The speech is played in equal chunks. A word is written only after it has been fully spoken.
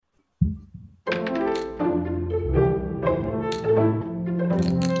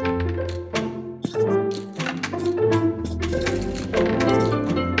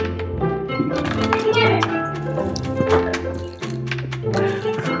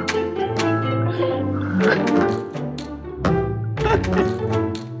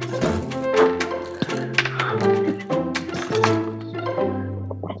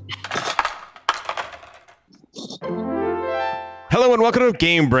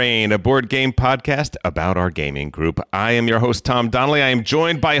Game Brain, a board game podcast about our gaming group. I am your host, Tom Donnelly. I am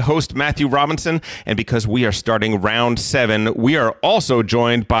joined by host Matthew Robinson, and because we are starting round 7, we are also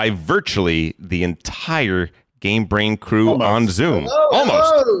joined by virtually the entire Game Brain crew on Zoom.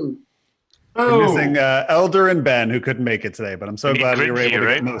 Almost. We're missing Elder and Ben, who couldn't make it today, but I'm so glad we were able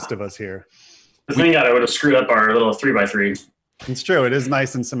to get most of us here. Thank God I would have screwed up our little 3x3. It's true. It is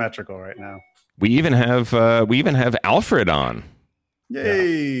nice and symmetrical right now. We even have Alfred on.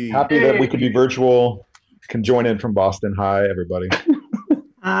 Yay! Yeah. Happy that we could be virtual. Can join in from Boston. Hi, everybody.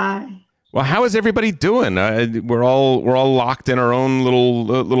 Hi. Well, how is everybody doing? We're all locked in our own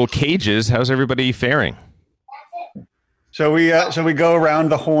little cages. How's everybody faring? Shall we go around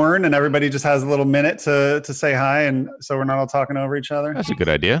the horn and everybody just has a little minute to say hi, and so we're not all talking over each other? That's a good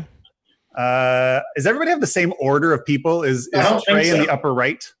idea. Does everybody have the same order of people? Is Trey in the upper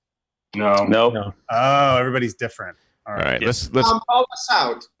right? No. Oh, everybody's different. All right. Let's call us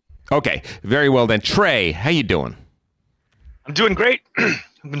out. Okay, very well then. Trey, how you doing? I'm doing great. I've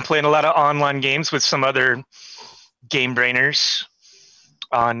been playing a lot of online games with some other game brainers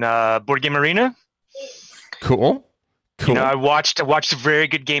on Board Game Arena. Cool. You know, I watched a very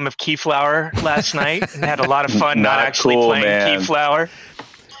good game of Keyflower last night and had a lot of fun not actually playing Keyflower.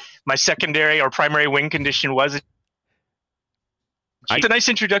 My secondary or primary win condition was it's a nice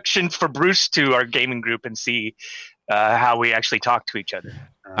introduction for Bruce to our gaming group and see how we actually talk to each other.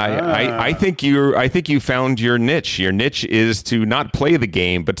 I think you found your niche. Your niche is to not play the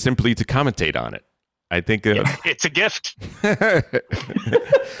game, but simply to commentate on it. I think it's a gift.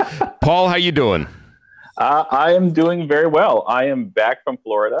 Paul, how you doing? I am doing very well. I am back from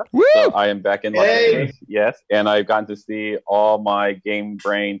Florida. Woo! So I am back in Los Angeles. Yes, and I've gotten to see all my Game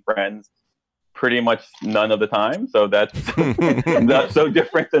Brain friends pretty much none of the time. So that's not so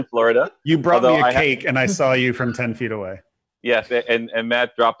different than Florida. You brought me a cake, and I saw you from 10 feet away. Yes, and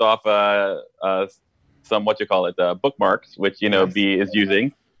Matt dropped off some bookmarks, which Nice. B is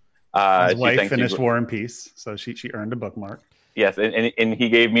using. His wife finished War and Peace, so she earned a bookmark. Yes, and he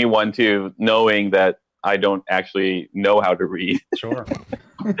gave me one too, knowing that I don't actually know how to read. Sure.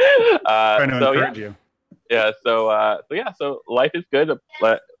 Trying to encourage you. Yeah. So life is good.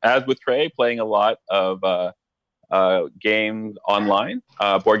 As with Trey, playing a lot of games online,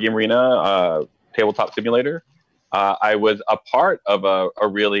 Board Game Arena, Tabletop Simulator. I was a part of a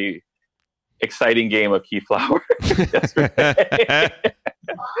really exciting game of Keyflower yesterday.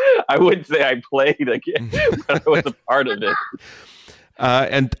 I wouldn't say I played again, but I was a part of it.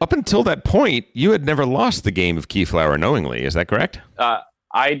 And up until that point, you had never lost the game of Keyflower knowingly. Is that correct?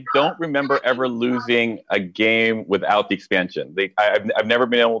 I don't remember ever losing a game without the expansion. I've never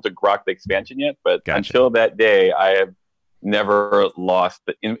been able to grok the expansion yet, but until that day, I have never lost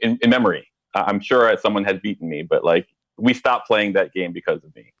in memory. I'm sure someone has beaten me, but we stopped playing that game because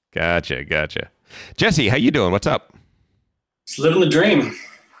of me. Gotcha. Jesse, how you doing? What's up? Just living the dream.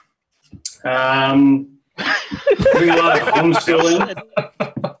 Doing a lot of homeschooling.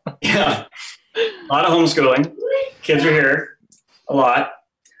 Yeah, a lot of homeschooling. Kids are here a lot.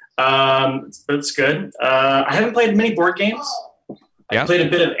 It's good. I haven't played many board games. I played a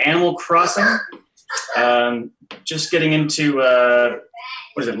bit of Animal Crossing. Just getting into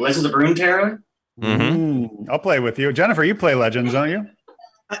what is it, Legends of Runeterra? Mm-hmm. I'll play with you. Jennifer, you play Legends, don't you?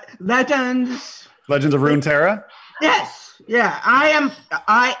 Legends of Runeterra? Yes. Yeah.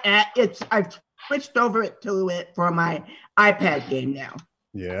 I've switched over to it for my iPad game now.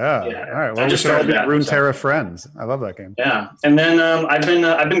 Yeah. All right. Well, we should all be Runeterra friends. I love that game. Yeah. And then I've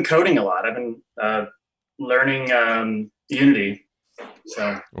been coding a lot. I've been learning Unity.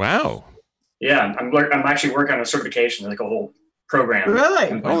 So. Wow. Yeah, I'm actually working on a certification, like a whole program.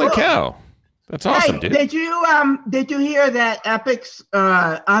 Really? Holy cow! That's awesome, dude. Did you hear that Epic's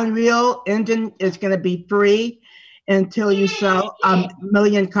Unreal Engine is going to be free until you sell 1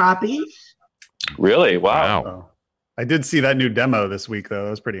 million copies? Really? Wow. Oh. I did see that new demo this week, though.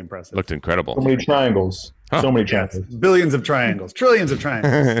 That was pretty impressive. Looked incredible. So many triangles. Huh. So many triangles. Yes. Billions of triangles. Trillions of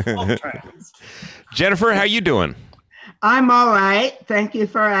triangles. All the triangles. Jennifer, how you doing? I'm all right. Thank you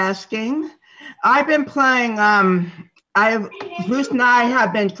for asking. I've been playing. Bruce and I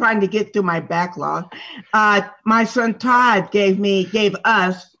have been trying to get through my backlog. My son Todd gave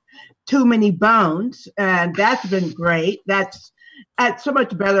us Too Many Bones, and that's been great. That's so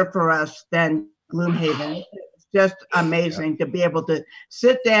much better for us than Gloomhaven. It's just amazing to be able to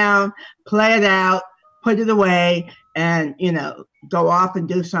sit down, play it out, put it away, and go off and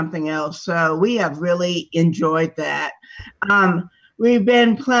do something else. So we have really enjoyed that. We've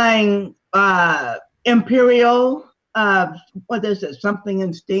been playing Imperial what is it? Something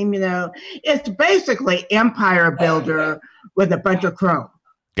in Steam, It's basically Empire Builder with a bunch of Chrome.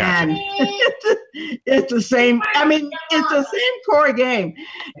 Gotcha. And it's the same. I mean, it's the same core game.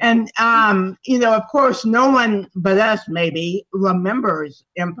 And, of course, no one but us maybe remembers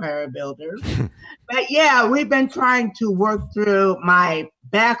Empire Builder. But yeah, we've been trying to work through my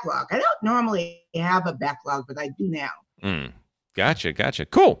backlog. I don't normally have a backlog, but I do now. Gotcha.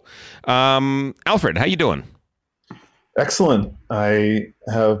 Cool. Alfred, how you doing? Excellent. I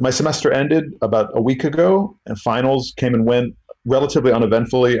have my semester ended about a week ago, and finals came and went relatively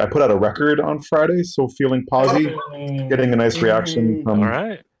uneventfully. I put out a record on Friday, so feeling posy, getting a nice reaction from. All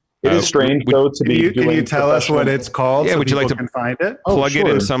right. It is strange though to be doing. Can you tell us what it's called? Yeah, so would you like to can find it? Plug it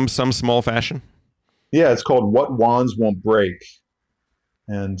in some small fashion? Yeah, it's called "What Wands Won't Break,"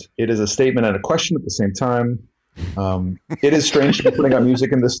 and it is a statement and a question at the same time. It is strange to be putting out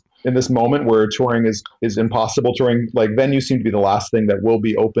music in this moment where touring is impossible. Touring, like, venues seem to be the last thing that will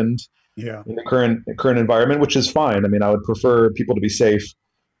be opened in the current environment, which is fine. I mean, I would prefer people to be safe,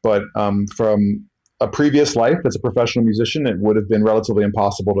 but from a previous life as a professional musician, it would have been relatively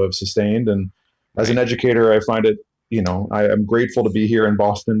impossible to have sustained. And as an educator, I find it, I am grateful to be here in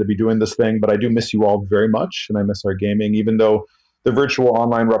Boston to be doing this thing, but I do miss you all very much, and I miss our gaming, even though the virtual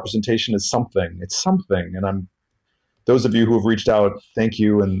online representation is something. It's something, and those of you who have reached out, thank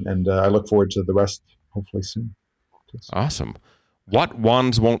you, and I look forward to the rest hopefully soon. Awesome. What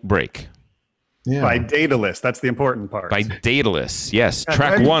Wands Won't Break? Yeah. By Daedalus. That's the important part. By Daedalus, yes. Yeah,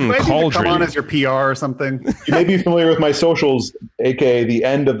 Track 1, Cauldron. Come on as your PR or something. You may be familiar with my socials, aka the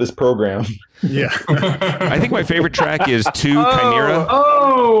end of this program. Yeah. I think my favorite track is 2 Chimera.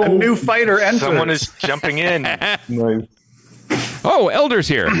 A new fighter enters. Someone is jumping in. Nice. Oh, Elder's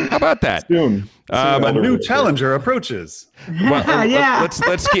here. How about that? Soon. A new challenger approaches. Well, Yeah.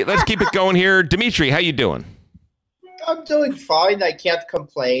 Let's keep it going here. Dimitri, how you doing? I'm doing fine. I can't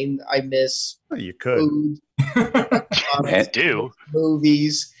complain. I miss Oh, you could. food, I do.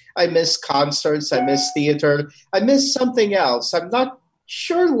 movies. I miss concerts. I miss theater. I miss something else. I'm not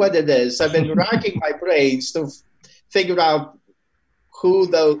sure what it is. I've been racking my brains to figure out who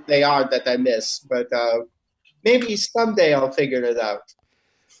they are that I miss. But maybe someday I'll figure it out.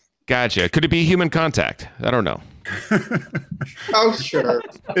 Gotcha. Could it be human contact? I don't know. Oh, sure.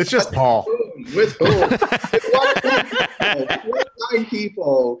 It's just Paul. With whom? What nine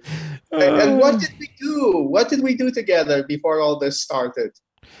people? And what did we do? What did we do together before all this started?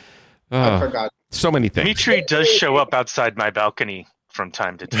 I forgot. So many things. Dimitri does show up outside my balcony from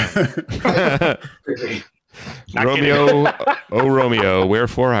time to time. Romeo, oh Romeo,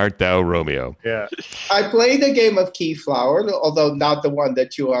 wherefore art thou Romeo? Yeah. I played a game of Keyflower, although not the one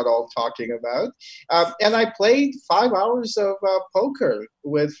that you are all talking about. And I played 5 hours of poker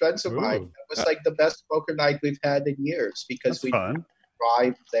with friends of mine. It was like the best poker night we've had in years because we didn't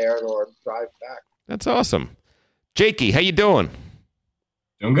drive there or drive back. That's awesome. Jakey, how you doing?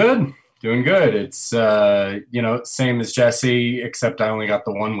 Doing good. It's, same as Jesse, except I only got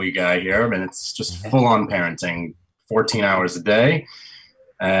the 1 week guy here, and it's just full on parenting, 14 hours a day.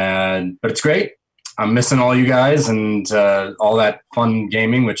 But it's great. I'm missing all you guys and all that fun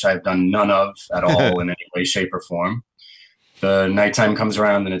gaming, which I've done none of at all in any way, shape, or form. The nighttime comes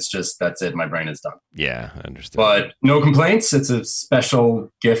around and it's just, that's it. My brain is done. Yeah, I understand. But no complaints. It's a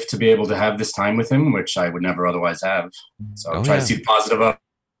special gift to be able to have this time with him, which I would never otherwise have. So I'll try to see the positive of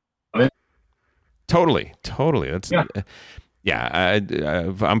it. Totally. That's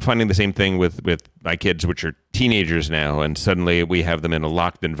I'm finding the same thing with my kids, which are teenagers now, and suddenly we have them in a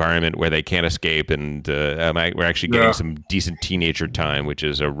locked environment where they can't escape, and we're actually getting some decent teenager time, which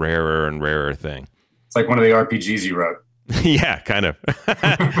is a rarer and rarer thing. It's like one of the RPGs you wrote. Yeah, kind of.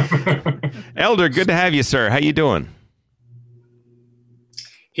 Elder, good to have you, sir. How you doing?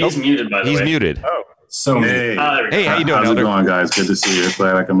 He's muted, by the way. He's muted. Oh, so hey, hey, how you doing, How's Elder? it going, guys? Good to see you.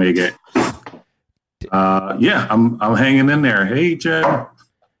 Glad I can make it. I'm hanging in there. Hey, Chad.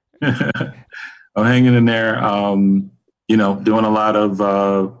 I'm hanging in there. Doing a lot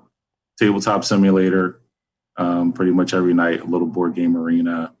of tabletop simulator. Pretty much every night, a little board game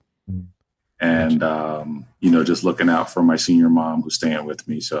arena, and just looking out for my senior mom who's staying with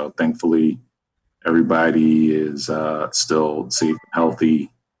me. So thankfully, everybody is still safe and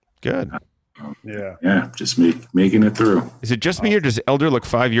healthy. Good. Yeah, just making it through. Is it just me, or does Elder look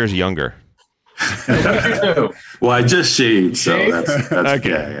 5 years younger? Well, I just shaved, so that's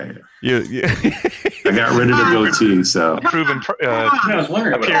okay. Yeah. I got rid of the goatee, so Proven I was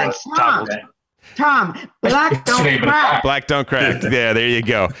wondering about appearance toggled. Tom, black don't crack. Black don't crack. Yeah, there you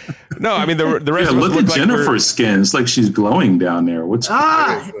go. No, I mean the rest of us look look at like Jennifer's skin. It's like she's glowing down there. What's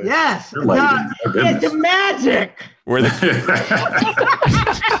yes. lighting? Oh, goodness. It's magic. Where the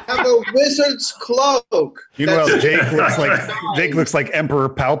have a wizard's cloak. Meanwhile, Jake looks like Emperor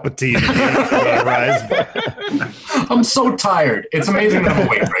Palpatine. I'm so tired. It's amazing that I'm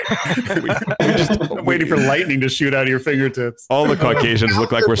awake right We're just waiting for lightning to shoot out of your fingertips. all the Caucasians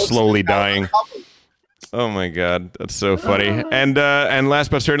look like we're slowly dying. Oh my God, that's so funny. And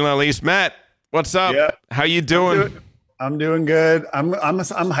last but certainly not least, Matt, what's up? Yeah. How you doing? I'm doing good. I'm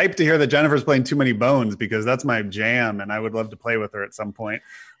hyped to hear that Jennifer's playing Too Many Bones because that's my jam, and I would love to play with her at some point.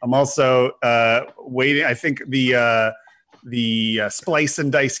 I'm also waiting. I think the Splice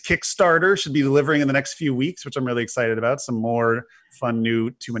and Dice Kickstarter should be delivering in the next few weeks, which I'm really excited about. Some more fun new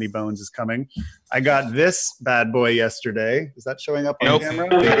Too Many Bones is coming. I got this bad boy yesterday. Is that showing up on camera?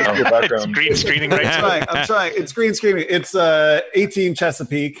 It's green screening right now. I'm trying. It's green screening. It's 18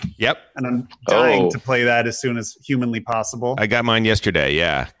 Chesapeake. Yep. And I'm dying to play that as soon as humanly possible. I got mine yesterday.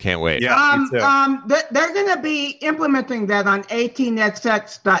 Yeah, can't wait. Yeah, me too. They're going to be implementing that on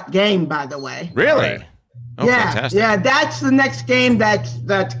 18xx.game, by the way. Really? Right. Oh, fantastic. Yeah, that's the next game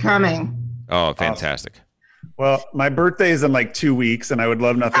that's coming. Oh, fantastic. Well, my birthday is in like 2 weeks, and I would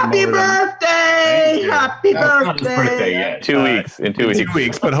love nothing Happy more than birthday! Happy birthday! yet. 2 weeks. In 2 weeks. 2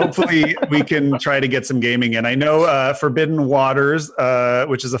 weeks, but hopefully we can try to get some gaming in. I know Forbidden Waters,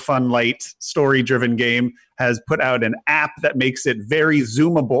 which is a fun, light, story-driven game, has put out an app that makes it very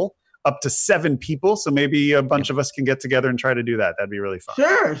zoomable, up to 7 people. So maybe a bunch of us can get together and try to do that. That'd be really fun.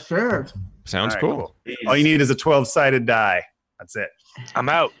 Sure. Sounds All right, cool. All you need is a 12-sided die. That's it. I'm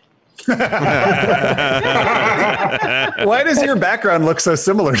out. Why does your background look so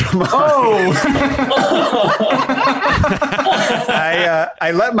similar to mine?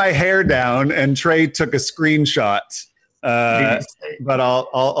 I let my hair down, and Trey took a screenshot. But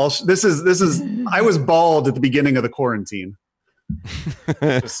I'll. This is. I was bald at the beginning of the quarantine.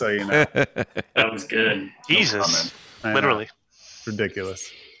 Just so you know. That was good. Jesus. I know. Literally. It's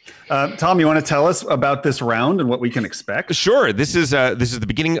ridiculous. Tom, you want to tell us about this round and what we can expect? Sure. This is the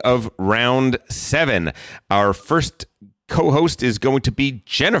beginning of round 7. Our first co-host is going to be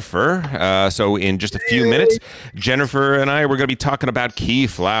Jennifer. So in just a few minutes, Jennifer and I, we're going to be talking about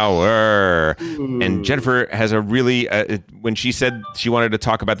Keyflower. And Jennifer has a really, when she said she wanted to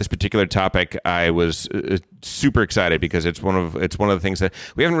talk about this particular topic, I was super excited because it's one of the things that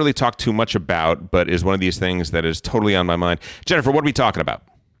we haven't really talked too much about, but is one of these things that is totally on my mind. Jennifer, what are we talking about?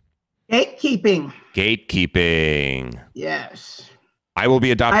 Gatekeeping. Yes. I will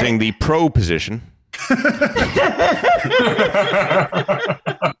be adopting the pro position. Well,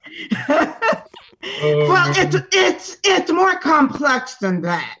 it's more complex than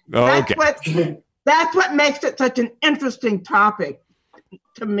that. That's what makes it such an interesting topic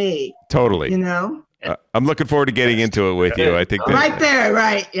to me. Totally. You know? I'm looking forward to getting into it with you. I think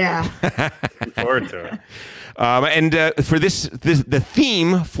yeah. Looking forward to it. And for the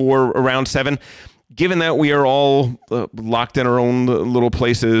theme for round 7, given that we are all locked in our own little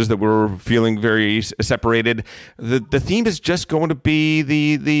places, that we're feeling very separated, the theme is just going to be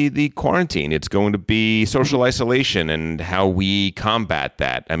the quarantine. It's going to be social isolation and how we combat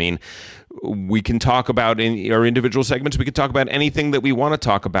that. I mean, we can talk about in our individual segments, we can talk about anything that we want to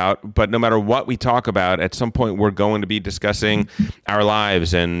talk about, but no matter what we talk about, at some point we're going to be discussing our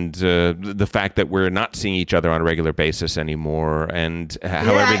lives and the fact that we're not seeing each other on a regular basis anymore, and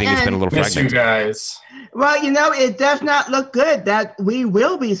how everything has been a little fragmented. Miss you guys. Well, it does not look good that we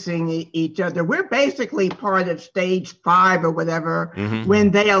will be seeing each other. We're basically part of stage 5 or whatever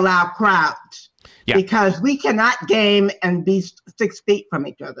when they allow crowds. Yeah. Because we cannot game and be 6 feet from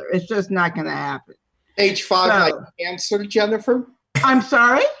each other. It's just not going to happen. Stage 5 like cancer, Jennifer? I'm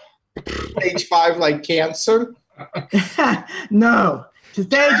sorry? Stage 5 like cancer? No.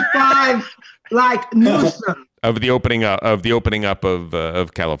 Stage 5 like Newsom. Of the opening up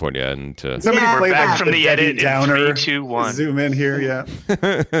of California, and we're back from the edit downer. In 3, 2, 1. Zoom in here, yeah.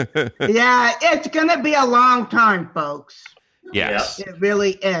 Yeah, it's gonna be a long time, folks. Yes, it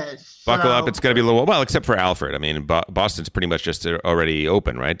really is. Buckle up; it's gonna be a little well, except for Alfred. I mean, Boston's pretty much just already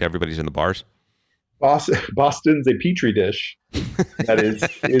open, right? Everybody's in the bars. Boston's a petri dish that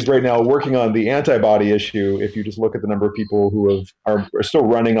is right now working on the antibody issue. If you just look at the number of people who are still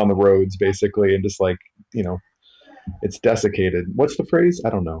running on the roads, basically, and just it's desiccated. What's the phrase? I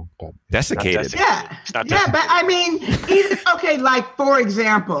don't know. But desiccated. Yeah. But I mean, like for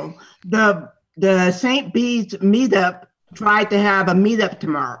example, the St. Bede's meetup tried to have a meetup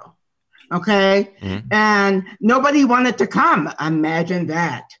tomorrow. Okay. And nobody wanted to come. Imagine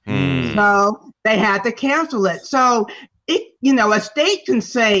that. So they had to cancel it. So a state can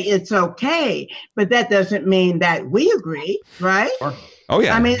say it's okay, but that doesn't mean that we agree, right? Oh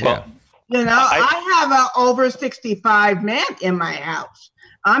yeah. I mean, You know, I have an over 65 man in my house.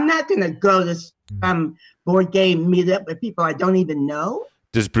 I'm not going to go to some board game meetup with people I don't even know.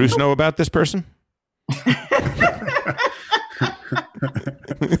 Does Bruce know about this person?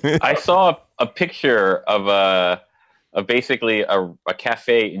 I saw a picture of basically a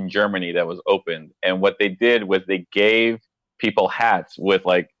cafe in Germany that was opened, and what they did was they gave people hats with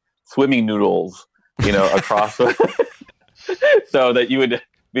like swimming noodles, across, so that you would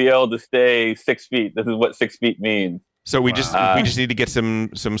be able to stay 6 feet. This is what 6 feet means. So we just need to get some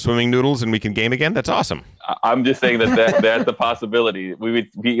swimming noodles and we can game again. That's awesome. I'm just saying that's a possibility. We would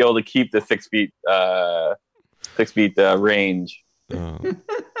be able to keep the 6 feet range.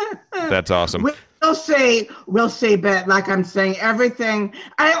 That's awesome. We'll say, but like I'm saying, everything.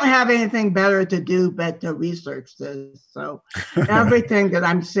 I don't have anything better to do but to research this. So everything that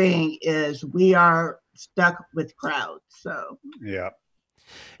I'm saying is we are stuck with crowds. So yeah.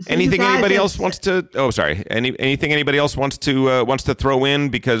 Anything anybody else wants to? Oh, sorry. Anything anybody else wants to throw in,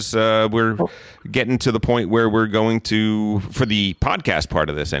 because we're getting to the point where we're going to, for the podcast part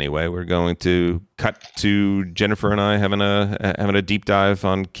of this anyway, we're going to cut to Jennifer and I having a deep dive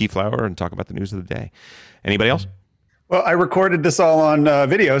on Keyflower and talk about the news of the day. Anybody else? Well, I recorded this all on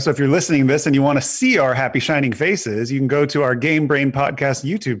video, so if you're listening to this and you want to see our happy shining faces, you can go to our Game Brain Podcast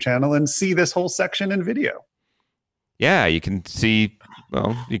YouTube channel and see this whole section in video. Yeah, you can see.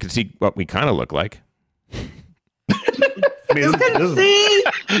 Well, you can see what we kind of look like. You can see.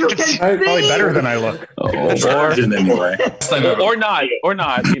 Probably better than I look. Anyway. or not.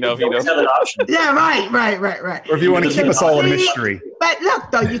 If you don't have an option. Yeah, right. Or if you want to keep us all a mystery. But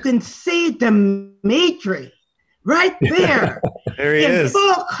look, though, you can see Dimitri right there. There he is.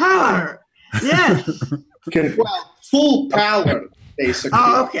 Full color. Yes. Well, full power, basically.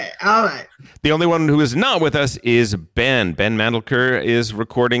 Oh, okay. All right. The only one who is not with us is Ben. Ben Mandelker is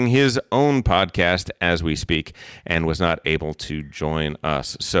recording his own podcast as we speak and was not able to join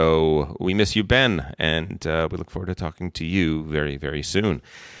us. So we miss you, Ben, and we look forward to talking to you very, very soon.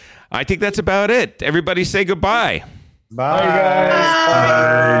 I think that's about it. Everybody say goodbye. Bye, guys.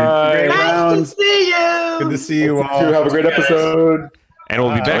 Bye. Great rounds. Nice to see you. Good to see you all. Have a great episode. And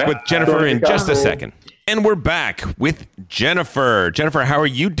we'll be back with Jennifer in just a second. And we're back with Jennifer. Jennifer, how are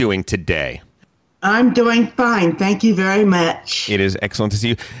you doing today? I'm doing fine. Thank you very much. It is excellent to see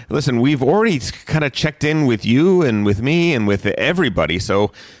you. Listen, we've already kind of checked in with you and with me and with everybody.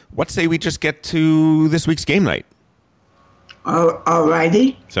 So what say we just get to this week's game night? All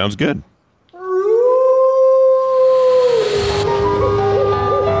righty. Sounds good.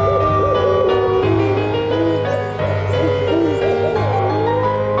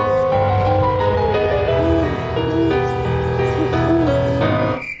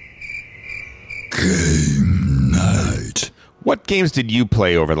 What games did you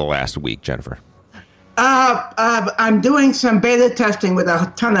play over the last week, Jennifer? I'm doing some beta testing with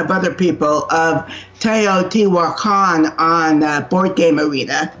a ton of other people of Teotihuacan on Board Game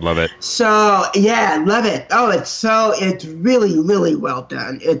Arena. Love it. So, yeah, love it. Oh, it's really, really well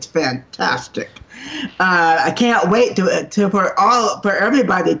done. It's fantastic. I can't wait for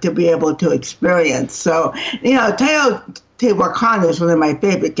everybody to be able to experience. So, Teotihuacan is one of my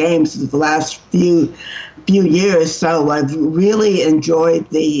favorite games of the last few years, so I've really enjoyed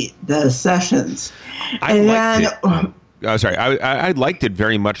the sessions. I liked it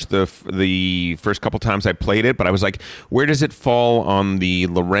very much the first couple times I played it, but I was like, where does it fall on the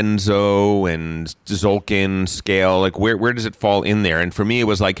Lorenzo and Tzolk'in scale? Like, where does it fall in there? And for me, it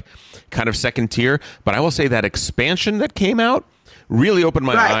was like kind of second tier. But I will say that expansion that came out really opened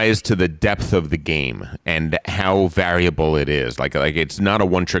my eyes to the depth of the game and how variable it is. Like it's not a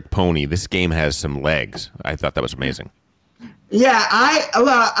one-trick pony. This game has some legs. I thought that was amazing. Yeah, I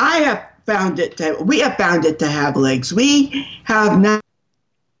have found it we have found it to have legs. We have not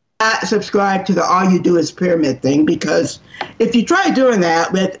subscribed to the all you do is pyramid thing, because if you try doing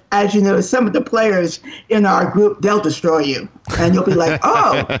that with, as you know, some of the players in our group, they'll destroy you. And you'll be like,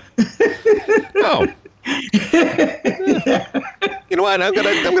 oh. Oh. You know what? I'm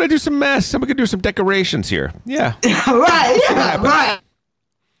gonna do some mess. I'm gonna do some decorations here. Yeah. Right.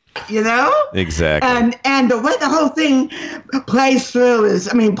 You know? Exactly. And the way the whole thing plays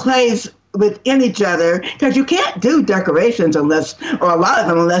within each other, because you can't do decorations a lot of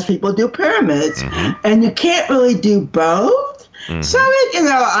them unless people do pyramids, and you can't really do both. So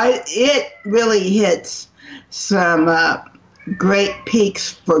it really hits some great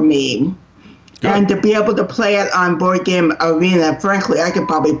peaks for me. Good. And to be able to play it on Board Game Arena, frankly, I could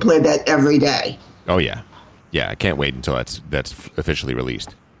probably play that every day. Oh, yeah. Yeah, I can't wait until that's officially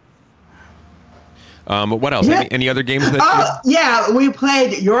released. What else? Yeah. Any other games that? Yeah, we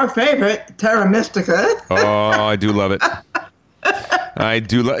played your favorite, Terra Mystica. Oh, I do love it. I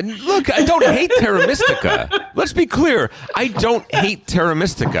do. Look, I don't hate Terra Mystica. Let's be clear. I don't hate Terra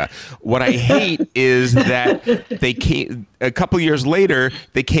Mystica. What I hate is that they came a couple years later.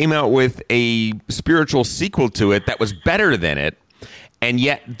 They came out with a spiritual sequel to it that was better than it, and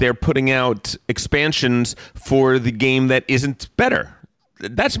yet they're putting out expansions for the game that isn't better.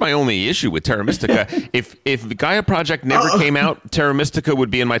 That's my only issue with Terra Mystica. If the Gaia Project never came out, Terra Mystica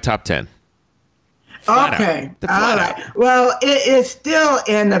would be in my top 10. Okay. All right. Well, it is still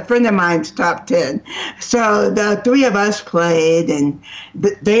in a friend of mine's top 10. So the three of us played, and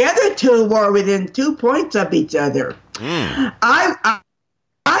the other two were within 2 points of each other. I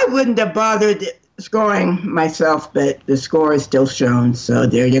wouldn't have bothered scoring myself, but the score is still shown. So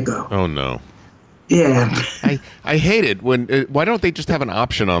there you go. Oh, no. Yeah. I hate it when. Why don't they just have an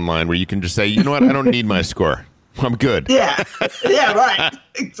option online where you can just say, you know what, I don't need my score. I'm good. Yeah. Yeah, right.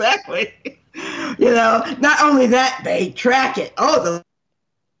 Exactly. Not only that, they track it. Oh, the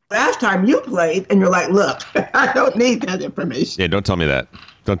last time you played, and you're like, look, I don't need that information. Yeah, don't tell me that.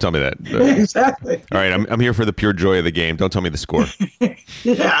 Don't tell me that. Exactly. All right, I'm here for the pure joy of the game. Don't tell me the score.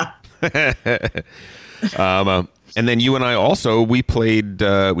 Yeah. And then you and I also we played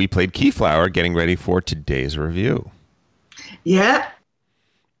Keyflower, getting ready for today's review. Yeah.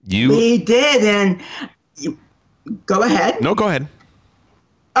 We did, and go ahead. No, go ahead.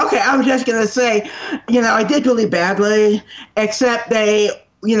 Okay, I was just going to say, I did really badly, except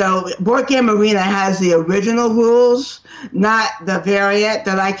Board Game Arena has the original rules, not the variant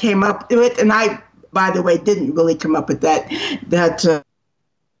that I came up with. And I, by the way, didn't really come up with that.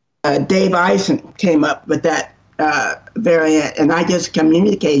 Dave Eisen came up with that variant, and I just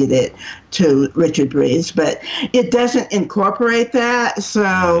communicated it to Richard Breeze. But it doesn't incorporate that,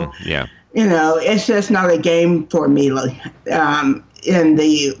 so, it's just not a game for me.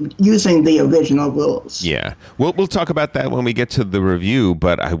 Using the original rules. Yeah, we'll talk about that when we get to the review.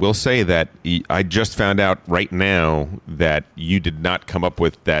 But I will say that I just found out right now that you did not come up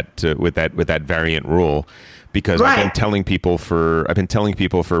with that variant rule, because I've been telling people for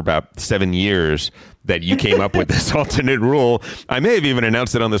about 7 years that you came up with this alternate rule. I may have even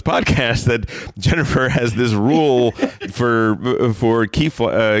announced it on this podcast that Jennifer has this rule for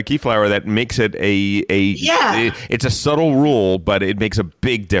Keyflower that makes it it's a subtle rule, but it makes a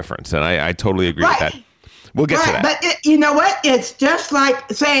big difference, and I totally agree with that. We'll get to that. But you know what? It's just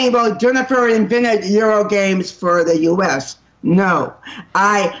like saying, well, Jennifer invented Euro games for the U.S. No,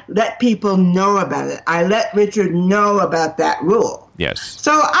 I let people know about it. I let Richard know about that rule. Yes.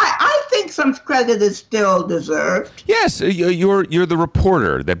 So I think some credit is still deserved. Yes, you're the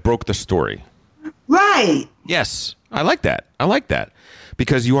reporter that broke the story. Right. Yes, I like that.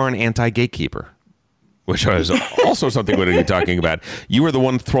 Because you are an anti-gatekeeper, which is also something we're going to be talking about. You were the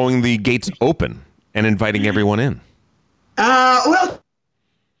one throwing the gates open and inviting everyone in. We'll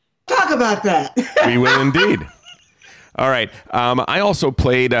talk about that. We will indeed. All right. I also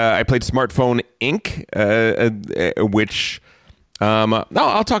played Smartphone Inc., which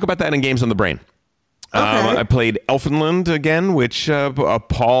I'll talk about that in Games on the Brain. Okay. I played Elfenland again, which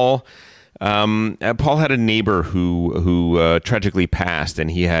Paul had a neighbor who tragically passed, and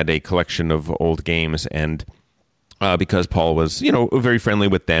he had a collection of old games, and because Paul was very friendly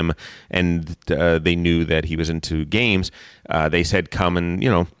with them, and they knew that he was into games, they said, come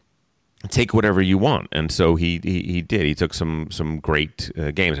and take whatever you want. And so he did. He took some great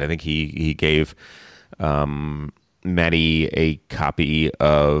games. I think he gave Maddie a copy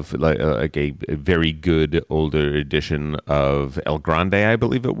of like a very good older edition of El Grande, I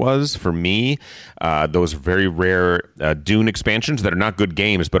believe it was, for me. Those very rare Dune expansions that are not good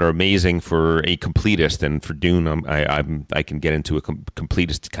games but are amazing for a completist. And for Dune, I can get into a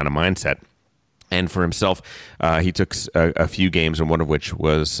completist kind of mindset. And for himself, he took a few games, and one of which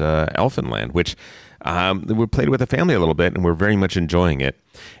was Elfenland, which we played with the family a little bit, and we're very much enjoying it.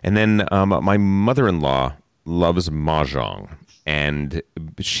 And then my mother-in-law loves Mahjong, and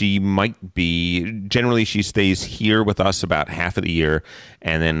generally she stays here with us about half of the year,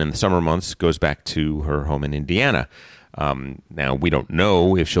 and then in the summer months goes back to her home in Indiana. Now, we don't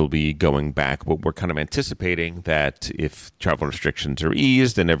know if she'll be going back, but we're kind of anticipating that if travel restrictions are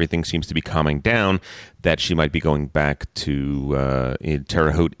eased and everything seems to be calming down, that she might be going back to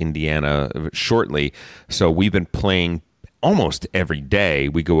Terre Haute, Indiana shortly. So we've been playing almost every day.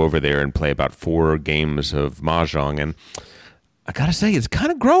 We go over there and play about 4 games of Mahjong, and I gotta say, it's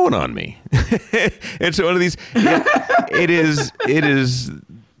kind of growing on me. It's one of these. It is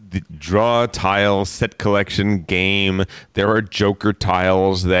the draw tile set collection game. There are Joker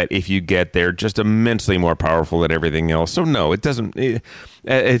tiles that if you get, they're just immensely more powerful than everything else. So no, it doesn't.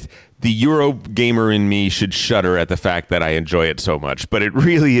 The Euro gamer in me should shudder at the fact that I enjoy it so much, but it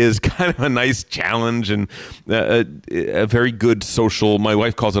really is kind of a nice challenge and a very good social. My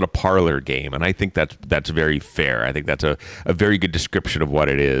wife calls it a parlor game, and I think that's very fair. I think that's a very good description of what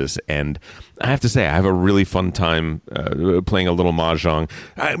it is. And I have to say, I have a really fun time playing a little mahjong.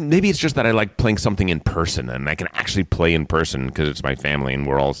 Maybe it's just that I like playing something in person, and I can actually play in person because it's my family and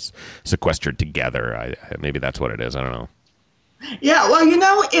we're all sequestered together. Maybe that's what it is. I don't know. Yeah,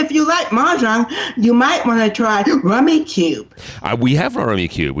 well, if you like Mahjong, you might want to try Rummikub. We have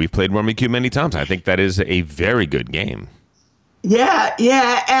Rummikub. We've played Rummikub many times. I think that is a very good game. Yeah.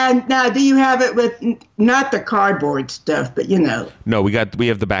 And now, do you have it with not the cardboard stuff, but No, we have the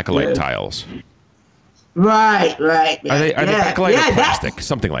Bakelite tiles. Right. Are they Bakelite or plastic?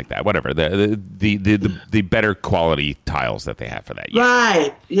 Something like that. Whatever. The better quality tiles that they have for that. Yeah.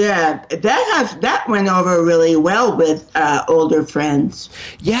 Right. Yeah. That went over really well with older friends.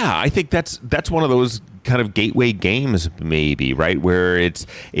 Yeah, I think that's one of those kind of gateway games, maybe, right? Where it's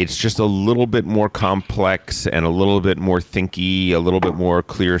just a little bit more complex and a little bit more thinky, a little bit more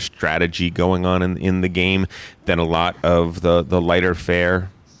clear strategy going on in the game than a lot of the lighter fare.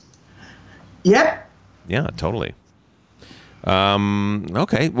 Yep. Yeah, totally.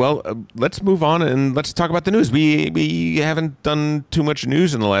 Okay, well, let's move on and let's talk about the news. We haven't done too much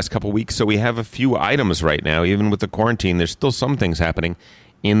news in the last couple of weeks, so we have a few items right now. Even with the quarantine, there's still some things happening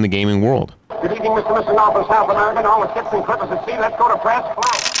in the gaming world. Good evening, Mr. Mr. from South America. All the ships and clippers at sea. Let's go to press.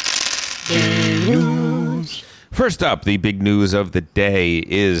 News. First up, the big news of the day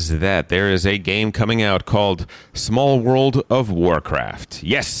is that there is a game coming out called Small World of Warcraft.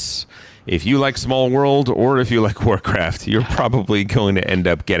 Yes! If you like Small World or if you like Warcraft, you're probably going to end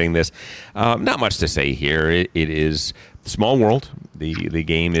up getting this. Not much to say here. It is Small World. The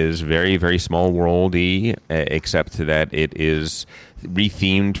game is very, very Small World-y, except that it is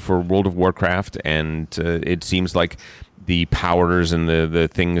rethemed for World of Warcraft, and it seems like the powers and the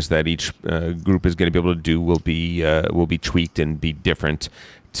things that each group is going to be able to do will be tweaked and be different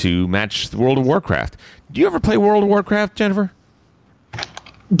to match the World of Warcraft. Do you ever play World of Warcraft, Jennifer?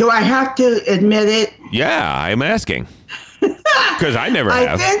 Do I have to admit it? Yeah, I'm asking. Because I never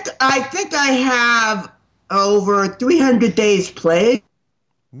have. I think I have over 300 days played.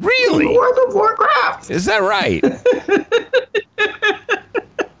 Really? World of Warcraft. Is that right?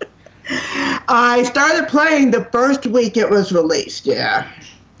 I started playing the first week it was released, yeah.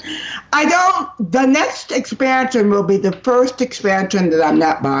 The next expansion will be the first expansion that I'm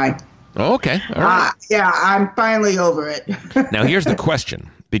not buying. Okay. All right. Yeah, I'm finally over it. Now, here's the question.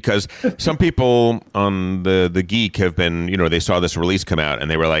 Because some people on the Geek have been, they saw this release come out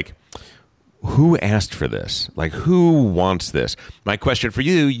and they were like, who asked for this? Like, who wants this? My question for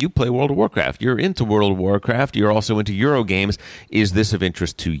you play World of Warcraft. You're into World of Warcraft. You're also into Euro games. Is this of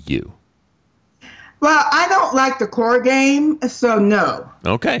interest to you? Well, I don't like the core game, so no.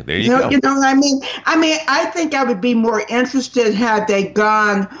 Okay, there you go. You know what I mean? I think I would be more interested had they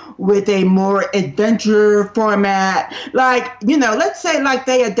gone with a more adventure format. Like, let's say like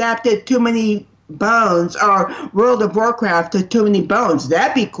they adapted Too Many Bones or World of Warcraft to Too Many Bones.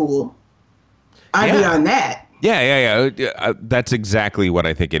 That'd be cool. I'd be on that. Yeah. That's exactly what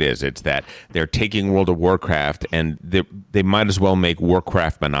I think it is. It's that they're taking World of Warcraft and they might as well make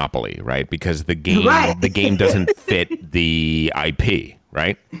Warcraft Monopoly, right? Because the game doesn't fit the IP,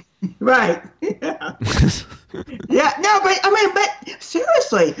 right? Right. Yeah. Yeah. No, but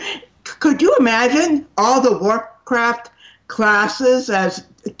seriously, could you imagine all the Warcraft classes as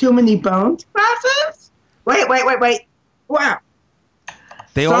Too Many Bones classes? Wait. Wow.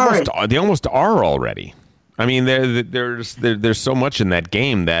 They almost are already. I mean, there's so much in that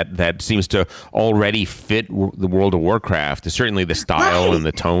game that seems to already fit the World of Warcraft. Certainly the style and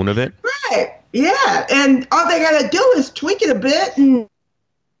the tone of it. Right. Yeah. And all they got to do is tweak it a bit and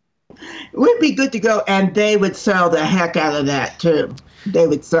we'd be good to go. And they would sell the heck out of that, too. They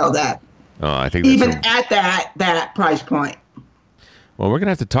would sell that. Oh, I think even at that price point. Well, we're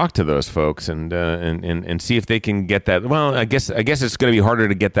gonna have to talk to those folks and see if they can get that. Well, I guess it's gonna be harder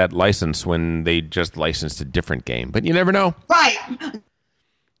to get that license when they just licensed a different game. But you never know. Right.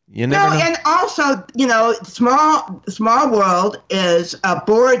 You never know. And also, Small World is a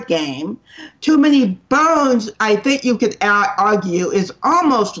board game. Too Many Bones, I think you could argue, is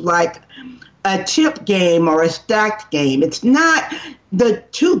almost like a chip game or a stacked game. It's not. The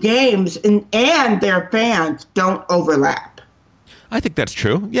two games and their fans don't overlap. I think that's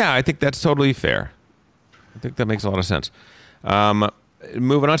true. Yeah, I think that's totally fair. I think that makes a lot of sense.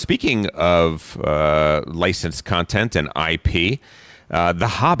 moving on. Speaking of licensed content and IP, The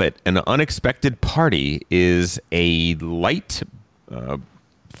Hobbit: An Unexpected Party is a light,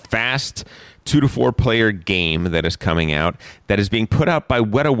 fast 2 to 4 player game that is coming out that is being put out by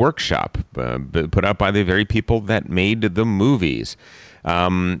Weta Workshop, put out by the very people that made the movies.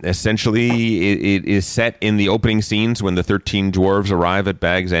 Essentially, it is set in the opening scenes when the 13 dwarves arrive at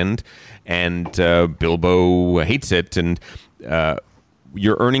Bag's End, and Bilbo hates it, and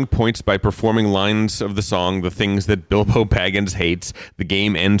you're earning points by performing lines of the song, the things that Bilbo Baggins hates. The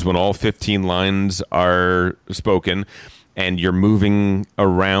game ends when all 15 lines are spoken, and you're moving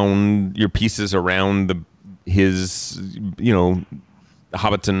around your pieces around his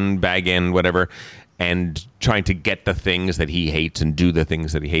Hobbiton, Bag End, whatever, and trying to get the things that he hates and do the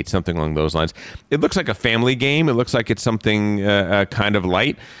things that he hates, something along those lines. It looks like a family game. It looks like it's something kind of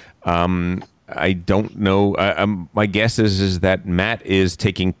light. I don't know. My guess is that Matt is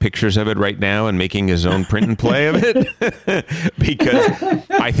taking pictures of it right now and making his own print and play of it, because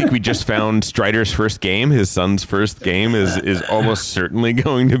I think we just found Strider's first game. His son's first game is almost certainly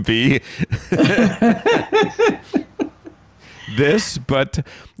going to be this. But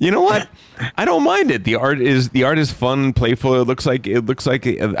you know what? I don't mind it. The art is fun, playful. It looks like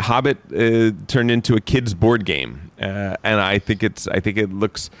a Hobbit turned into a kid's board game, and I think it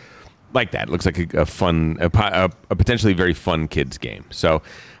looks like that. It looks like a fun, a potentially very fun kids game. So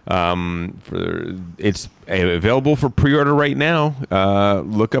it's available for pre-order right now.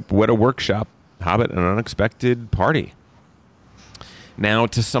 Look up Weta Workshop, Hobbit: An Unexpected Party. Now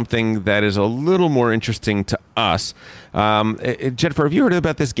to something that is a little more interesting to us. Jennifer, have you heard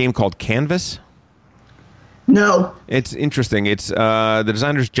about this game called Canvas? No. It's interesting. It's the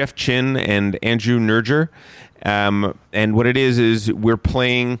designers Jeff Chin and Andrew Nerger. And what it is we're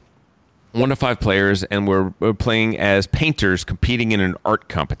playing 1 to 5 players, and we're playing as painters competing in an art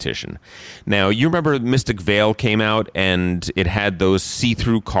competition. Now, you remember Mystic Vale came out, and it had those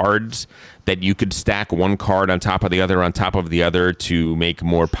see-through cards that you could stack one card on top of the other to make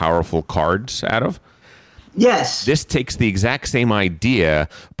more powerful cards out of? Yes. This takes the exact same idea,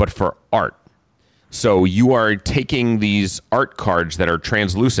 but for art. So you are taking these art cards that are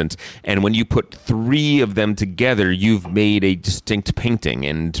translucent, and when you put 3 of them together, you've made a distinct painting.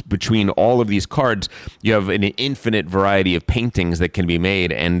 And between all of these cards, you have an infinite variety of paintings that can be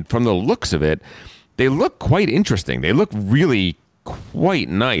made. And from the looks of it, they look quite interesting. They look really quite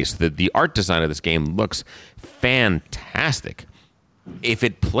nice. The art design of this game looks fantastic. If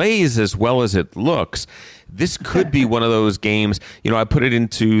it plays as well as it looks, this could be one of those games. I put it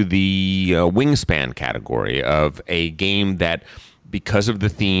into the Wingspan category of a game that, because of the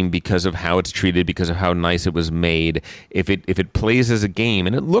theme, because of how it's treated, because of how nice it was made, if it plays as a game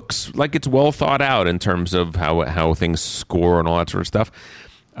and it looks like it's well thought out in terms of how things score and all that sort of stuff,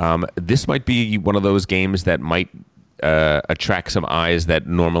 this might be one of those games that might attract some eyes that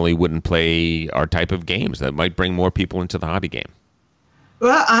normally wouldn't play our type of games, that might bring more people into the hobby game.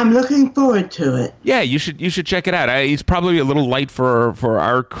 Well, I'm looking forward to it. Yeah, you should check it out. It's probably a little light for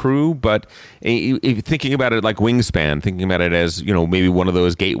our crew, but thinking about it like Wingspan, thinking about it as maybe one of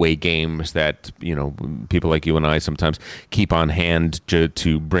those gateway games that people like you and I sometimes keep on hand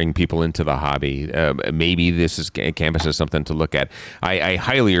to bring people into the hobby. Maybe Canvas is something to look at. I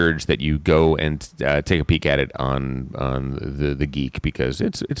highly urge that you go and take a peek at it on the Geek, because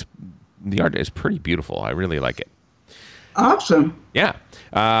the art is pretty beautiful. I really like it. Awesome. Yeah.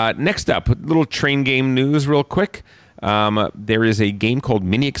 Next up, a little train game news real quick. There is a game called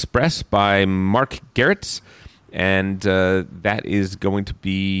Mini Express by Mark Garretts, and that is going to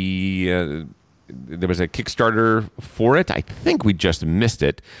be... there was a Kickstarter for it. I think we just missed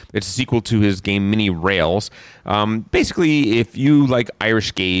it. It's a sequel to his game Mini Rails. Basically, if you like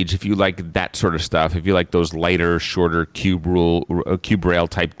Irish Gauge, if you like that sort of stuff, if you like those lighter, shorter cube rail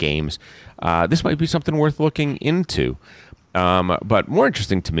type games, this might be something worth looking into. But more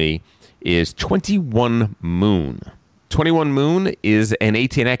interesting to me is 21 Moon. 21 Moon is an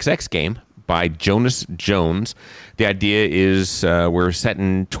 18xx game by Jonas Jones. The idea is we're set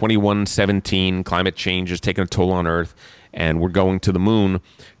in 2117. Climate change is taking a toll on Earth, and we're going to the moon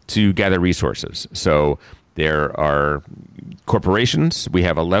to gather resources. So there are corporations. We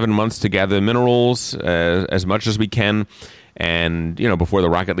have 11 months to gather minerals as much as we can. And, before the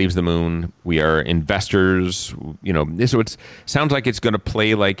rocket leaves the moon, we are investors, so it sounds like it's going to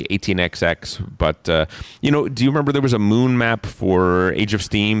play like 18xx. But, do you remember there was a moon map for Age of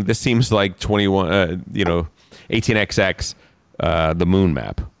Steam? This seems like 18xx, the moon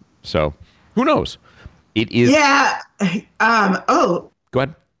map. So who knows? It is. Yeah. Go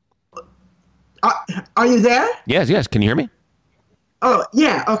ahead. Are you there? Yes. Can you hear me? Oh,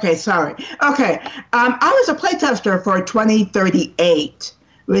 yeah. Okay, sorry. Okay. I was a playtester for 2038,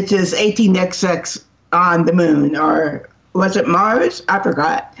 which is 18XX on the moon, or was it Mars? I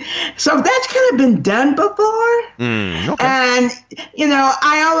forgot. So that's kind of been done before. Okay. And,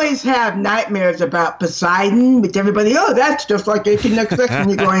 I always have nightmares about Poseidon, which everybody, that's just like 18XX. And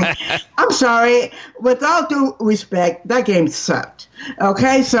you're going, I'm sorry, with all due respect, that game sucked.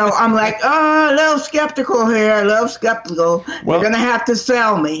 Okay, so I'm like, a little skeptical here, Well, you're going to have to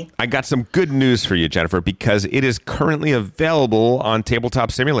sell me. I got some good news for you, Jennifer, because it is currently available on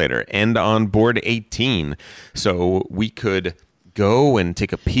Tabletop Simulator and on Board 18. So we could go and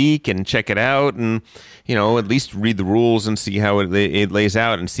take a peek and check it out and, at least read the rules and see how it lays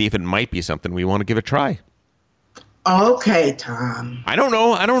out and see if it might be something we want to give a try. Okay, Tom. I don't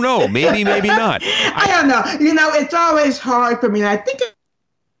know. Maybe not. I don't know. It's always hard for me. And I think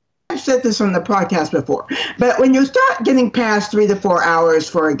I've said this on the podcast before. But when you start getting past 3 to 4 hours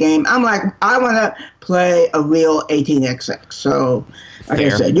for a game, I'm like, I want to play a real 18XX. So, like I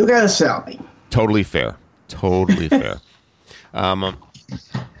said, you got to sell me. Totally fair.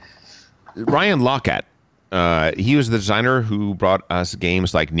 Ryan Lockat. He was the designer who brought us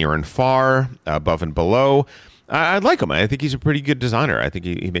games like Near and Far, Above and Below. I like him. I think he's a pretty good designer. I think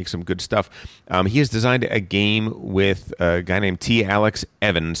he makes some good stuff. He has designed a game with a guy named T. Alex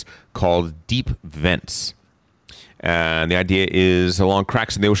Evans called Deep Vents. And the idea is along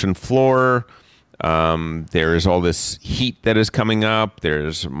cracks in the ocean floor, there is all this heat that is coming up.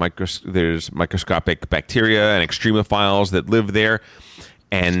 There's microscopic bacteria and extremophiles that live there.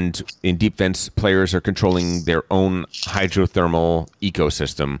 And in Deep Vents, players are controlling their own hydrothermal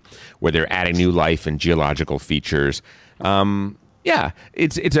ecosystem where they're adding new life and geological features.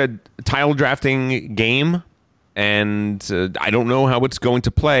 It's a tile drafting game, and I don't know how it's going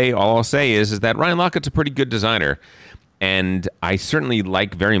to play. All I'll say is that Ryan Lockat's a pretty good designer, and I certainly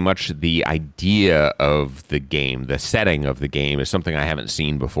like very much the idea of the game. The setting of the game is something I haven't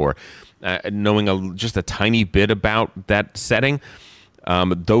seen before. Knowing just a tiny bit about that setting,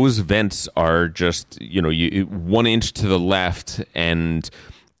 those vents are just, you 1 inch to the left and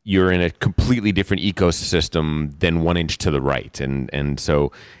you're in a completely different ecosystem than 1 inch to the right. And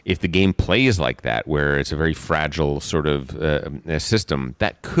so if the game plays like that, where it's a very fragile sort of system,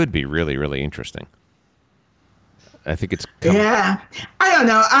 that could be really, really interesting. I think it's... Yeah. I don't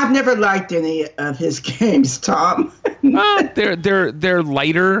know. I've never liked any of his games, Tom. They're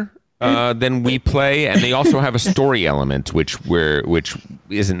lighter than we play, and they also have a story element, which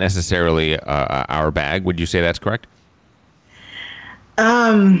isn't necessarily our bag. Would you say that's correct?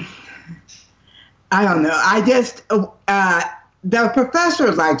 I don't know. I just the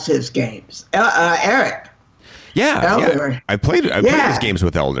professor likes his games. Eric. Yeah. I played his games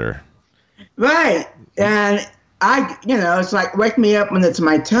with Elder. Right, and it's like wake me up when it's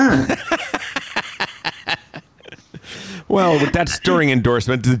my turn. Well, with that stirring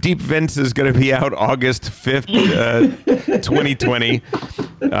endorsement, the Deep Vents is going to be out August 5th, 2020.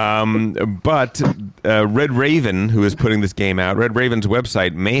 But Red Raven, who is putting this game out, Red Raven's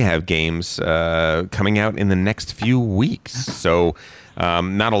website may have games coming out in the next few weeks. So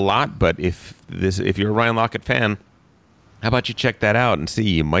not a lot, but if you're a Ryan Lockett fan, how about you check that out and see?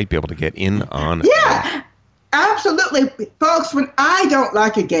 You might be able to get in on Yeah. Absolutely. Folks, when I don't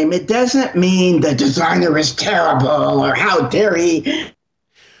like a game, it doesn't mean the designer is terrible or how dare he.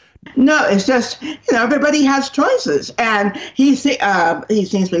 No, it's just, everybody has choices. And he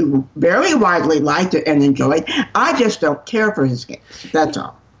seems to be very widely liked and enjoyed. I just don't care for his games. That's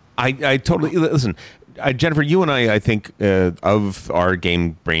all. I totally, listen, Jennifer, you and I think, of our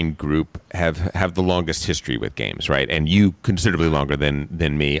Game Brain group have the longest history with games, right? And you considerably longer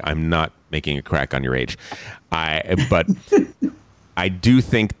than me. I'm not making a crack on your age. But I do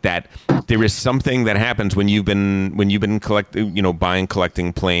think that there is something that happens when you've been collecting, buying,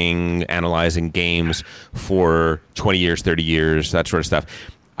 collecting, playing, analyzing games for 20 years, 30 years, that sort of stuff.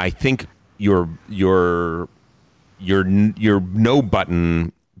 I think your no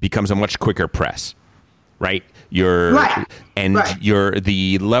button becomes a much quicker press. Right, you're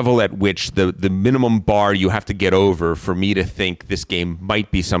the level at which the minimum bar you have to get over for me to think this game might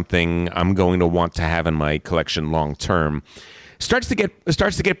be something I'm going to want to have in my collection long term starts to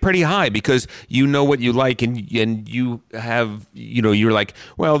get pretty high, because you know what you like, and you have you're like,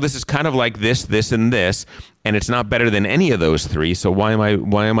 well, this is kind of like this, and this, and it's not better than any of those three. So why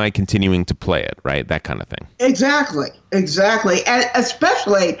am I continuing to play it? Right, that kind of thing. Exactly, and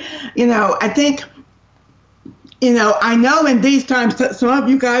especially I think. I know in these times that some of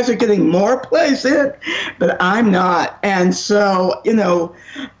you guys are getting more plays in, but I'm not. And so,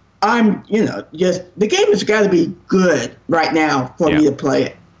 I'm, just the game has got to be good right now for me to play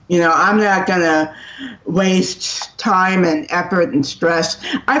it. I'm not going to waste time and effort and stress.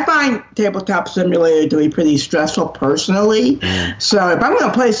 I find Tabletop Simulator to be pretty stressful personally. So if I'm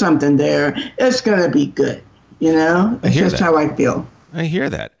going to play something there, it's going to be good. It's just how I feel. I hear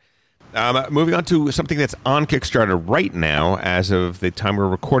that. Moving on to something that's on Kickstarter right now. As of the time we're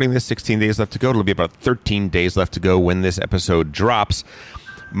recording this, 16 days left to go. It'll be about 13 days left to go when this episode drops.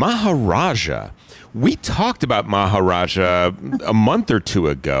 Maharaja. We talked about Maharaja a month or two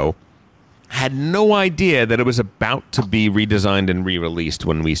ago. Had no idea that it was about to be redesigned and re-released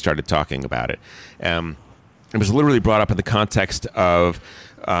when we started talking about it. It was literally brought up in the context of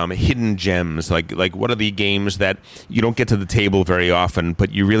hidden gems, like what are the games that you don't get to the table very often,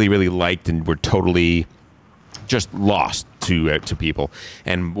 but you really, really liked and were totally just lost to people.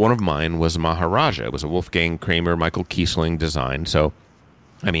 And one of mine was Maharaja. It was a Wolfgang Kramer, Michael Kiesling design. So,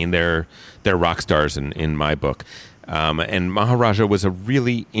 I mean, they're rock stars in my book. And Maharaja was a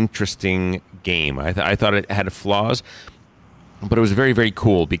really interesting game. I thought it had flaws, but it was very, very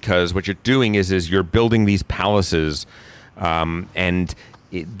cool because what you're doing is you're building these palaces, and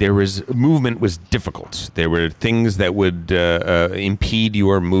movement was difficult. There were things that would impede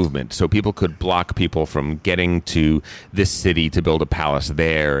your movement, so people could block people from getting to this city to build a palace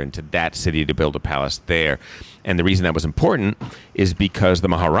there and to that city to build a palace there. And the reason that was important is because the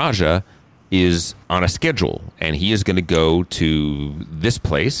Maharaja is on a schedule, and he is going to go to this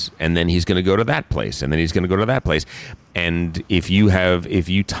place, and then he's going to go to that place, and then he's going to go to that place. And if you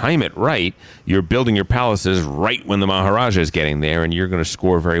time it right, you're building your palaces right when the Maharaja is getting there, and you're going to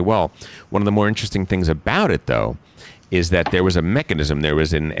score very well. One of the more interesting things about it, though, is that there was a mechanism. It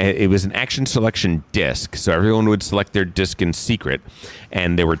was an action selection disc, so everyone would select their disc in secret,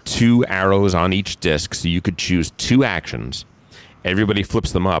 and there were 2 arrows on each disc, so you could choose 2 actions. Everybody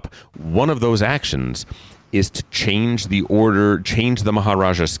flips them up. One of those actions is to change the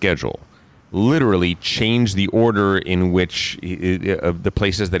Maharaja schedule. Literally change the order in which the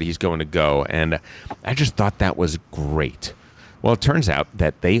places that he's going to go. And I just thought that was great. Well, it turns out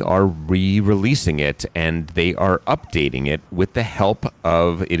that they are re-releasing it, and they are updating it with the help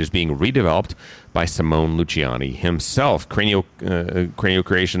of, it is being redeveloped by Simone Luciani himself. Cranio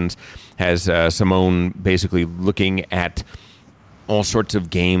Creations has Simone basically looking at all sorts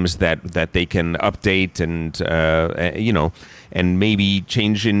of games that they can update and maybe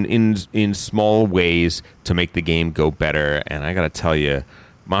change in small ways to make the game go better. And I got to tell you,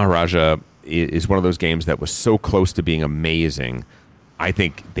 Maharaja is one of those games that was so close to being amazing. I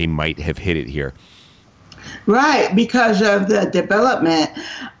think they might have hit it here. Right, because of the development.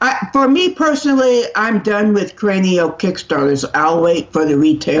 For me personally, I'm done with Cranio Kickstarters. I'll wait for the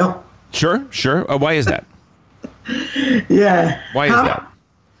retail. Sure. Why is that? Yeah. Why is that?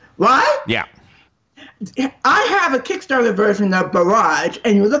 Why? Yeah. I have a Kickstarter version of Barrage,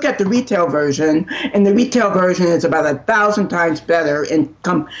 and you look at the retail version, and the retail version is about 1,000 times better in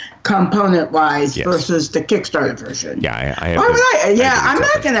component-wise versus the Kickstarter version. Yeah, I'm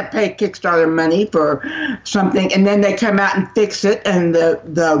not going to pay Kickstarter money for something, and then they come out and fix it, and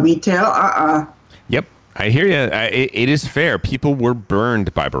the retail, Yep, I hear you. It is fair. People were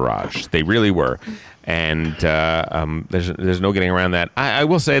burned by Barrage. They really were. And there's no getting around that. I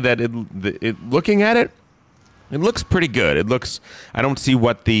will say that looking at it, it looks pretty good. I don't see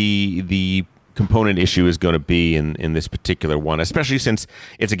what the component issue is going to be in this particular one, especially since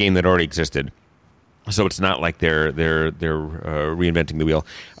it's a game that already existed. So it's not like they're reinventing the wheel.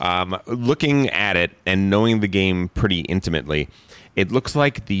 Looking at it and knowing the game pretty intimately, it looks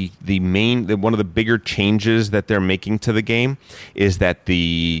like the one of the bigger changes that they're making to the game is that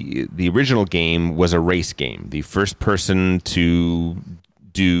the original game was a race game. The first person to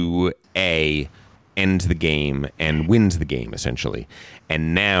do A ends the game and wins the game, essentially.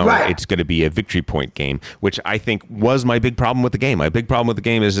 And now it's going to be a victory point game, which I think was my big problem with the game. My big problem with the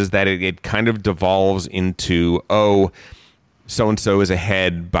game is that it kind of devolves into, so-and-so is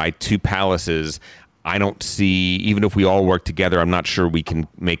ahead by 2 palaces. I don't see, even if we all work together, I'm not sure we can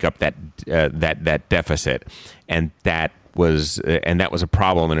make up that deficit, and that was a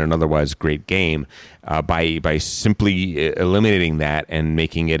problem in an otherwise great game. By simply eliminating that and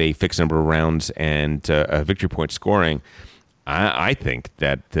making it a fixed number of rounds and a victory point scoring, I think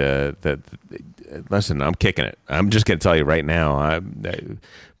that listen, I'm kicking it. I'm just going to tell you right now,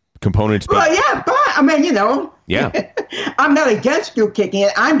 components. Well, yeah, but I mean, Yeah. I'm not against you kicking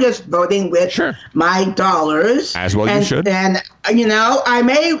it. I'm just voting with my dollars. As well you should. And, I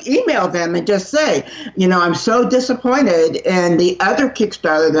may email them and just say, I'm so disappointed in the other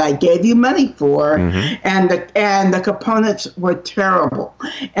Kickstarter that I gave you money for, and the components were terrible.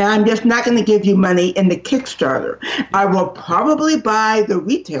 And I'm just not going to give you money in the Kickstarter. I will probably buy the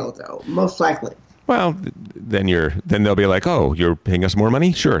retail, though, most likely. Well, then they'll be like, "Oh, you're paying us more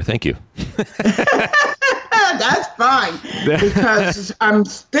money? Sure, thank you." That's fine, because I'm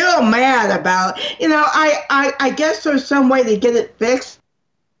still mad about. I guess there's some way to get it fixed,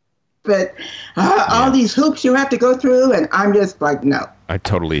 but all these hoops you have to go through, and I'm just like, no. We're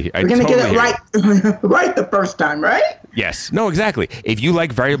going to get it right the first time, right? Yes. No, exactly. If you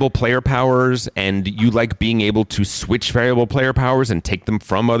like variable player powers and you like being able to switch variable player powers and take them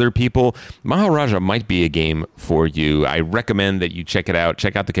from other people, Maharaja might be a game for you. I recommend that you check it out.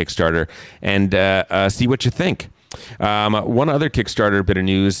 Check out the Kickstarter and see what you think. One other Kickstarter bit of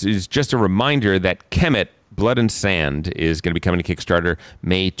news is just a reminder that Kemet Blood and Sand is going to be coming to Kickstarter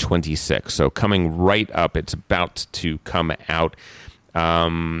May 26th. So coming right up. It's about to come out.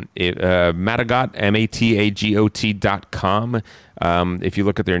 Matagot, MATAGOT.com. If you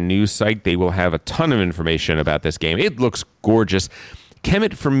look at their news site, they will have a ton of information about this game. It looks gorgeous.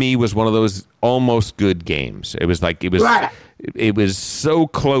 Kemet for me was one of those almost good games. It was so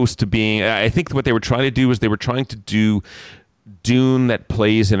close to being. I think what they were trying to do was they were trying to do Dune that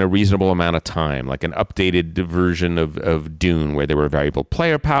plays in a reasonable amount of time, like an updated version of Dune, where there were variable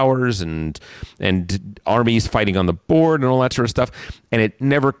player powers and armies fighting on the board and all that sort of stuff. And it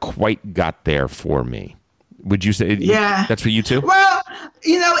never quite got there for me. Would you say that's for you too? Well,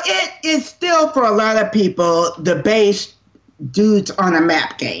 it is still for a lot of people the base dudes on a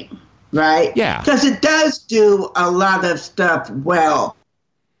map game, right? Yeah. Because it does do a lot of stuff well.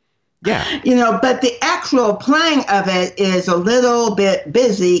 Yeah. But the actual playing of it is a little bit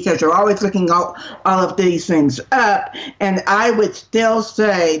busy because you're always looking all of these things up. And I would still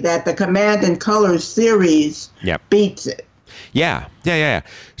say that the Command and Colors series beats it. Yeah.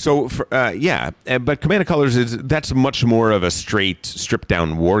 So, but Command & Colors that's much more of a straight stripped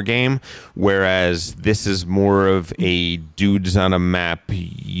down war game, whereas this is more of a dudes on a map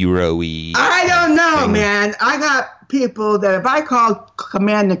Euro-y. I don't know, man. I got people that if I call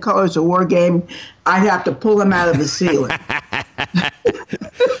Command & Colors a war game, I'd have to pull them out of the ceiling.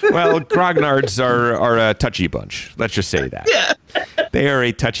 Well, grognards are a touchy bunch. Let's just say that. Yeah. They are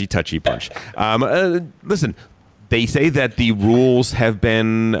a touchy bunch. Listen. They say that the rules have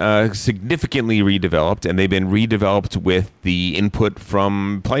been significantly redeveloped, and they've been redeveloped with the input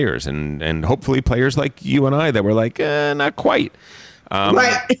from players, and hopefully players like you and I that were like, not quite.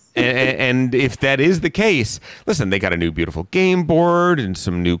 Right. and if that is the case, listen, they got a new beautiful game board and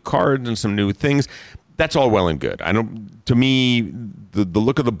some new cards and some new things. That's all well and good. To me, the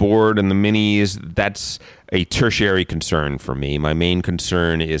look of the board and the minis, that's a tertiary concern for me. My main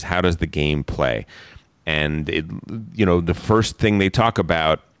concern is how does the game play? And the first thing they talk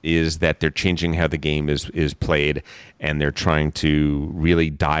about is that they're changing how the game is played, and they're trying to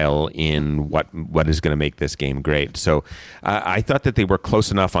really dial in what is going to make this game great. So I thought that they were close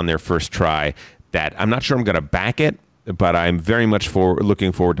enough on their first try that I'm not sure I'm going to back it, but I'm very much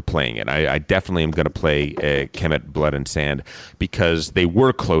looking forward to playing it. I definitely am going to play Kemet Blood and Sand because they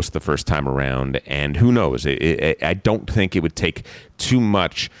were close the first time around, and who knows? I don't think it would take too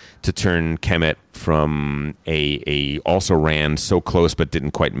much to turn Kemet from a also ran so close but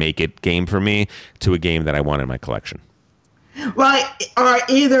didn't quite make it game for me to a game that I want in my collection. Well, are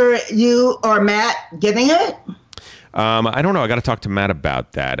either you or Matt getting it? I don't know. I got to talk to Matt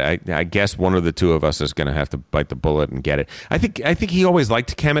about that. I guess one of the two of us is going to have to bite the bullet and get it. I think he always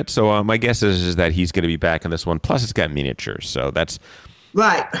liked Kemet, so my guess is that he's going to be back in this one. Plus, it's got miniatures, so that's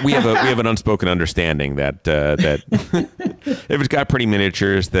right. We have an unspoken understanding that if it's got pretty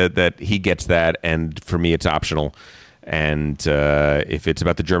miniatures, that he gets that, and for me, it's optional. And if it's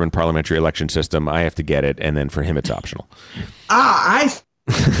about the German parliamentary election system, I have to get it, and then for him, it's optional. I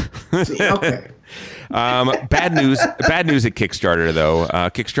see. Okay. Bad news at Kickstarter, though.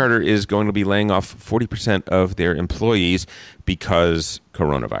 Kickstarter is going to be laying off 40% of their employees because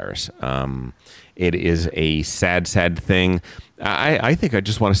coronavirus. It is a sad thing. I think I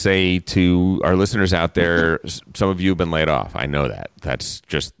just want to say to our listeners out there, some of you have been laid off. I know that. That's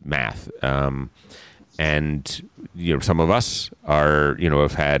just math. And some of us are,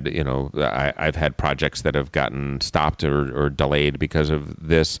 have had, I've had projects that have gotten stopped or delayed because of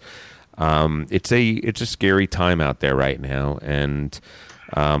this. It's a scary time out there right now, and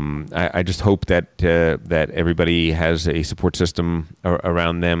I just hope that everybody has a support system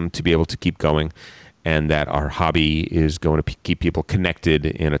around them to be able to keep going. and that our hobby is going to keep people connected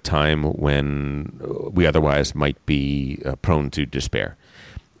in a time when we otherwise might be prone to despair.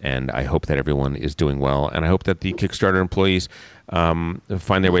 And I hope that everyone is doing well, and I hope that the Kickstarter employees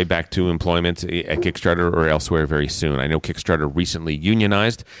find their way back to employment at Kickstarter or elsewhere very soon. I know Kickstarter recently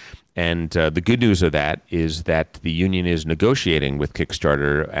unionized, and the good news of that is that the union is negotiating with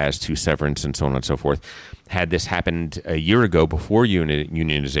Kickstarter as to severance and so on and so forth. Had this happened a year ago before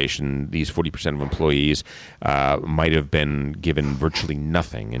unionization, these 40% of employees might have been given virtually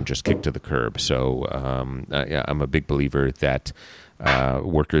nothing and just kicked to the curb. So I'm a big believer that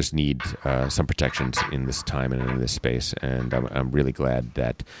workers need some protections in this time and in this space, and I'm really glad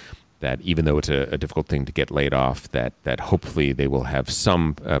that even though it's a difficult thing to get laid off, that hopefully they will have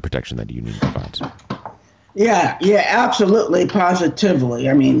some protection that the union provides. Yeah, absolutely, positively.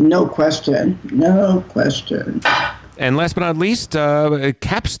 I mean, no question. And last but not least,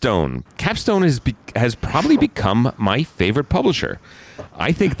 Capstone. Capstone has probably become my favorite publisher.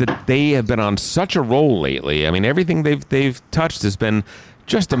 I think that they have been on such a roll lately. I mean, everything they've touched has been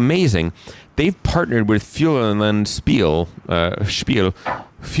just amazing. They've partnered with Feuerland Spiel,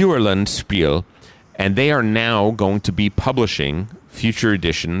 and they are now going to be publishing future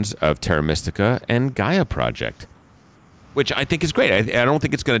editions of Terra Mystica and Gaia Project, which I think is great. I don't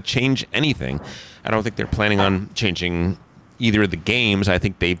think it's going to change anything. I don't think they're planning on changing either of the games. I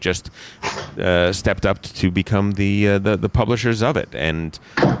think they've just stepped up to become the publishers of it. And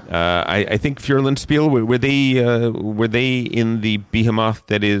I think Feuerland Spiel, were they in the behemoth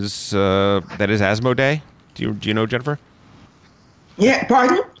that is Asmodee? Do you know, Jennifer? Yeah,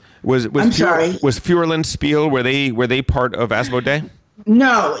 pardon? Was Feuerland Spiel, were they part of Asmodee?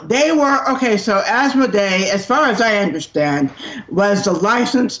 No, they were, okay, so Asmodee, as far as I understand, was the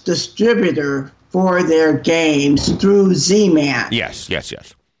licensed distributor for their games through Z-Man. Yes.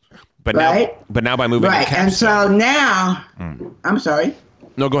 But right? now by moving to Capstone. And so now, I'm sorry.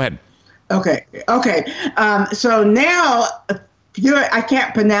 No, go ahead. Okay. So now, I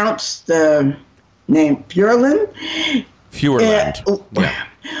can't pronounce the name, Feuerland,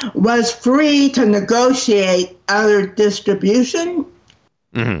 was free to negotiate other distribution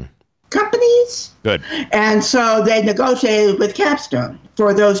companies. Good. And so they negotiated with Capstone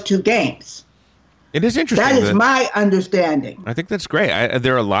for those two games. It is interesting. That is my understanding. I think that's great.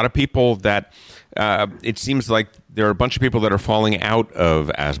 There are a lot of people that it seems like there are a bunch of people that are falling out of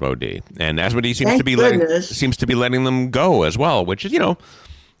Asmodee, and Asmodee seems to be letting them go as well. Which is,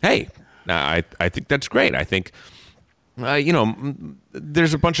 hey, I think that's great. I think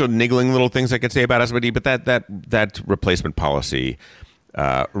there's a bunch of niggling little things I could say about Asmodee, but that replacement policy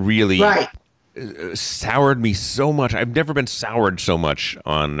really soured me so much. I've never been soured so much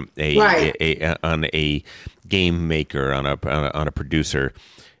on a game maker, on a producer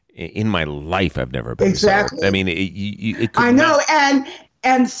in my life. I've never been exactly. soured. I mean, it could I know,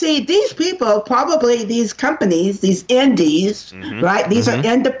 and see, these people, probably these companies, these indies, right? These are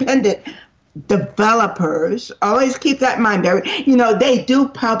independent developers. Always keep that in mind. They do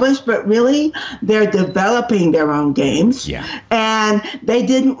publish, but really they're developing their own games. Yeah. And they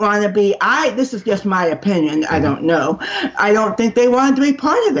didn't want to be, this is just my opinion, I don't know. I don't think they wanted to be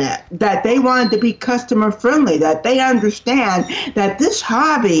part of that they wanted to be customer friendly, that they understand that this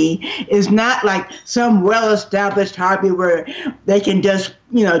hobby is not like some well-established hobby where they can just,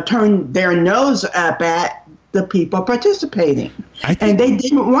 turn their nose up at the people participating, and they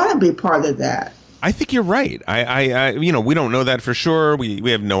didn't want to be part of that. I think you're right. I we don't know that for sure. We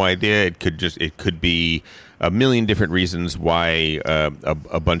have no idea. It could be a million different reasons why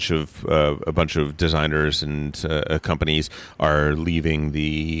a bunch of designers and companies are leaving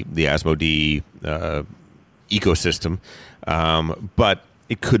the Asmodee ecosystem, but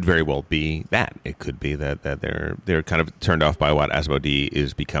it could very well be that. It could be that they're kind of turned off by what Asmodee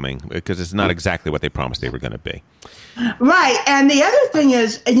is becoming, because it's not exactly what they promised they were going to be. Right. And the other thing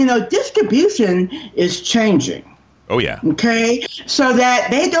is, distribution is changing. Oh, yeah. Okay? So that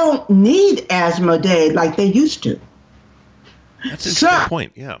they don't need Asmodee like they used to. That's a good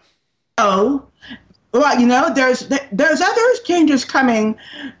point, yeah. So, there's other changes coming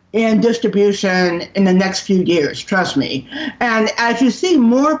in distribution in the next few years, trust me. And as you see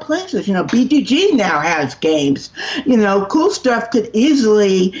more places, BGG now has games. Cool Stuff could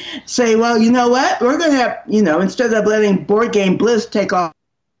easily say, well, you know what? We're going to, instead of letting Board Game Bliss take all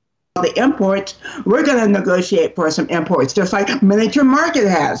the imports, we're going to negotiate for some imports, just like Miniature Market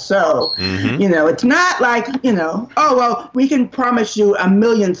has. So, it's not like, we can promise you 1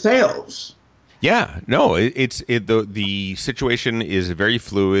 million sales. Yeah, no, the situation is very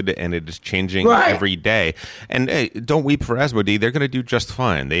fluid and it is changing every day. And hey, don't weep for Asmodee; they're going to do just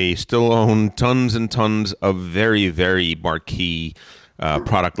fine. They still own tons and tons of very, very marquee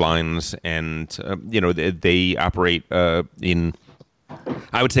product lines, and they operate in,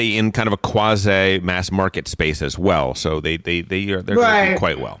 I would say, in kind of a quasi mass market space as well. So they're going to do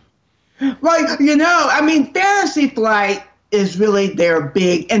quite well. Well, I mean, Fantasy Flight is really their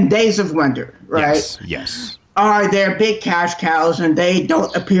big, and Days of Wonder, right? Yes. Are their big cash cows, and they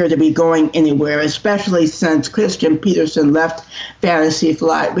don't appear to be going anywhere, especially since Christian Peterson left Fantasy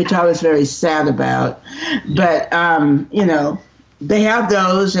Flight, which I was very sad about. But, they have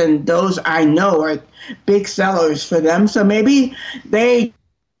those, and those I know are big sellers for them. So maybe they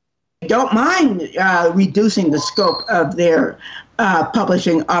don't mind reducing the scope of their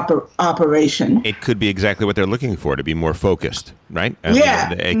publishing operation. It could be exactly what they're looking for, to be more focused, right?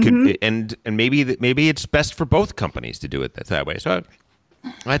 It could, and maybe it's best for both companies to do it that way. So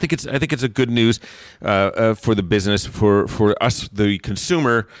I think it's a good news for the business, for us, the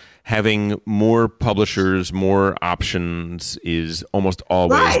consumer. Having more publishers, more options is almost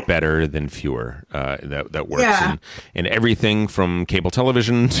always better than fewer. That works in everything from cable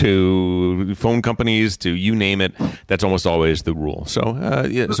television to phone companies to you name it. That's almost always the rule. So,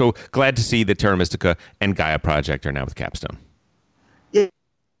 so glad to see that Terra Mystica and Gaia Project are now with Capstone. Yeah,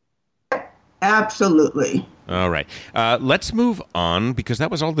 absolutely. All right. Let's move on, because that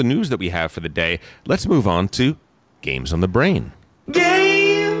was all the news that we have for the day. Let's move on to Games on the Brain.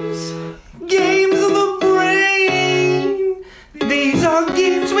 Games on the brain. These are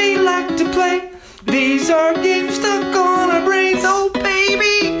games we like to play. These are games stuck on our brains, oh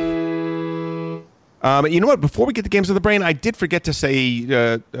baby. You know what? Before we get to Games of the Brain, I did forget to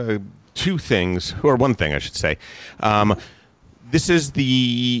say two things, or one thing, I should say. This is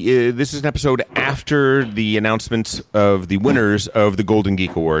an episode after the announcements of the winners of the Golden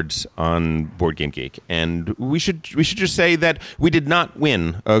Geek Awards on Board Game Geek, and we should just say that we did not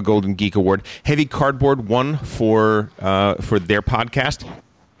win a Golden Geek Award. Heavy Cardboard won for their podcast.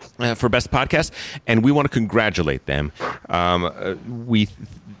 For best podcast, and we want to congratulate them. We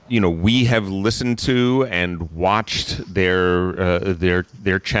have listened to and watched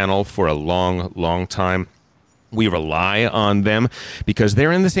their channel for a long time. We rely on them because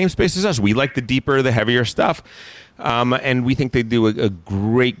they're in the same space as us. We like the deeper, the heavier stuff. And we think they do a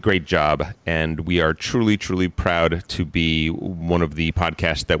great job. And we are truly proud to be one of the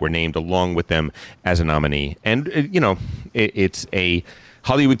podcasts that were named along with them as a nominee. And, it's a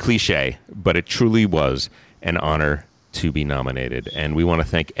Hollywood cliche, but it truly was an honor to be nominated. And we want to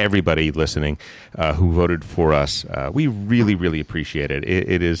thank everybody listening who voted for us. We really appreciate it.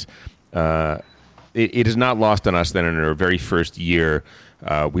 It is not lost on us that in our very first year,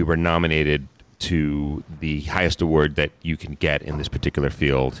 we were nominated to the highest award that you can get in this particular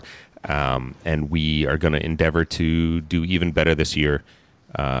field. And we are going to endeavor to do even better this year.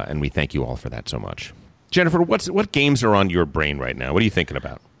 And we thank you all for that so much. Jennifer, what games are on your brain right now? What are you thinking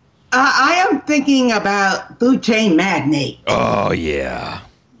about? I am thinking about Food Chain Magnate. Oh, yeah.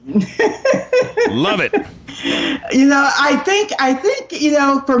 Love it. I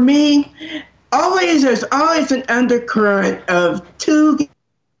think, for me, there's always an undercurrent of two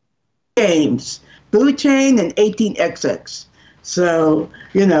games, Food Chain and 18XX. So,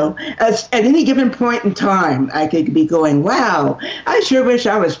 at any given point in time, I could be going, wow, I sure wish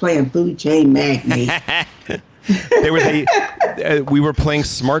I was playing Food Chain Magnate. We were playing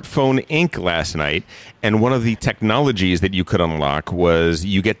Smartphone Inc. last night, and one of the technologies that you could unlock was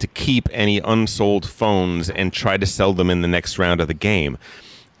you get to keep any unsold phones and try to sell them in the next round of the game.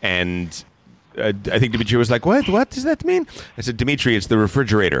 And I think Dimitri was like, what does that mean? I said, Dimitri, it's the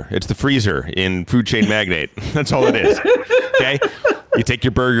refrigerator. It's the freezer in Food Chain Magnate. That's all it is. Okay? You take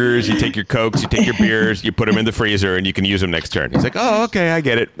your burgers, you take your Cokes, you take your beers, you put them in the freezer, and you can use them next turn. He's like, oh, okay, I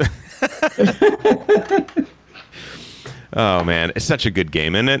get it. Oh, man. It's such a good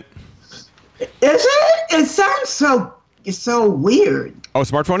game, isn't it? Is it? It sounds so weird. Oh,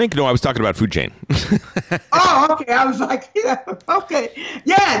 Smartphone Inc.? No, I was talking about Food Chain. Oh, okay. I was like, okay.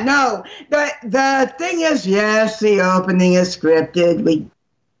 Yeah, no. The thing is, yes, the opening is scripted. We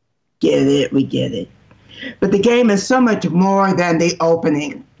get it. But the game is so much more than the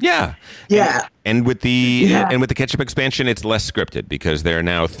opening. Yeah. Yeah. And with the Ketchup expansion, it's less scripted because there are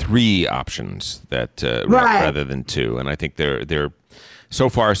now 3 options that rather than 2. And I think they're so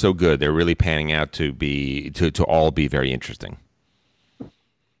far so good. They're really panning out to all be very interesting.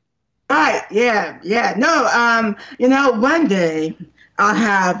 Right. Yeah. No. One day I'll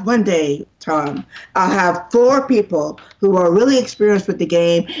have one day, Tom, I'll have 4 people who are really experienced with the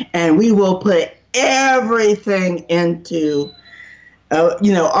game, and we will put everything into,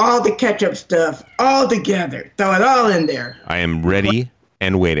 all the catch-up stuff all together. Throw it all in there. I am ready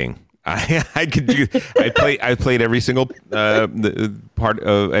and waiting. I could do. I played every single part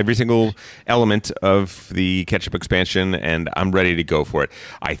of every single element of the ketchup expansion, and I'm ready to go for it.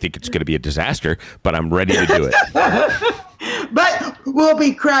 I think it's going to be a disaster, but I'm ready to do it. But we'll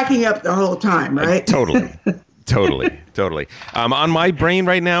be cracking up the whole time, right? Totally. On my brain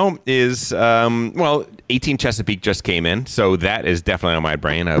right now is 18 Chesapeake just came in, so that is definitely on my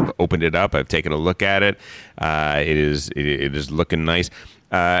brain. I've opened it up. I've taken a look at it. It is looking nice.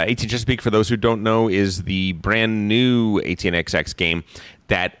 18 Chesapeake, for those who don't know, is the brand new 18XX game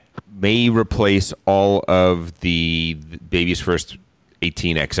that may replace all of the Baby's First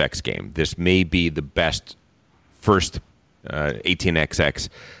 18XX game. This may be the best first 18XX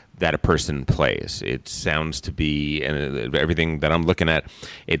that a person plays. It sounds to be, and everything that I'm looking at,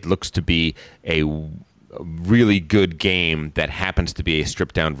 it looks to be a really good game that happens to be a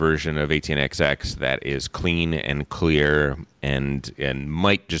stripped down version of 18XX that is clean and clear and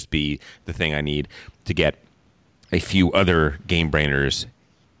might just be the thing I need to get a few other game brainers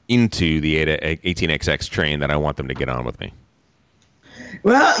into the 18XX train that I want them to get on with me.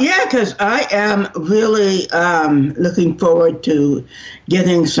 Well, yeah, because I am really looking forward to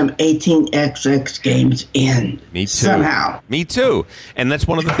getting some 18XX games in. Me too. Somehow. Me too. And that's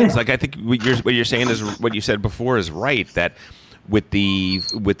one of the things. Like, I think what you're saying is what you said before is right. That with the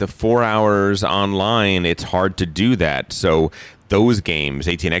 4 hours online, it's hard to do that. So those games,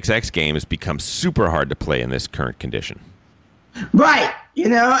 18XX games, become super hard to play in this current condition. Right.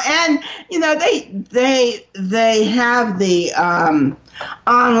 And they have the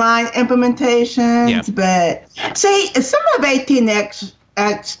online implementations, but see, some of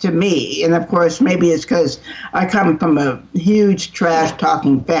 18XX to me, and of course maybe it's because I come from a huge trash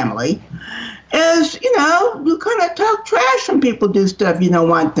talking family, is you kind of talk trash when people do stuff you don't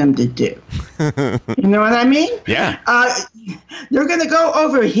want them to do. You know what I mean? Yeah. They're gonna go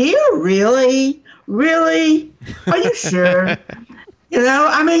over here, really? Are you sure? We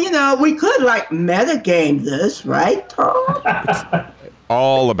could metagame this, right, Tom? It's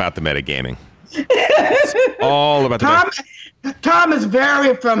all about the metagaming. It's all about the Tom is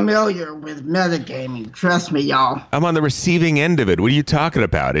very familiar with metagaming. Trust me, y'all. I'm on the receiving end of it. What are you talking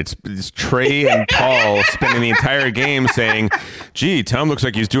about? It's Trey and Paul spending the entire game saying, gee, Tom looks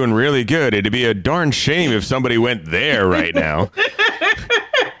like he's doing really good. It'd be a darn shame if somebody went there right now.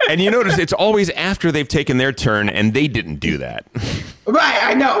 And you notice it's always after they've taken their turn, and they didn't do that. Right,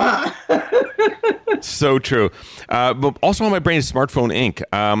 I know, huh? So true. But also on my brain is Smartphone Inc.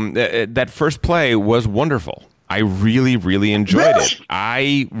 That first play was wonderful. I really, really enjoyed it.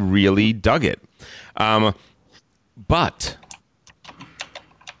 I really dug it. But,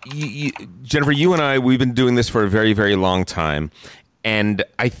 Jennifer, you and I, we've been doing this for a very, very long time. And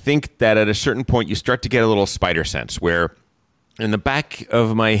I think that at a certain point, you start to get a little spider sense where in the back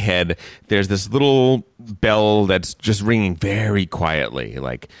of my head, there's this little bell that's just ringing very quietly.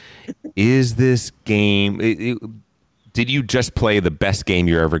 Like, is this game... did you just play the best game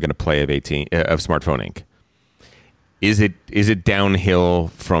you're ever going to play of Smartphone Inc.? Is it downhill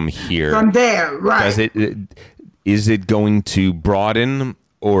from here? From there, right? Is it going to broaden,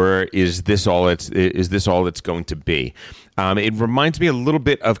 or is this all it's going to be? It reminds me a little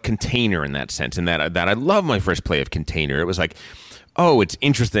bit of Container in that sense, in that I love my first play of Container. It was like, oh, it's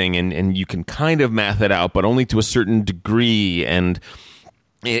interesting, and you can kind of math it out, but only to a certain degree, and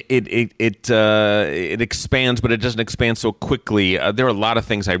it expands, but it doesn't expand so quickly. There are a lot of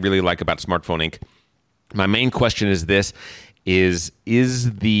things I really like about Smartphone Inc. My main question is this: is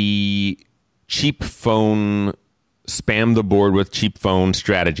the cheap phone spam the board with cheap phone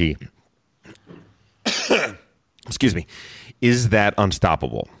strategy? Excuse me. Is that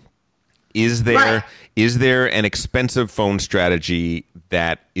unstoppable? Is there an expensive phone strategy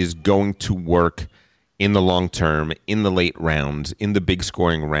that is going to work in the long term, in the late rounds, in the big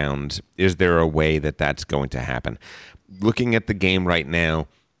scoring rounds? Is there a way that that's going to happen? Looking at the game right now,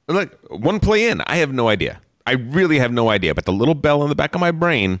 look, one play in, I have no idea. I really have no idea. But the little bell in the back of my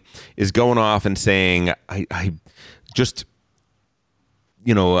brain is going off and saying, I just...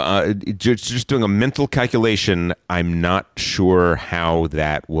 just doing a mental calculation, I'm not sure how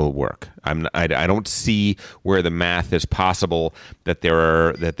that will work. I don't see where the math is possible that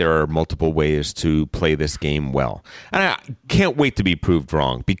there are multiple ways to play this game well, and I can't wait to be proved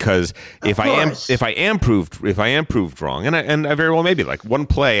wrong, because if I am proved wrong, and I very well may be, like one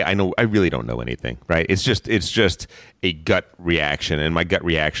play, I really don't know anything, right? It's just a gut reaction, and my gut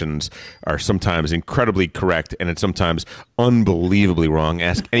reactions are sometimes incredibly correct, and it's sometimes unbelievably wrong.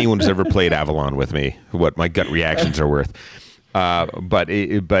 Ask anyone who's ever played Avalon with me what my gut reactions are worth. But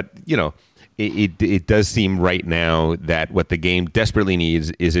it does seem right now that what the game desperately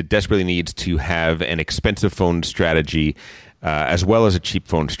needs is to have an expensive phone strategy as well as a cheap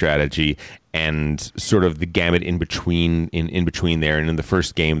phone strategy, and sort of the gamut in between there. And in the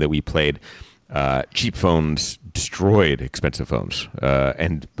first game that we played, cheap phones destroyed expensive phones,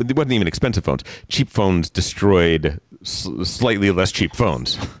 and it wasn't even expensive phones. Cheap phones destroyed slightly less cheap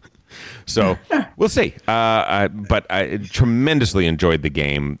phones. So we'll see. But I tremendously enjoyed the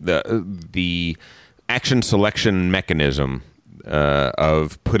game. The action selection mechanism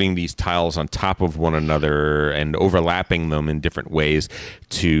of putting these tiles on top of one another and overlapping them in different ways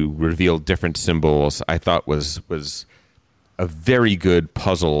to reveal different symbols, I thought was a very good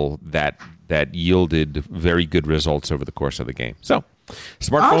puzzle that yielded very good results over the course of the game. So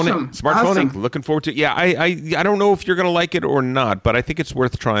smartphoning, looking forward to it. Yeah, I don't know if you're going to like it or not, but I think it's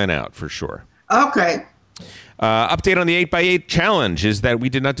worth trying out for sure. Okay. Update on the 8x8 challenge is that we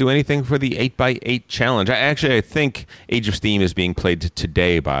did not do anything for the 8x8 challenge. I think Age of Steam is being played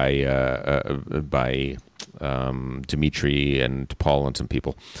today by Dimitri and Paul and some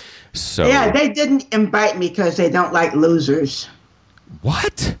people. So yeah, they didn't invite me because they don't like losers.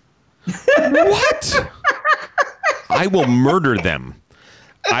 What? What? I will murder them.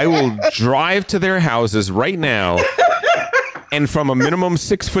 I will drive to their houses right now, and from a minimum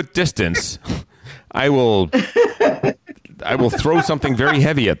 6 foot distance, I will throw something very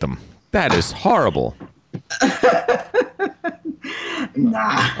heavy at them. That is horrible.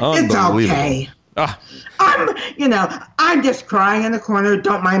 Nah, it's okay. I'm just crying in the corner.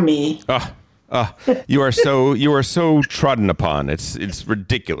 Don't mind me. You are so trodden upon. It's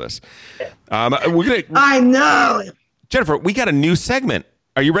ridiculous. I know. Jennifer, we got a new segment.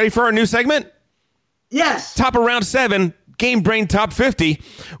 Are you ready for our new segment? Yes. Top of round 7, Game Brain Top 50.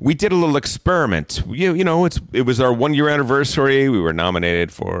 We did a little experiment. It was our 1 year anniversary. We were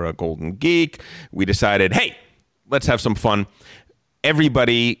nominated for a Golden Geek. We decided, hey, let's have some fun.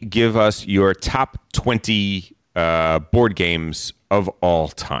 Everybody give us your top 20 board games of all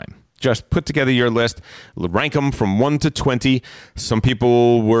time. Just put together your list, rank them from 1 to 20. Some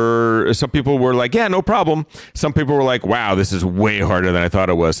people were like, yeah, no problem. Some people were like, wow, this is way harder than I thought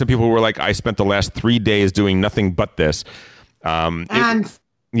it was. Some people were like, I spent the last 3 days doing nothing but this.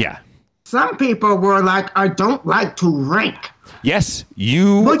 Yeah. Some people were like, I don't like to rank. Yes,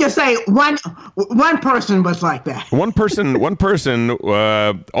 you. We'll just say one person was like that. One person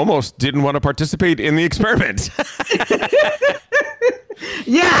almost didn't want to participate in the experiment.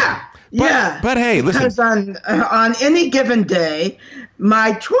 Yeah. But hey, listen. Because on any given day,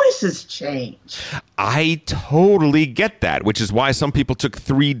 my choices change. I totally get that, which is why some people took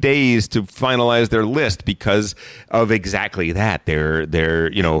 3 days to finalize their list, because of exactly that.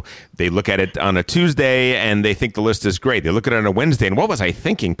 They look at it on a Tuesday and they think the list is great. They look at it on a Wednesday and what was I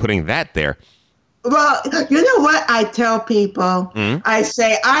thinking putting that there? Well, you know what I tell people? I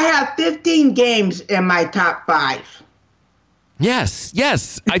say I have 15 games in my top 5. Yes.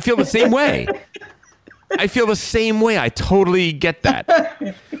 I feel the same way. I totally get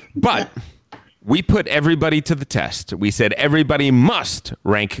that. But we put everybody to the test. We said everybody must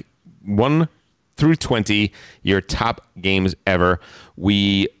rank 1 through 20 your top games ever.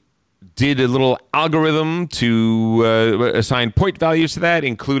 We did a little algorithm to assign point values to that,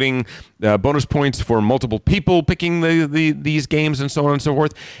 including bonus points for multiple people picking these games and so on and so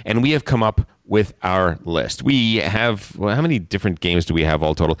forth. And we have come up with our list. We have, how many different games do we have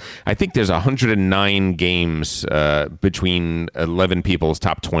all total? I think there's 109 games between 11 people's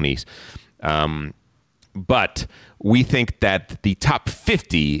top 20s. But we think that the top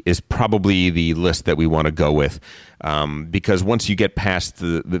 50 is probably the list that we want to go with, because once you get past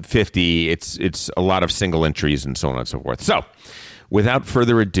the 50, it's a lot of single entries and so on and so forth. So without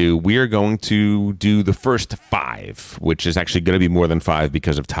further ado, we are going to do the first 5, which is actually going to be more than 5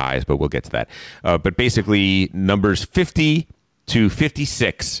 because of ties, but we'll get to that. But basically numbers 50 to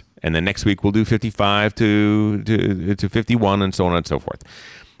 56, and then next week we'll do 55 to 51 and so on and so forth.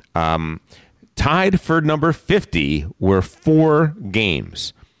 Tied for number 50 were 4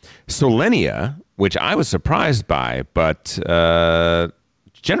 games. Solenia, which I was surprised by, but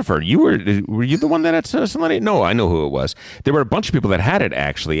Jennifer, were you the one that had Selenia? No, I know who it was. There were a bunch of people that had it,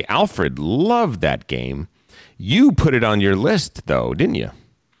 actually. Alfred loved that game. You put it on your list, though, didn't you?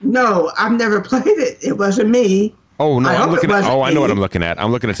 No, I've never played it. It wasn't me. Oh, no, I'm looking at. Oh, I know what I'm looking at.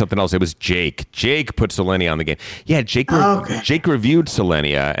 I'm looking at something else. It was Jake. Jake put Selenia on the game. Yeah, Jake reviewed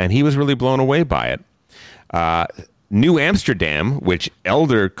Selenia, and he was really blown away by it. New Amsterdam, which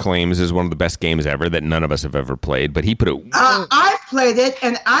Elder claims is one of the best games ever that none of us have ever played, but he put it. I've played it,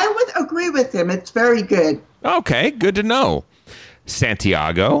 and I would agree with him. It's very good. Okay, good to know.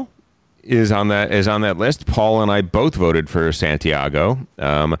 Santiago is on that list. Paul and I both voted for Santiago.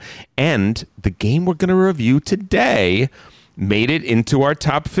 And the game we're going to review today made it into our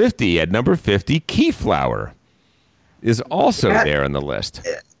top 50 at number 50. Keyflower is also there on the list.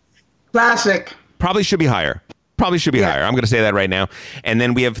 Classic. Probably should be higher. Higher. I'm going to say that right now. And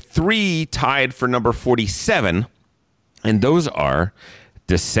then we have 3 tied for number 47. And those are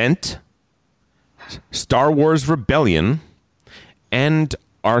Descent, Star Wars Rebellion, and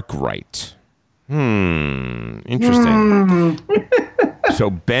Arkwright. Interesting.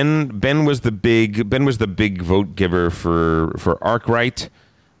 So Ben was the big vote giver for Arkwright.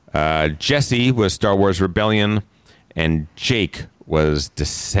 Jesse was Star Wars Rebellion, and Jake was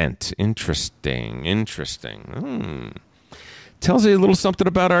Descent. Interesting. Tells you a little something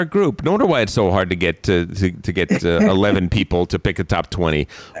about our group. No wonder why it's so hard to get to get 11 people to pick a top 20.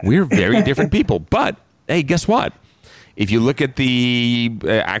 We're very different people, but hey, guess what? If you look at the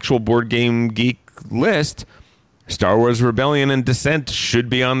actual Board Game Geek list, Star Wars Rebellion and Descent should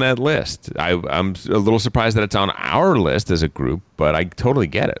be on that list. I'm a little surprised that it's on our list as a group, but I totally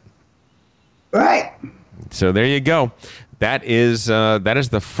get it. Right. So there you go. That is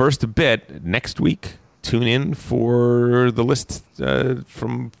the first bit. Next week, tune in for the list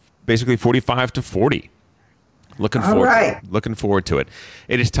from basically 45 to 40. Looking forward to it.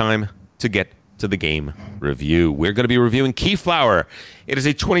 It is time to get to the game review. We're going to be reviewing Keyflower. It is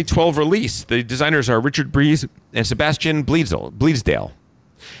a 2012 release. The designers are Richard Breeze and Sebastian Bleasdale.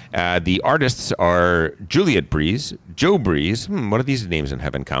 The artists are Juliet Breeze, Joe Breeze, what are these names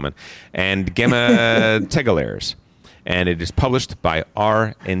have in common, and Gemma Tegelaers. And it is published by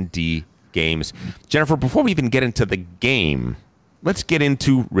R&D Games. Jennifer, before we even get into the game, let's get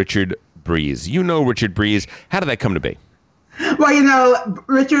into Richard Breeze. You know Richard Breeze. How did that come to be? Well,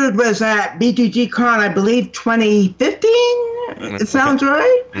 Richard was at BGG Con, I believe, 2015. It sounds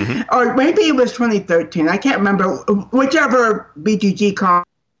right. Mm-hmm. Or maybe it was 2013. I can't remember. Whichever BGG Con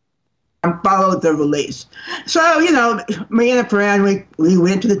followed the release. So, me and a friend, we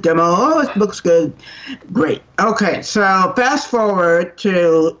went to the demo. Oh, it looks good. Great. Okay, so fast forward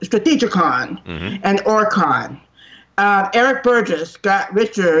to Strategicon and Orcon. Eric Burgess got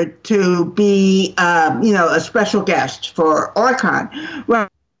Richard to be, a special guest for Orcon. Well,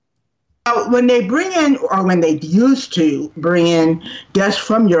 when they bring in, or when they used to bring in guests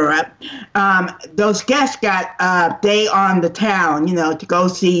from Europe, those guests got a day on the town, to go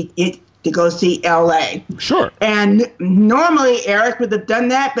see it. To go see LA. Sure. And normally Eric would have done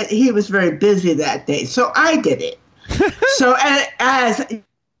that, but he was very busy that day. So I did it. So as you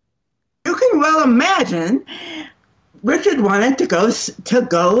can well imagine, Richard wanted to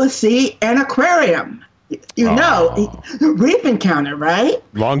go see an aquarium. Reef Encounter, right?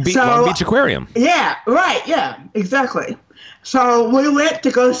 Long Beach Aquarium. Yeah, right. Yeah, exactly. So we went to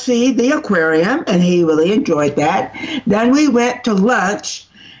go see the aquarium, and he really enjoyed that. Then we went to lunch.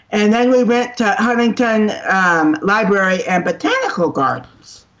 And then we went to Huntington Library and Botanical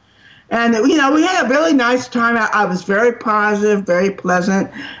Gardens. And, we had a really nice time. I was very positive, very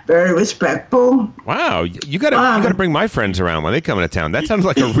pleasant, very respectful. Wow. You gotta bring my friends around when they come into town. That sounds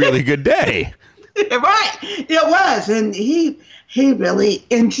like a really good day. Right. It was. And he really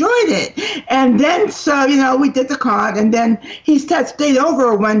enjoyed it. And then, so, we did the con, and then he stayed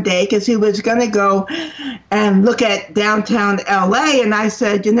over one day because he was going to go and look at downtown LA. And I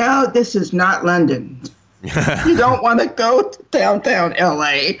said, this is not London. You don't want to go to downtown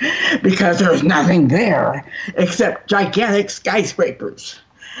LA because there's nothing there except gigantic skyscrapers.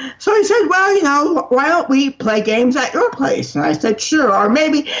 So he said, well, why don't we play games at your place? And I said, sure. Or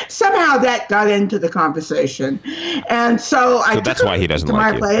maybe somehow that got into the conversation. And so I took that's why he doesn't to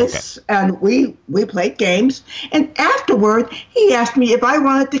like my place, and we played games. And afterward, he asked me if I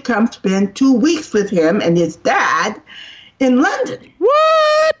wanted to come spend 2 weeks with him and his dad in London.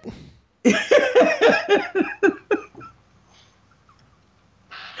 What?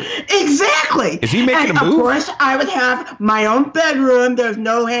 Exactly. Is he making a move? Of course, I would have my own bedroom. There's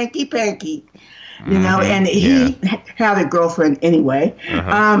no hanky-panky, and he had a girlfriend anyway.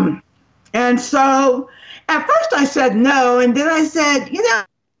 And so at first I said no, and then I said,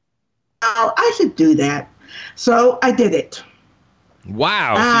 I should do that. So I did it.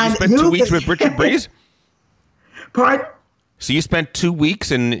 Wow. So you spent 2 weeks with Richard Breeze? Pardon? So you spent 2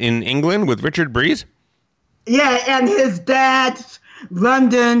 weeks in England with Richard Breeze? Yeah, and his dad's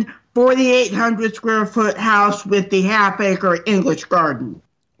London 4,800 square foot house with the half-acre English garden.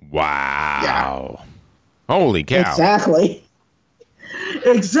 Wow. Yeah. Holy cow. Exactly.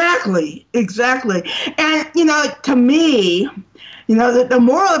 And, to me, the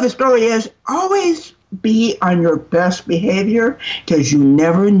moral of the story is always be on your best behavior because you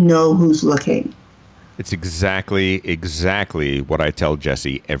never know who's looking. It's exactly what I tell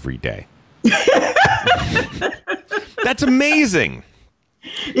Jesse every day. That's amazing.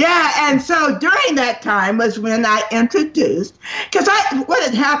 Yeah, and so during that time was when I introduced, because what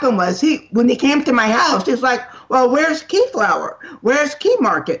had happened was when he came to my house, he's like, well, where's Keyflower? Where's Key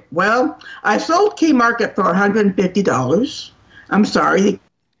Market? Well, I sold Key Market for $150. I'm sorry.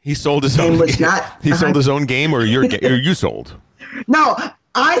 He sold his own game. He sold his own game, or you sold? No,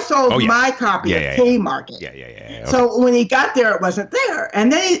 I sold my copy of Key Market. Yeah. Okay. So when he got there, it wasn't there.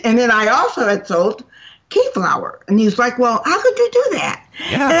 And then I also had sold Keyflower. And he's like, well, how could you do that?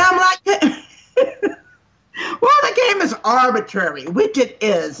 Yeah. And I'm like, well, the game is arbitrary, which it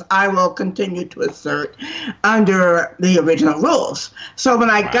is. I will continue to assert under the original rules. So when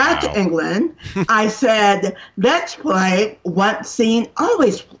I got to England, I said, let's play once seen,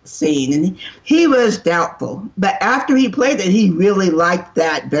 always seen. And he was doubtful. But after he played it, he really liked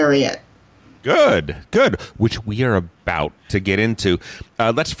that variant. Good. Which we are about to get into.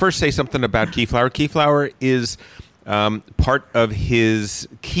 Let's first say something about Keyflower. Keyflower is part of his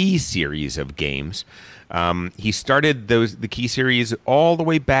Key series of games. He started the Key series all the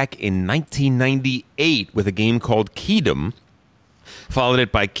way back in 1998 with a game called Keydom. Followed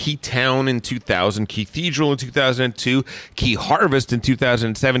it by Keytown in 2000, Keythedral in 2002, Key Harvest in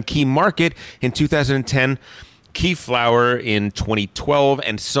 2007, Key Market in 2010, Keyflower in 2012,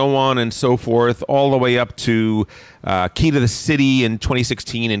 and so on and so forth, all the way up to Key to the City in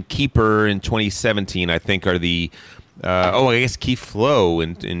 2016 and Keeper in 2017, I think are the... I guess Key Flow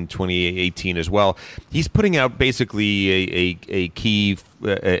in 2018 as well. He's putting out basically a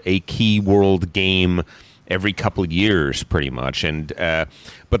Key World game every couple of years, pretty much. And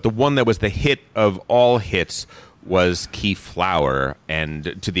but the one that was the hit of all hits was Keyflower,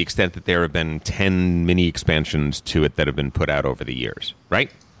 and to the extent that there have been 10 mini expansions to it that have been put out over the years, right?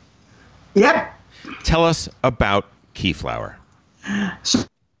 Yep. Tell us about Keyflower. So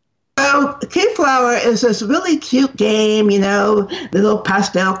Keyflower is this really cute game, little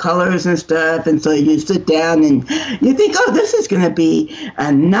pastel colors and stuff. And so you sit down and you think, oh, this is going to be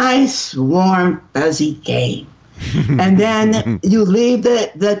a nice, warm, fuzzy game. And then you leave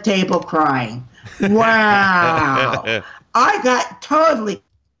the table crying. Wow. I got totally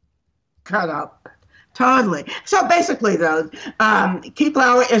cut up. Totally. So basically, though,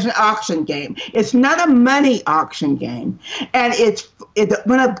 Keyflower is an auction game. It's not a money auction game. And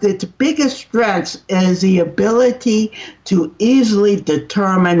one of its biggest strengths is the ability to easily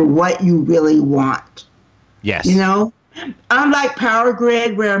determine what you really want. Yes. Unlike Power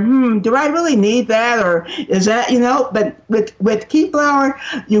Grid, where, do I really need that? Or is that, but with Keyflower,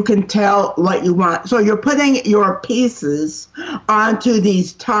 you can tell what you want. So you're putting your pieces onto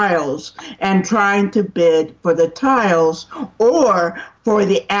these tiles and trying to bid for the tiles or for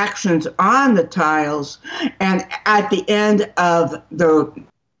the actions on the tiles. And at the end of the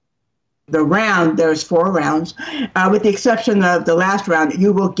round, there's 4 rounds, with the exception of the last round,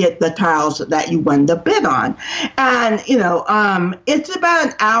 you will get the tiles that you won the bid on. And, it's about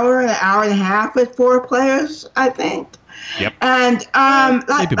an hour and a half with 4 players, I think. Yep. And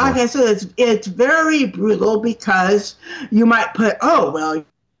like I said, it's very brutal because you might put, I'm going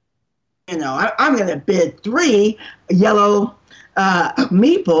to bid 3 yellow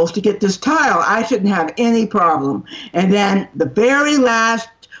meeples to get this tile. I shouldn't have any problem. And then the very last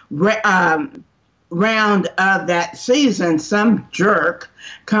round of that season, some jerk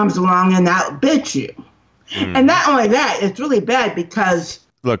comes along and outbids you. And not only that, it's really bad because...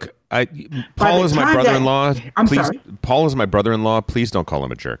 Look, Paul is my brother-in-law. Sorry? Paul is my brother-in-law. Please don't call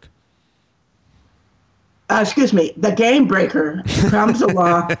him a jerk. Excuse me. The game breaker comes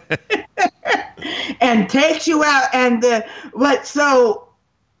along and takes you out. And what's so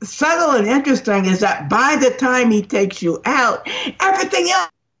subtle and interesting is that by the time he takes you out, everything else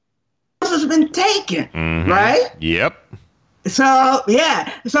has been taken, right? Yep. So,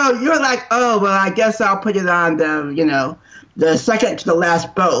 yeah. So you're like, oh, well, I guess I'll put it on the second to the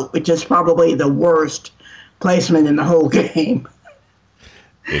last boat, which is probably the worst placement in the whole game.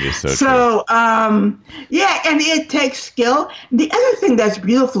 It is so true. So, yeah, and it takes skill. The other thing that's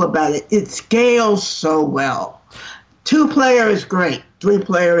beautiful about it, it scales so well. 2-player is great.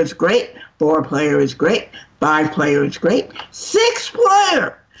 3-player is great. 4-player is great. 5-player is great.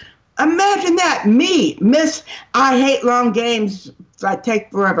 6-player. Imagine that. I hate long games. I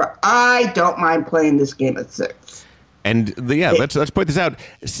take forever. I don't mind playing this game at 6. And let's point this out.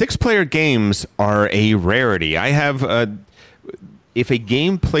 6-player games are a rarity. I have if a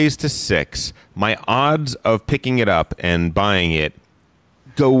game plays to 6, my odds of picking it up and buying it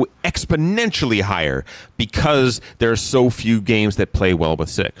go exponentially higher because there are so few games that play well with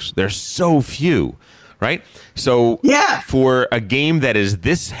 6. There's so few, right? So for a game that is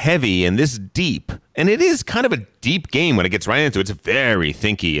this heavy and this deep, and it is kind of a deep game when it gets right into it, it's very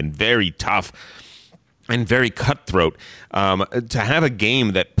thinky and very tough and very cutthroat. To have a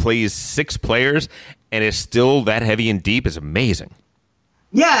game that plays 6 players and is still that heavy and deep is amazing.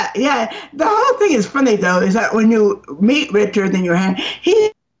 Yeah. The whole thing is funny, though, is that when you meet Richard in your hand,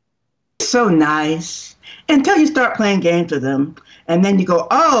 he's so nice until you start playing games with him. And then you go,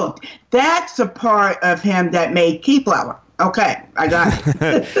 oh, that's a part of him that made Keyflower. Okay, I got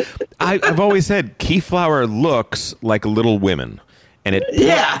it. I've always said Keyflower looks like Little Women. And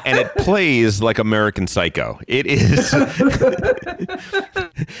it plays like American Psycho. It is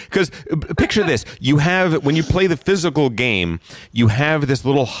because picture this: when you play the physical game, you have this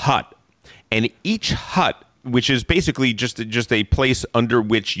little hut, and each hut, which is basically just a place under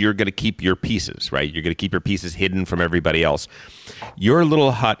which you're going to keep your pieces, right? You're going to keep your pieces hidden from everybody else. Your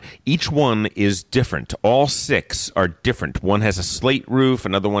little hut, each one is different. All 6 are different. One has a slate roof,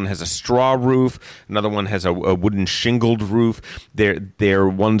 another one has a straw roof, another one has a wooden shingled roof. They're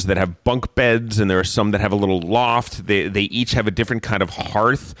ones that have bunk beds, and there are some that have a little loft. They each have a different kind of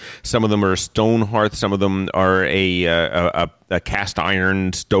hearth. Some of them are a stone hearth. Some of them are a cast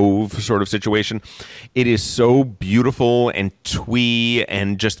iron stove sort of situation. It is so beautiful and twee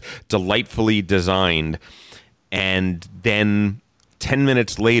and just delightfully designed. And then 10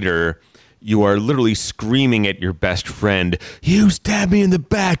 minutes later, you are literally screaming at your best friend, "You stabbed me in the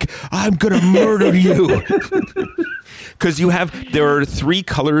back. I'm going to murder you." Because there are 3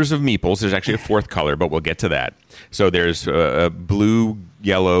 colors of meeples. There's actually a 4th color, but we'll get to that. So there's blue,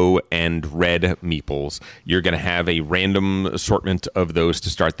 yellow, and red meeples. You're going to have a random assortment of those to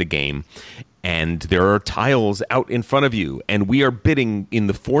start the game. And there are tiles out in front of you. And we are bidding in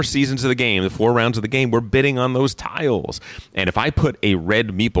the 4 seasons of the game, the 4 rounds of the game, we're bidding on those tiles. And if I put a red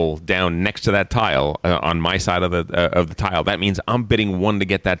meeple down next to that tile on my side of the tile, that means I'm bidding 1 to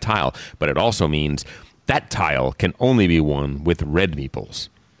get that tile. But it also means that tile can only be won with red meeples.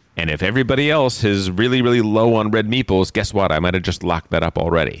 And if everybody else is really, really low on red meeples, guess what? I might have just locked that up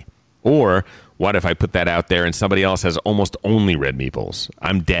already. Or what if I put that out there and somebody else has almost only red meeples?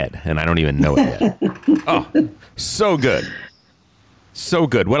 I'm dead, and I don't even know it yet. Oh, so good. So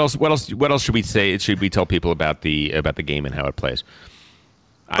good. What else should we say? Should we tell people about the game and how it plays?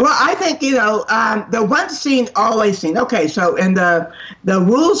 Well, I think, the one scene, always seen. Okay, so in the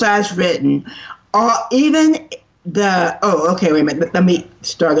rules as written, even wait a minute. Let me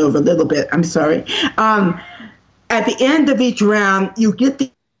start over a little bit. I'm sorry. At the end of each round, you get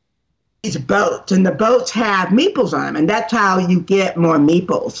these boats, and the boats have meeples on them, and that's how you get more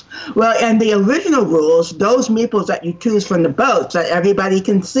meeples. Well, in the original rules, those meeples that you choose from the boats that everybody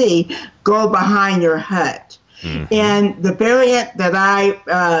can see go behind your hut. Mm-hmm. And the variant that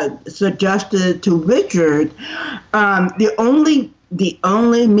I suggested to Richard, the only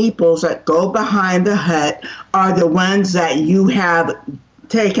meeples that go behind the hut are the ones that you have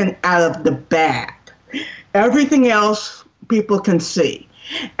taken out of the bag. Everything else people can see.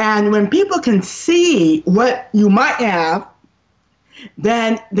 And when people can see what you might have,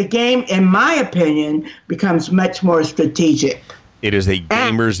 then the game, in my opinion, becomes much more strategic. It is a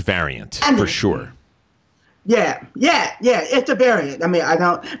gamer's variant, for sure. Yeah, it's a variant. I mean,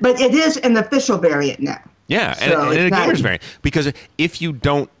 but it is an official variant now. Yeah, and a gamer's variant. Because if you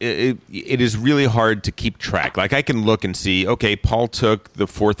don't, it is really hard to keep track. Like, I can look and see, okay, Paul took the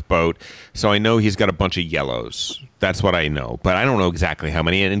 4th boat, so I know he's got a bunch of yellows. That's what I know. But I don't know exactly how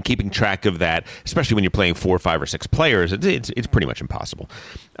many. And keeping track of that, especially when you're playing 4, 5, or 6 players, it's pretty much impossible.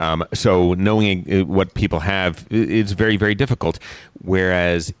 So knowing what people have, it's very, very difficult.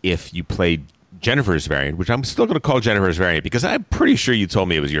 Whereas if you play Jennifer's variant, which I'm still going to call Jennifer's variant because I'm pretty sure you told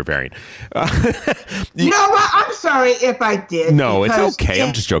me it was your variant. No, I'm sorry if I did. No, it's okay.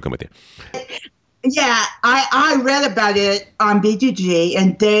 I'm just joking with you. Yeah, I read about it on BGG,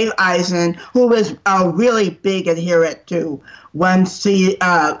 and Dave Eisen, who was a really big adherent to once seen,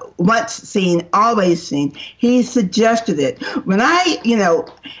 always seen, he suggested it.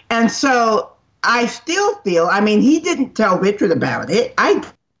 And so I still feel, he didn't tell Richard about it. I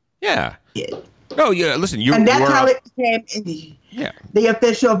did. Oh, yeah, listen, and that's how it became the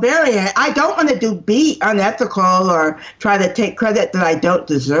official variant. I don't want to be unethical or try to take credit that I don't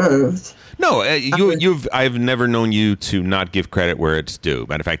deserve. No, I've never known you to not give credit where it's due.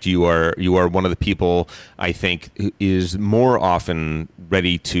 Matter of fact, you are one of the people I think who is more often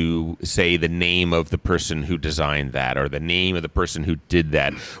ready to say the name of the person who designed that, or the name of the person who did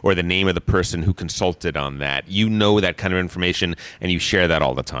that, or the name of the person who consulted on that. You know that kind of information, and you share that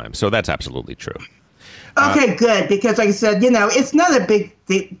all the time. So that's absolutely true. Okay, good, because like I said, it's not a big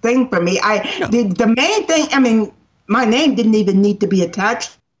thing for me. The main thing, my name didn't even need to be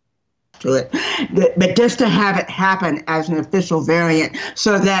attached to it, but just to have it happen as an official variant,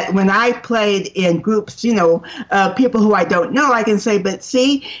 so that when I played in groups, people who I don't know, I can say, but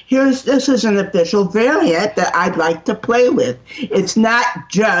see, this is an official variant that I'd like to play with. It's not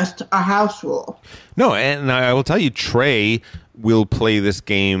just a house rule. No, and I will tell you, Trey will play this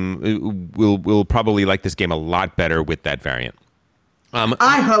game, will probably like this game a lot better with that variant.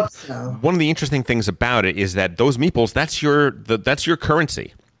 I hope so. One of the interesting things about it is that those meeples, that's your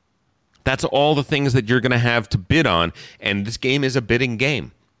currency. That's all the things that you're going to have to bid on, and this game is a bidding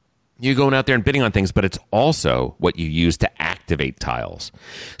game. You're going out there and bidding on things, but it's also what you use to activate tiles.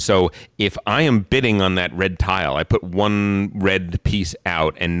 So if I am bidding on that red tile, I put one red piece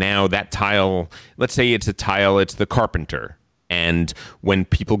out, and now that tile, let's say it's the carpenter. And when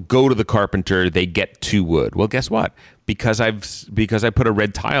people go to the carpenter, they get 2 wood. Well, guess what? Because I put a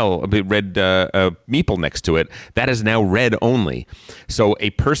red tile, a red meeple next to it, that is now red only. So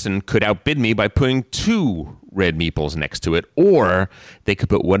a person could outbid me by putting 2 red meeples next to it, or they could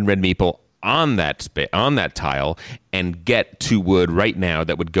put 1 red meeple on that tile and get 2 wood right now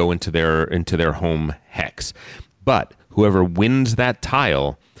that would go into their home hex. But whoever wins that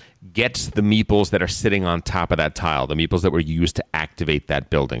tile gets the meeples that are sitting on top of that tile, the meeples that were used to activate that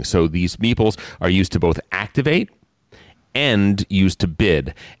building. So these meeples are used to both activate and used to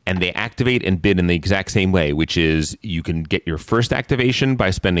bid. And they activate and bid in the exact same way, which is you can get your first activation by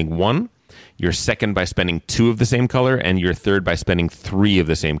spending 1, your second by spending 2 of the same color, and your third by spending 3 of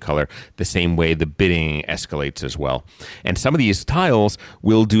the same color. The same way the bidding escalates as well. And some of these tiles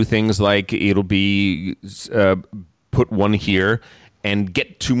will do things like it'll be put 1 here and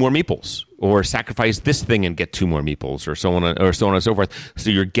get 2 more meeples, or sacrifice this thing and get 2 more meeples, or so on and so forth.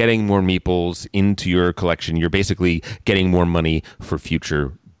 So you're getting more meeples into your collection. You're basically getting more money for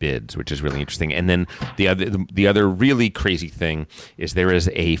future bids, which is really interesting. And then the other really crazy thing is there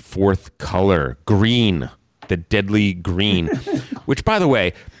is a 4th color, green, the deadly green, which, by the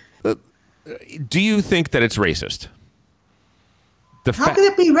way, do you think that it's racist? How can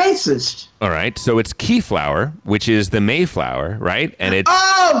it be racist? All right, so it's Keyflower, which is the Mayflower, right? And it's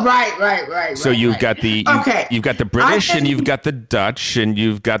right. So you've got the British, and you've got the Dutch, and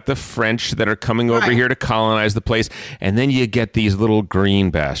you've got the French that are coming over here to colonize the place, and then you get these little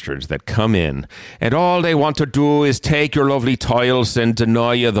green bastards that come in, and all they want to do is take your lovely tiles and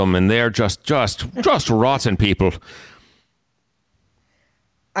deny you them, and they're just rotten people.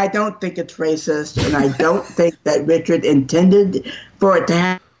 I don't think it's racist, and I don't think that Richard intended for it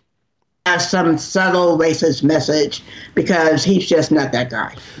to have some subtle racist message, because he's just not that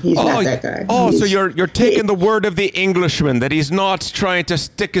guy. He's not that guy. So you're taking the word of the Englishman that he's not trying to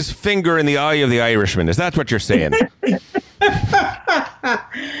stick his finger in the eye of the Irishman. Is that what you're saying?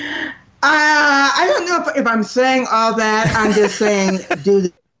 I don't know if I'm saying all that. I'm just saying,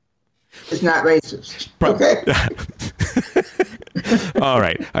 dude, it's not racist. Okay. All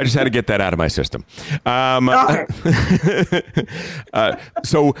right. I just had to get that out of my system.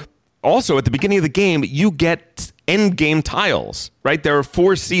 So also at the beginning of the game, you get end game tiles, right? There are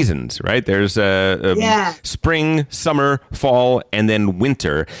 4 seasons, right? There's spring, summer, fall, and then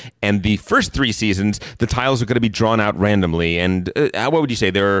winter. And the first 3 seasons, the tiles are going to be drawn out randomly. And what would you say?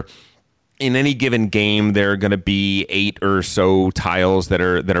 In any given game, there are going to be 8 or so tiles that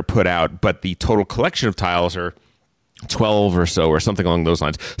are put out, but the total collection of tiles are 12 or so, or something along those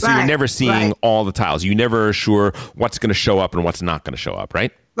lines. So you're never seeing all the tiles. You never are sure what's going to show up and what's not going to show up,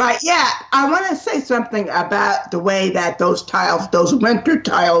 right? Right, yeah. I want to say something about the way that those winter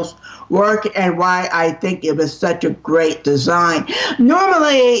tiles work, and why I think it was such a great design.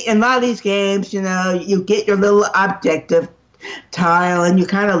 Normally, in a lot of these games, you get your little objective tile and you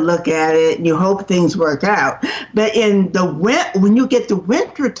kind of look at it and you hope things work out. But when you get the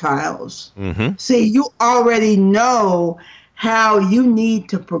winter tiles, see, you already know how you need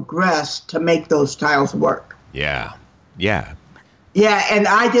to progress to make those tiles work. Yeah. Yeah, and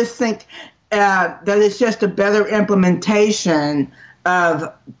I just think that it's just a better implementation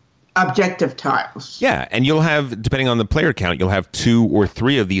of objective tiles. Yeah, and you'll have, depending on the player count, you'll have 2 or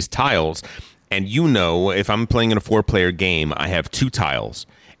 3 of these tiles. And if I'm playing in a 4-player game, I have 2 tiles,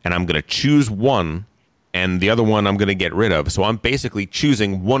 and I'm going to choose one, and the other one I'm going to get rid of. So I'm basically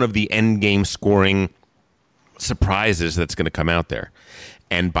choosing one of the end game scoring surprises that's going to come out there.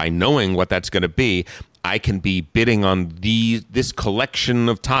 And by knowing what that's going to be, I can be bidding on this collection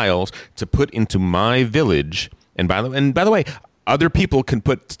of tiles to put into my village. And by the way, other people can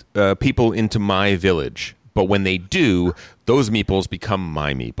put people into my village. But when they do, those meeples become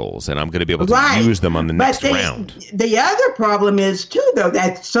my meeples, and I'm going to be able to use them on the next round. The other problem is, too, though,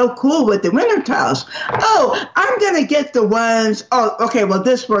 that's so cool with the winter tiles. Oh, I'm going to get the ones,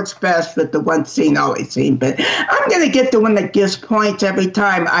 this works best with the one seen, always seen, but I'm going to get the one that gives points every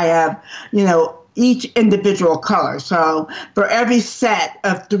time I have, each individual color. So for every set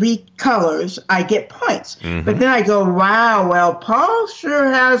of 3 colors, I get points. But then I go, wow, well, Paul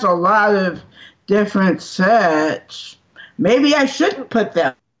sure has a lot of different sets. Maybe I shouldn't put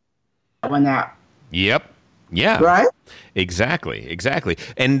that one out. Yep. Yeah. Right? Exactly.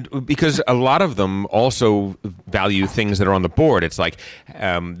 And because a lot of them also value things that are on the board. It's like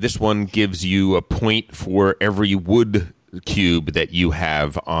this one gives you a point for every wood cube that you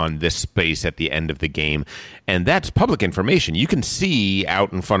have on this space at the end of the game, and that's public information. You can see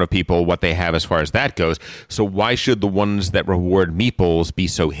out in front of people what they have as far as that goes. So why should the ones that reward meeples be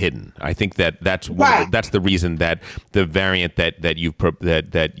so hidden? I think that's the reason that the variant that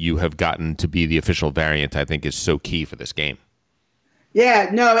you have gotten to be the official variant, I think, is so key for this game. Yeah,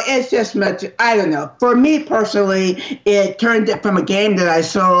 no, it's just much, I don't know. For me personally, it turned it from a game that I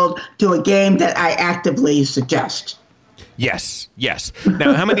sold to a game that I actively suggest. Yes.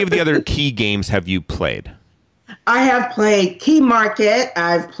 Now, how many of the other Key games have you played? I have played Key Market.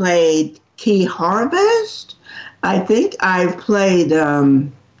 I've played Key Harvest. I think I've played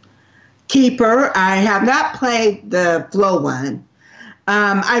Keeper. I have not played the Flow one.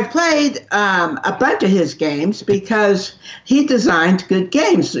 I've played a bunch of his games because he designs good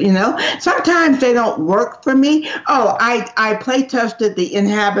games, Sometimes they don't work for me. Oh, I play tested the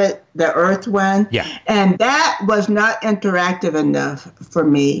Inhabit the Earth one. Yeah. And that was not interactive enough for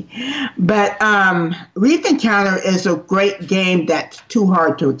me. But Reef Encounter is a great game that's too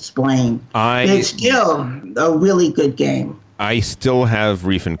hard to explain. It's still a really good game. I still have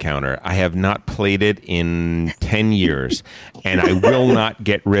Reef Encounter. I have not played it in 10 years, and I will not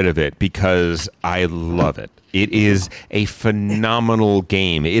get rid of it because I love it. It is a phenomenal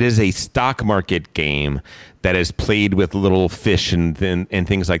game. It is a stock market game that is played with little fish and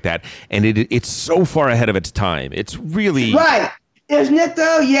things like that, and it's so far ahead of its time. It's really... Right. Isn't it,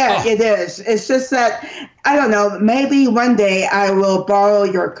 though? Yeah, It is. It's just that, I don't know, maybe one day I will borrow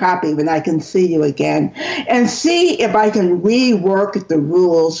your copy when I can see you again and see if I can rework the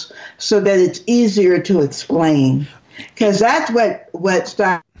rules so that it's easier to explain. Because that's what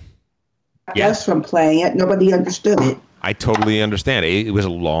stopped us from playing it. Nobody understood it. I totally understand. It was a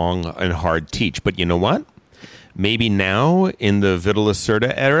long and hard teach. But you know what? Maybe now, in the Vital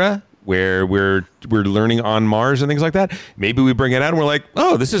Lacerda era, where we're learning on Mars and things like that, maybe we bring it out and we're like,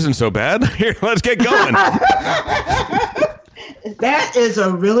 oh, this isn't so bad. Here, let's get going. That is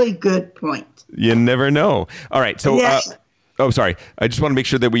a really good point. You never know. All right, so sorry. I just want to make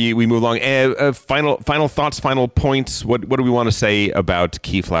sure that we move along. Final thoughts, final points. What do we want to say about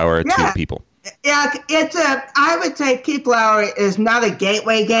Keyflower to people? Yeah, I would say Keyflower is not a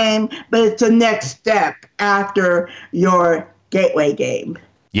gateway game, but it's a next step after your gateway game.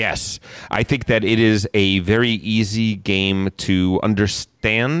 Yes, I think that it is a very easy game to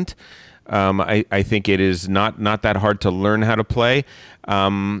understand. I think it is not that hard to learn how to play.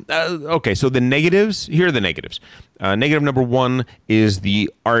 Okay, so the negatives. Here are the negatives. Negative number 1 is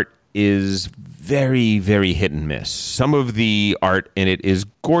the art is very, very hit and miss. Some of the art in it is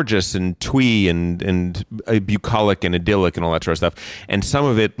gorgeous and twee and bucolic and idyllic and all that sort of stuff, and some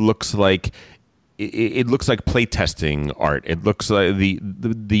of it looks like. It looks like playtesting art. It looks like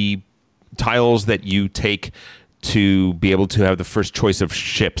the tiles that you take to be able to have the first choice of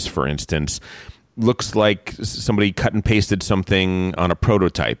ships, for instance, looks like somebody cut and pasted something on a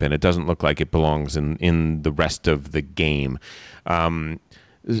prototype, and it doesn't look like it belongs in the rest of the game.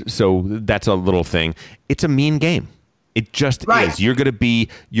 So that's a little thing. It's a mean game. It just is. You're going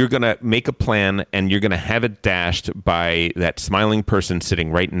to make a plan, and you're going to have it dashed by that smiling person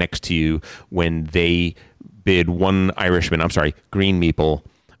sitting right next to you when they bid green meeple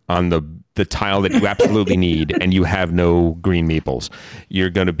on the tile that you absolutely need, and you have no green meeples.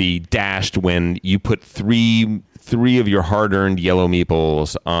 You're going to be dashed when you put three of your hard-earned yellow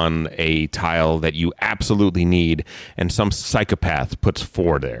meeples on a tile that you absolutely need, and some psychopath puts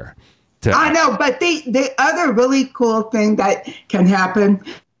 4 there. I know, but the other really cool thing that can happen,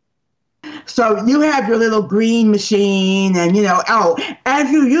 so you have your little green machine, and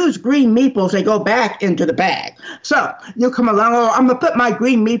as you use green meeples, they go back into the bag. So you come along, I'm going to put my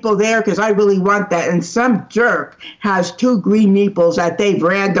green meeple there because I really want that, and some jerk has 2 green meeples that they've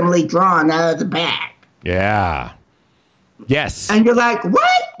randomly drawn out of the bag. Yeah. Yes. And you're like,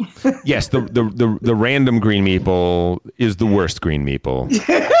 what? Yes, the random green meeple is the worst green meeple.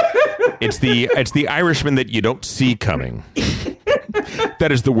 It's the Irishman that you don't see coming.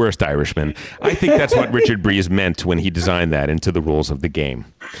 That is the worst Irishman. I think that's what Richard Breeze meant when he designed that into the rules of the game.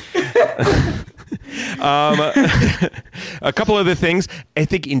 A couple other things. I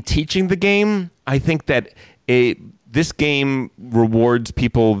think in teaching the game, I think that this game rewards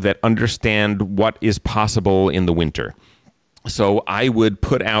people that understand what is possible in the winter. So I would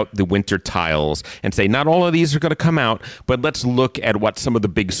put out the winter tiles and say, not all of these are going to come out, but let's look at what some of the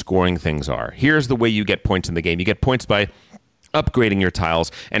big scoring things are. Here's the way you get points in the game. You get points by upgrading your tiles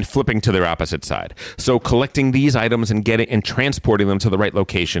and flipping to their opposite side. So collecting these items and transporting them to the right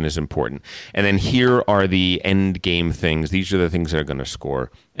location is important. And then here are the end game things. These are the things that are going to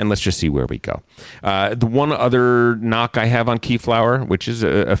score. And let's just see where we go. The one other knock I have on Keyflower, which is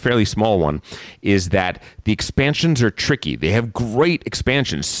a fairly small one, is that the expansions are tricky. They have great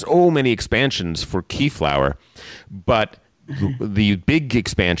expansions, so many expansions for Keyflower, but the big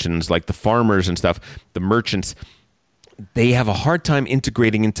expansions like the farmers and stuff, the merchants, they have a hard time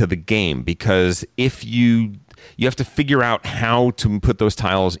integrating into the game because if you have to figure out how to put those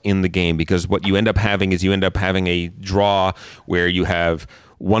tiles in the game, because what you end up having is a draw where you have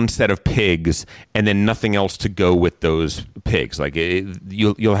one set of pigs and then nothing else to go with those pigs. Like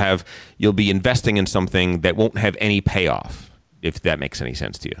you'll be investing in something that won't have any payoff, if that makes any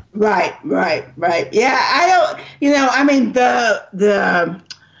sense to you. Right. Yeah, the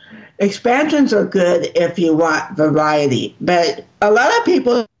expansions are good if you want variety, but a lot of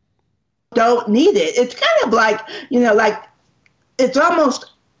people don't need it. It's kind of like, it's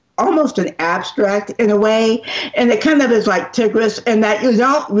almost an abstract in a way, and it kind of is like Tigris in that you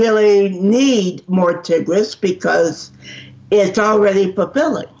don't really need more Tigris because it's already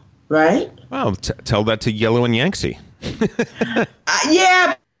fulfilling, right? Well, tell that to Yellow and Yangtze.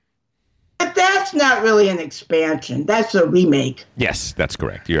 Yeah, but that's not really an expansion. That's a remake. Yes, that's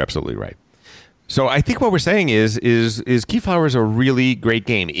correct. You're absolutely right. So I think what we're saying is Keyflower is a really great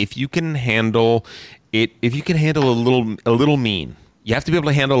game if you can handle it. If you can handle a little mean, you have to be able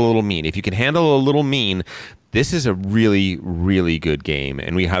to handle a little mean. If you can handle a little mean, this is a really, really good game,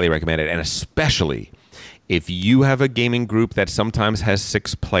 and we highly recommend it. And especially if you have a gaming group that sometimes has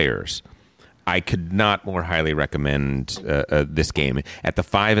 6 players. I could not more highly recommend this game. At the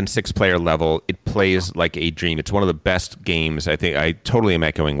 5 and 6 player level, it plays like a dream. It's one of the best games. I think I totally am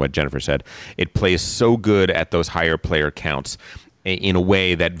echoing what Jennifer said. It plays so good at those higher player counts in a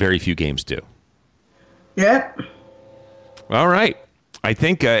way that very few games do. Yep. All right. I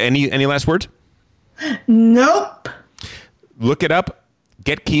think any last words? Nope. Look it up.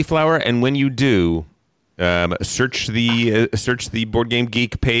 Get Keyflower, and when you do, search the Board Game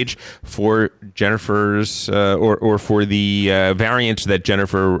Geek page for Jennifer's or for the variants that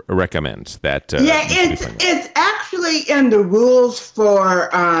Jennifer recommends. It's actually in the rules for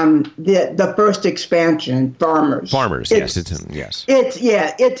the first expansion, Farmers. Yes,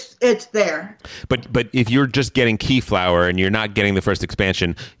 it's there. But if you're just getting Keyflower and you're not getting the first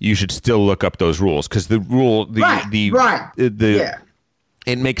expansion, you should still look up those rules because it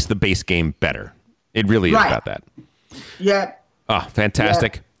makes the base game better. It really is about that. Yeah. Oh,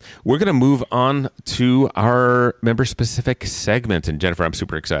 fantastic. Yeah. We're going to move on to our member-specific segment. And Jennifer, I'm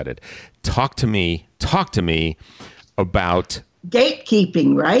super excited. Talk to me about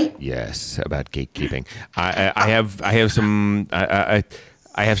gatekeeping, right? Yes, about gatekeeping. I have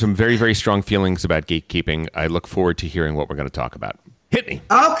some very, very strong feelings about gatekeeping. I look forward to hearing what we're going to talk about. Hit me.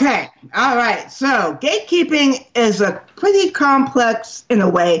 Okay. All right. So gatekeeping is a pretty complex, in a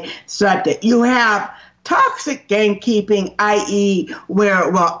way, subject. You have toxic gatekeeping, i.e.,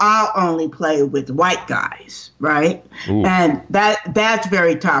 where I'll only play with white guys, right? Ooh. And that's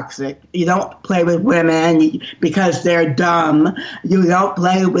very toxic. You don't play with women because they're dumb. You don't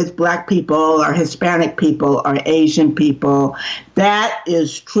play with black people or Hispanic people or Asian people. That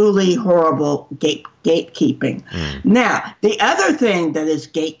is truly horrible gatekeeping. Now, the other thing that is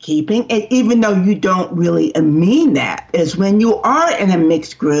gatekeeping, and even though you don't really mean that, is when you are in a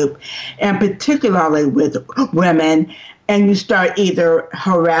mixed group, and particularly with women, and you start either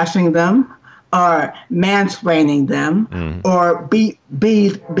harassing them or mansplaining them or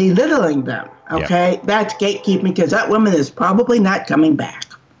belittling them. Okay, that's gatekeeping, because that woman is probably not coming back.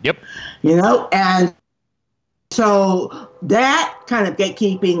 Yep. You know, and so that kind of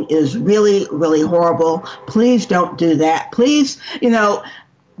gatekeeping is really, really horrible. Please don't do that. Please, you know,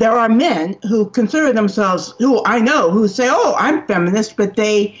 there are men who consider themselves, who I know, who say, oh, I'm feminist, but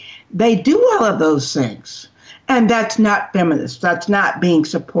they do all of those things. And that's not feminist. That's not being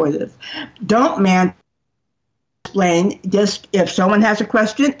supportive. Don't mansplain. Just if someone has a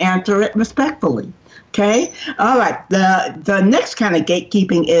question, answer it respectfully. Okay? All right. The next kind of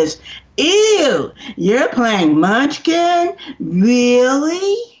gatekeeping is, ew, you're playing Munchkin?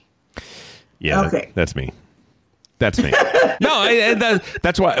 Really? Yeah, okay. That's me. That's me. No,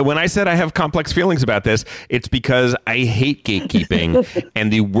 that's why when I said I have complex feelings about this, it's because I hate gatekeeping.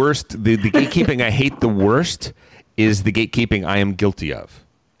 And the gatekeeping I hate the worst is the gatekeeping I am guilty of.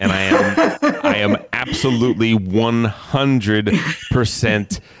 And I am absolutely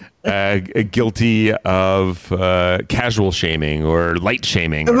 100% guilty of casual shaming or light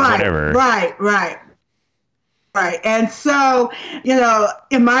shaming or whatever. Right. And so, you know,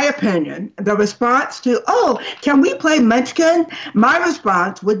 in my opinion, the response to, oh, can we play Munchkin? My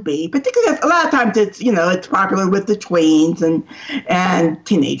response would be, particularly a lot of times it's, you know, it's popular with the tweens and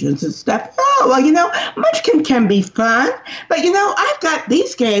teenagers and stuff. Oh, well, you know, Munchkin can be fun, but, you know, I've got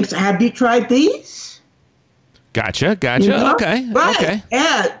these games. Have you tried these? Gotcha. You know? Okay. Right. Okay.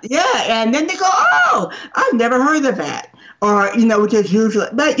 Yeah. And then they go, oh, I've never heard of that. Or, you know, which is usually,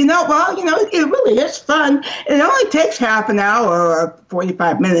 but, you know, well, you know, it really is fun. It only takes half an hour or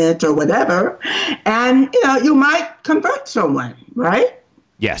 45 minutes or whatever. And, you know, you might convert someone, right?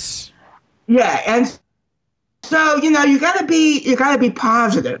 Yes. Yeah. And so, you know, you gotta be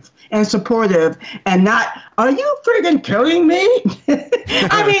positive and supportive and not, are you friggin' killing me?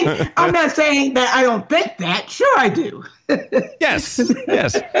 I mean, I'm not saying that I don't think that. Sure I do. Yes.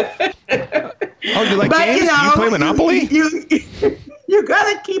 Oh, you like games? You know, do you play Monopoly? You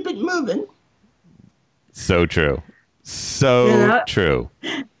gotta keep it moving. So true. True.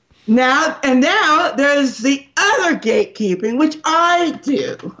 Now there's the other gatekeeping, which I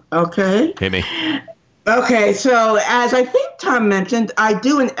do. Okay. Hit me. Okay, so as I think Tom mentioned, I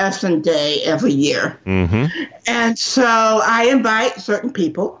do an Essen Day every year. Mm-hmm. And so I invite certain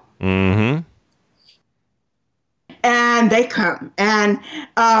people. Mm-hmm. And they come. And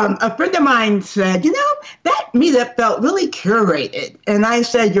a friend of mine said, you know, that meetup felt really curated. And I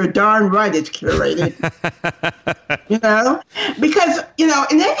said, you're darn right it's curated. You know? Because, you know,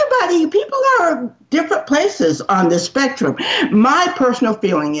 and everybody, people are different places on the spectrum. My personal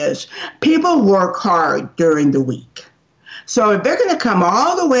feeling is people work hard during the week. So if they're going to come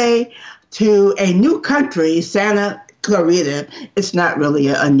all the way to a new country, Santa Clarita, it's not really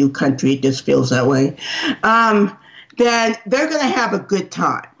a new country, it just feels that way, then they're going to have a good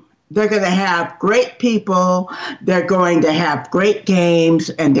time. They're going to have great people, they're going to have great games,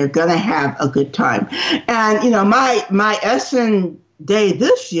 and they're going to have a good time. And, you know, my Essen Day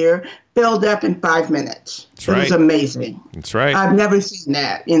this year filled up in 5 minutes. That's right. It was amazing. That's right. I've never seen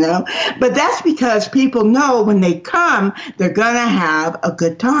that, you know. But that's because people know when they come, they're going to have a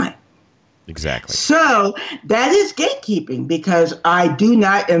good time. Exactly. So that is gatekeeping, because I do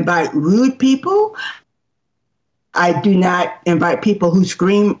not invite rude people. I do not invite people who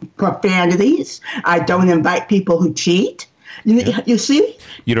scream profanities. I don't invite people who cheat. You see?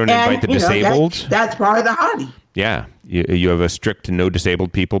 You don't invite the disabled? That's part of the hobby. Yeah. You have a strict no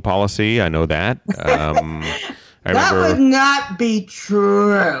disabled people policy. I know that. That would not be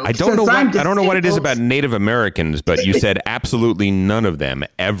true. I don't know what it is about Native Americans, but you said absolutely none of them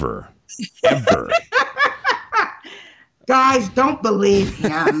ever. Ever. Guys, don't believe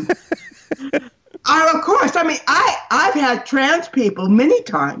him. Of course. I mean, I've had trans people many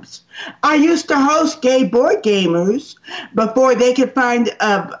times I used to host gay board gamers before they could find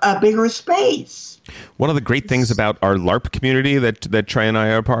a bigger space. One of the great things about our LARP community that Trey and I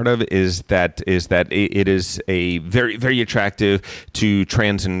are part of is that it is a very, very attractive to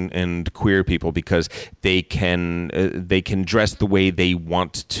trans and queer people because they can dress the way they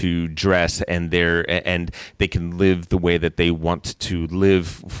want to dress and they can live the way that they want to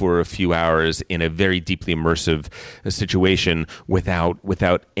live for a few hours in a very deeply immersive situation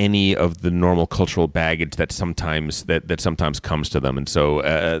without any of the normal cultural baggage that sometimes comes to them. And so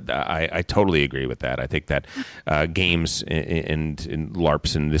I totally agree with that. I think that games and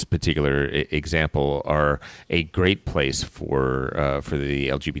LARPs in this particular example are a great place for the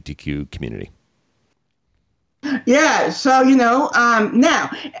LGBTQ community. Yeah, so now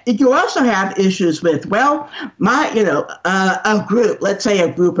you also have issues with a group, let's say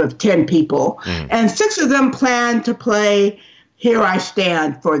a group of 10 people, and 6 of them plan to play Here I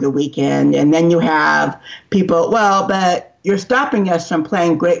Stand for the weekend, and then you have people, but you're stopping us from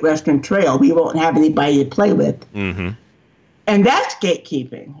playing Great Western Trail. We won't have anybody to play with. Mm-hmm. And that's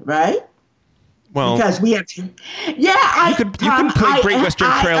gatekeeping, right? Well, because we have to. Yeah, you can play Great Western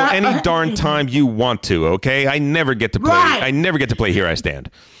Trail any darn time you want to. Okay, I never get to play. Right. I never get to play Here I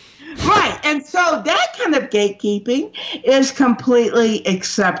Stand. Right, and so that kind of gatekeeping is completely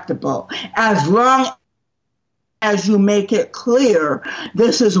acceptable as long as you make it clear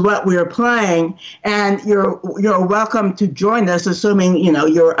this is what we're playing, and you're welcome to join us, assuming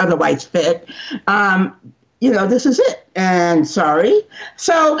you're otherwise fit. This is it, and sorry.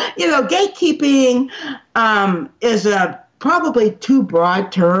 So gatekeeping is a probably too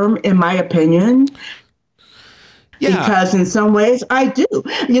broad term in my opinion. Yeah. Because in some ways I do.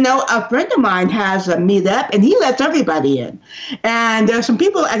 A friend of mine has a meetup and he lets everybody in. And there's some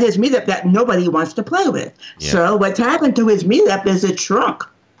people at his meetup that nobody wants to play with. Yeah. So what's happened to his meetup is it shrunk.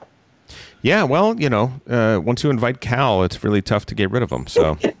 Yeah, well, once you invite Cal, it's really tough to get rid of him.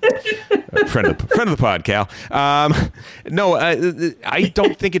 So, friend of the pod, Cal. No, I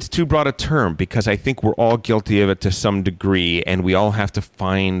don't think it's too broad a term because I think we're all guilty of it to some degree, and we all have to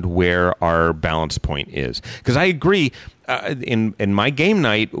find where our balance point is. Because I agree. In my game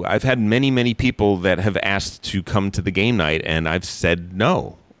night, I've had many people that have asked to come to the game night, and I've said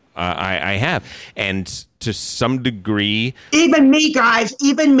no. I have, and to some degree, even me, guys,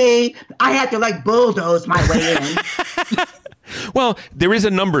 I had to bulldoze my way in. Well, there is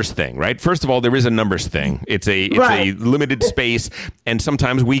a numbers thing, right? First of all, there is a numbers thing. It's a limited space, and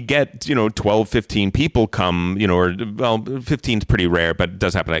sometimes we get 12, 15 people come, or 15 is pretty rare, but it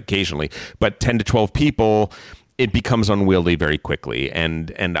does happen occasionally. But 10 to 12 people, it becomes unwieldy very quickly,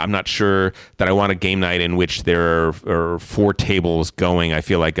 and I'm not sure that I want a game night in which there are 4 tables going. I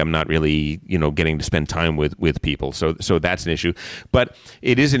feel like I'm not really getting to spend time with people, so that's an issue. But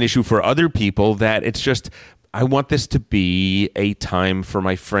it is an issue for other people that it's just I want this to be a time for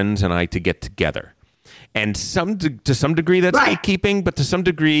my friends and I to get together. And to some degree, that's gatekeeping, but to some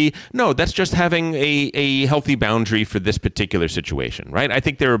degree, no, that's just having a healthy boundary for this particular situation, right? I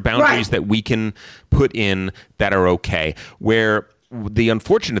think there are boundaries that we can put in that are okay. Where the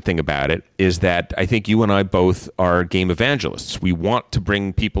unfortunate thing about it is that I think you and I both are game evangelists. We want to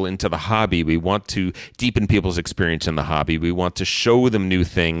bring people into the hobby. We want to deepen people's experience in the hobby. We want to show them new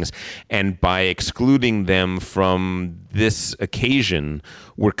things. And by excluding them from this occasion,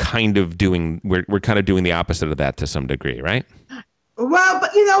 we're kind of doing the opposite of that to some degree, right? Well,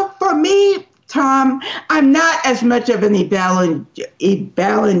 but for me, Tom, I'm not as much of an evangelist.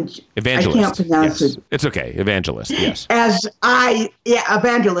 I can't pronounce it. It's okay. Evangelist, yes.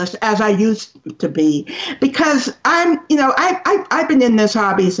 Evangelist as I used to be, because I've been in this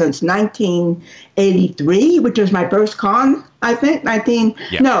hobby since 1983, which was my first con, I think,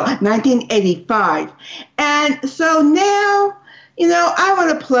 1985. And so now, I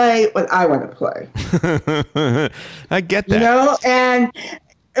want to play what I want to play. I get that. And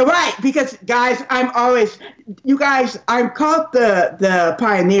right, because guys, I'm called the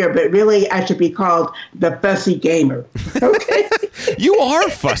pioneer, but really I should be called the fussy gamer. Okay. You are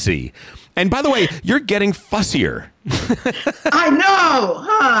fussy. And by the way, you're getting fussier. I know,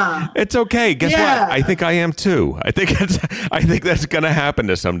 huh? It's okay. Guess what? I think I am too. I think that's going to happen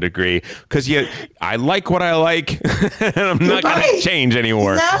to some degree because I like what I like, and I'm not going to change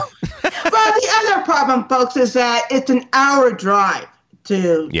anymore. Well, the other problem, folks, is that it's an hour drive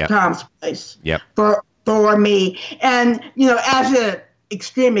to Tom's place for me. And, as an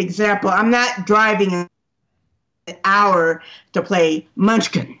extreme example, I'm not driving an hour to play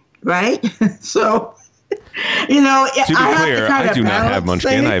Munchkin, right? So, to be clear, I do not have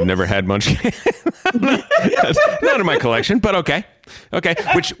Munchkin. I have never had Munchkin. That's not in my collection, but okay. Okay,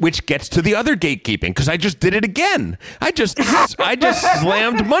 which gets to the other gatekeeping, because I just did it again. I just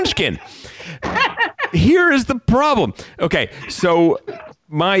slammed Munchkin. Here is the problem. Okay, so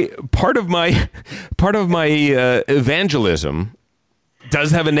part of my evangelism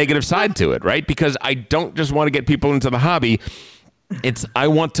does have a negative side to it, right? Because I don't just want to get people into the hobby. I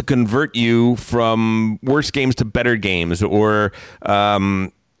want to convert you from worse games to better games, or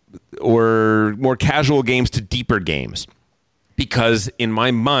more casual games to deeper games. Because in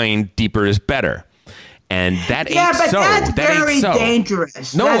my mind, deeper is better. And that ain't so. That's very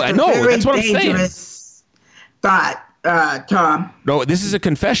dangerous. No, that's what I'm saying. Thought, Tom. No, this is a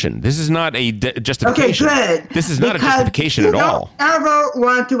confession. This is not a justification. Okay, good. This is not a justification at all. I don't ever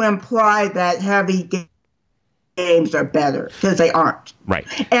want to imply that heavy games are better, because they aren't. Right.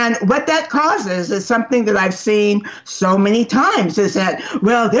 And what that causes is something that I've seen so many times, is that,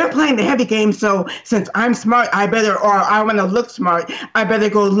 well, they're playing the heavy game, so since I'm smart, or I want to look smart, I better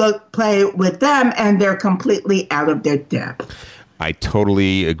go play with them, and they're completely out of their depth. I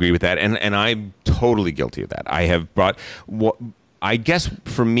totally agree with that, and I'm totally guilty of that. I have brought I guess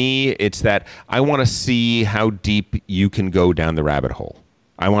for me, it's that I want to see how deep you can go down the rabbit hole.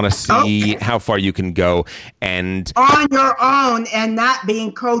 I want to see how far you can go, and on your own, and not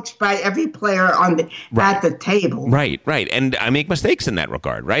being coached by every player at the table. Right. And I make mistakes in that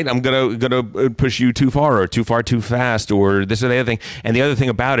regard, right? I'm gonna push you too far, or too fast, or this or the other thing. And the other thing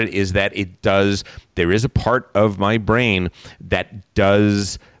about it is that there is a part of my brain that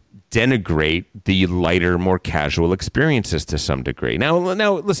does denigrate the lighter, more casual experiences to some degree. Now,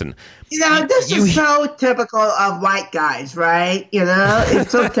 listen. This is so typical of white guys, right?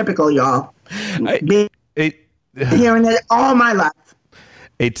 It's so typical, y'all. Hearing it all my life.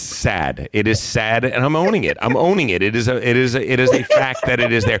 It's sad. It is sad, and I'm owning it. It is a fact that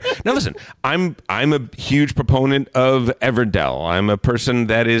it is there. Now, listen. I'm a huge proponent of Everdell. I'm a person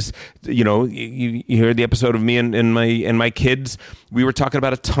that is, you heard the episode of me and my kids. We were talking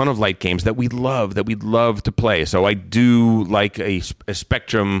about a ton of light games that we love to play. So I do like a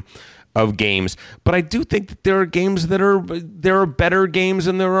spectrum of games, but I do think that there are games there are better games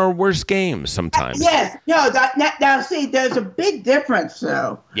and there are worse games sometimes. Yes. No, now see, there's a big difference,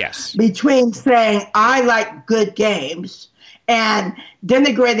 though. Yes. Between saying I like good games and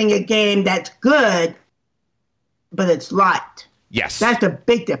denigrating a game that's good, but it's light. Yes. That's a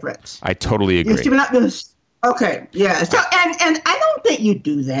big difference. I totally agree. Okay, yeah. So, and I don't think you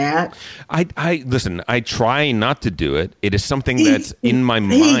do that. I listen. I try not to do it. It is something that's in my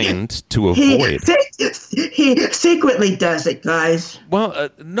mind to avoid. He secretly does it, guys. Well,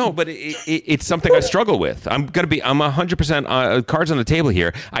 no, but it's something I struggle with. I'm 100% cards on the table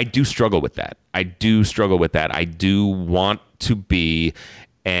here. I do struggle with that. I do want to be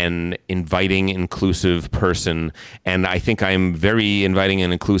an inviting, inclusive person, and I think I'm very inviting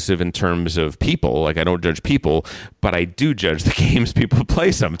and inclusive in terms of people. Like, I don't judge people, but I do judge the games people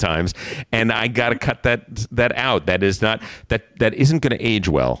play sometimes, and I got to cut that out. That isn't going to age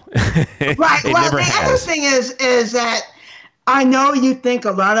well. Right. Other thing is that I know you think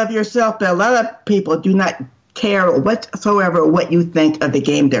a lot of yourself, but a lot of people do not care whatsoever what you think of the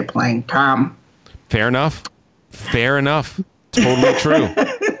game they're playing, Tom. Fair enough. Totally true.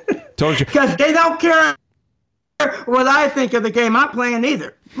 Because they don't care what I think of the game I'm playing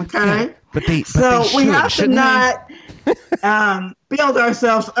either. Okay? Yeah, but we have to not build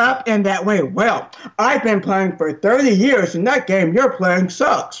ourselves up in that way. Well, I've been playing for 30 years, and that game you're playing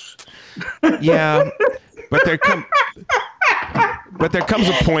sucks. Yeah, but there comes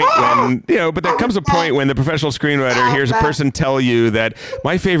a point when the professional screenwriter hears a person tell you that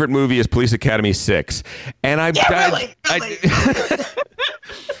my favorite movie is Police Academy 6, and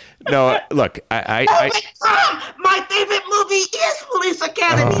no, look, my favorite movie is Police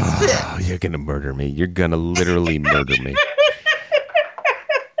Academy 6. You're gonna murder me. You're gonna literally murder me.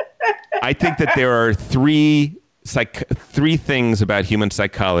 I think that there are three things about human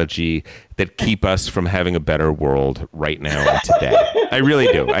psychology that keep us from having a better world right now and today. I really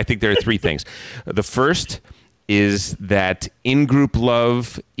do. I think there are three things. The first is that in-group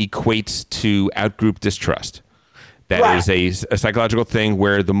love equates to out-group distrust. That is a psychological thing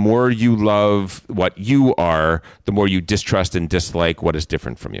where the more you love what you are, the more you distrust and dislike what is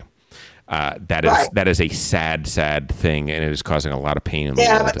different from you. That is a sad thing, and it is causing a lot of pain in the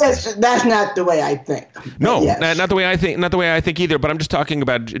world. Yeah, but that's not the way I think. No, yes. not the way I think. Not the way I think either. But I'm just talking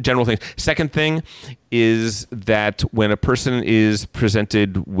about general things. Second thing is that when a person is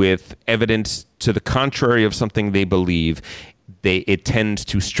presented with evidence to the contrary of something they believe, it tends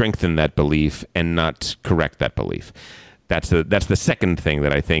to strengthen that belief and not correct that belief. That's the second thing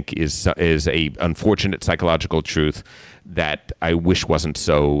that I think is a unfortunate psychological truth that I wish wasn't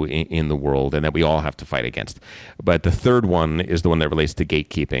so in the world, and that we all have to fight against. But the third one is the one that relates to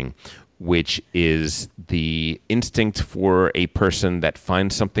gatekeeping, which is the instinct for a person that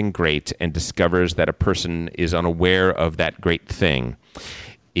finds something great and discovers that a person is unaware of that great thing,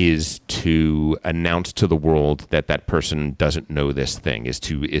 is to announce to the world that that person doesn't know this thing, is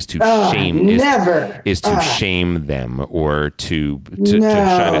to shame shame them, or to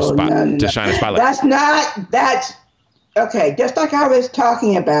shine a spotlight. That's okay. Just like I was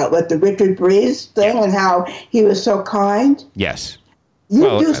talking about with the Richard Breeze thing and how he was so kind. Yes. You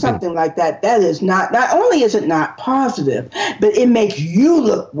do something like that. That is not only is it not positive, but it makes you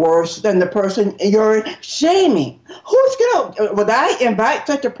look worse than the person you're shaming. Would I invite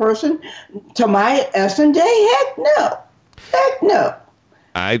such a person to my S&J? Heck no. Heck no.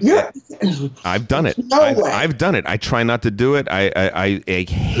 I've done it. I've done it. I try not to do it. I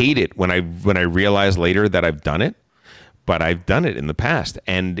hate it when I realize later that I've done it. But I've done it in the past,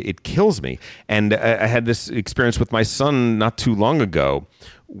 and it kills me. And I had this experience with my son not too long ago,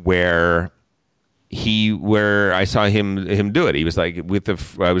 where I saw him do it. He was like,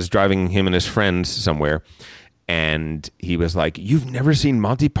 I was driving him and his friends somewhere, and he was like, "You've never seen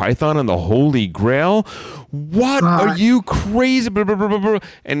Monty Python and the Holy Grail? What? Are you crazy?" Blah, blah, blah, blah, blah.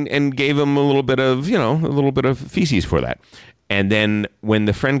 And gave him a little bit of feces for that. And then when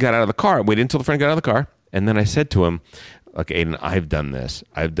the friend got out of the car, waited until the friend got out of the car. And then I said to him, "Look, Aiden, I've done this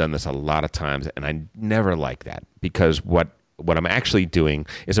a lot of times, and I never like that, because what I'm actually doing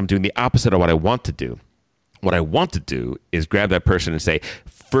is I'm doing the opposite of what I want to do. What I want to do is grab that person and say,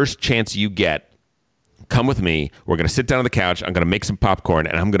 first chance you get, come with me. We're going to sit down on the couch. I'm going to make some popcorn,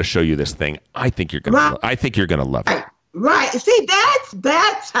 and I'm going to show you this thing. I think you're going to love it." Right. See,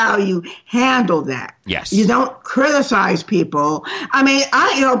 that's how you handle that. Yes. You don't criticize people. I mean,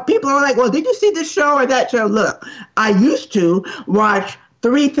 people are like, "Well, did you see this show or that show?" Look, I used to watch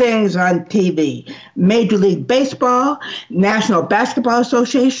 3 things on TV: Major League Baseball, National Basketball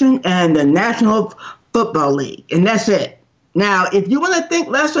Association, and the National Football League. And that's it. Now, if you want to think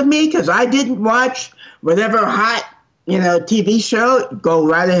less of me because I didn't watch whatever hot, TV show, go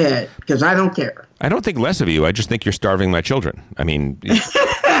right ahead, because I don't care. I don't think less of you. I just think you're starving my children. I mean,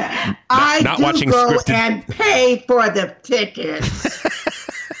 not watching go scripted and pay for the tickets.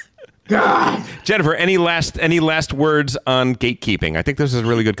 God, Jennifer, any last words on gatekeeping? I think this is a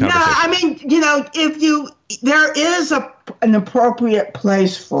really good conversation. No, I mean, there is an appropriate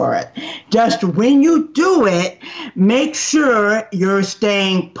place for it. Just when you do it, make sure you're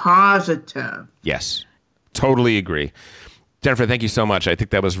staying positive. Yes, totally agree. Jennifer, thank you so much. I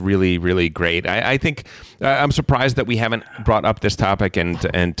think that was really, really great. I think I'm surprised that we haven't brought up this topic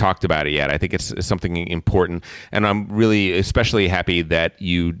and talked about it yet. I think it's something important, and I'm really especially happy that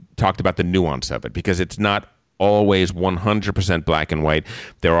you talked about the nuance of it, because it's not always 100% black and white.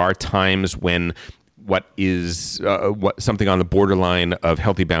 There are times when what is something on the borderline of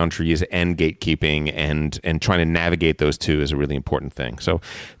healthy boundaries and gatekeeping, and trying to navigate those two is a really important thing. So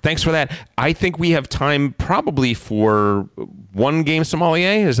thanks for that. I think we have time probably for one game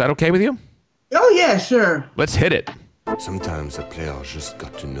sommelier. Is that okay with you? Oh, yeah, sure. Let's hit it. Sometimes a player just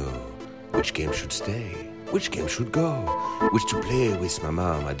got to know which game should stay, which game should go, which to play with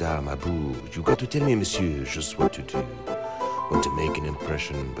mama, madame, abou. You got to tell me, monsieur, just what to do. Want to make an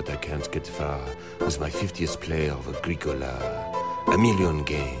impression, but I can't get far with my 50th play of Agricola. A million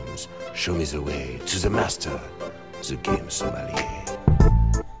games, show me the way to the master, the game sommelier.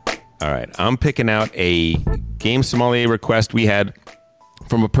 All right, I'm picking out a game sommelier request we had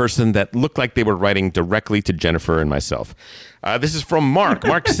from a person that looked like they were writing directly to Jennifer and myself. This is from Mark.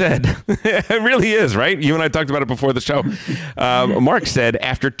 Mark said, it really is, right? You and I talked about it before the show. Mark said,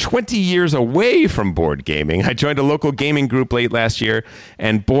 after 20 years away from board gaming, I joined a local gaming group late last year,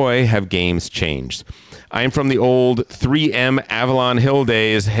 and boy, have games changed. I'm from the old 3M Avalon Hill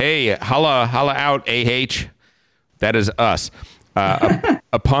days. Hey, holla out, AH. That is us.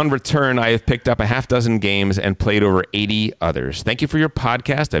 Upon return, I have picked up a half dozen games and played over 80 others. Thank you for your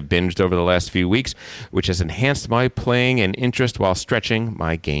podcast. I've binged over the last few weeks, which has enhanced my playing and interest while stretching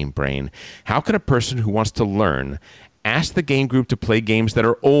my game brain. How can a person who wants to learn ask the game group to play games that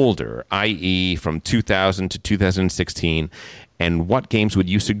are older, i.e. from 2000 to 2016, and what games would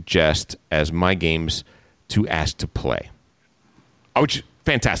you suggest as my games to ask to play?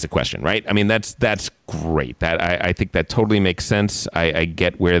 Fantastic question, right? I mean, that's great. That I think that totally makes sense. I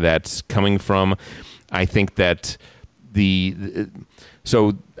get where that's coming from. I think that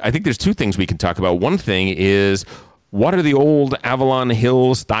so I think there's two things we can talk about. One thing is, what are the old Avalon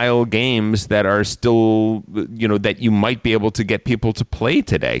Hill style games that are still, that you might be able to get people to play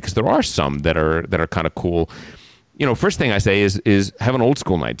today? Because there are some that are kind of cool. First thing I say is have an old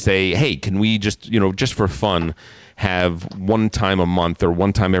school night. Say, hey, can we just for fun have one time a month or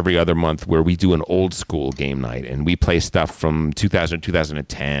one time every other month where we do an old school game night and we play stuff from 2000,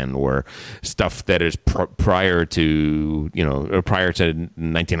 2010 or stuff that is prior to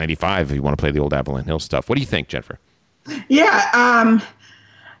 1995 if you want to play the old Avalon Hill stuff. What do you think, Jennifer? Yeah, Avalon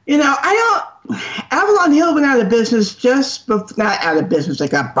Hill went out of business not out of business, they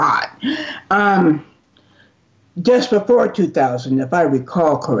got bought. Just before 2000, if I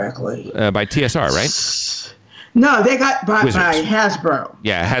recall correctly. By TSR, right? No, they got bought by Hasbro.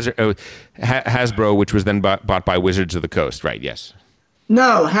 Yeah, Hasbro, which was then bought by Wizards of the Coast, right? Yes.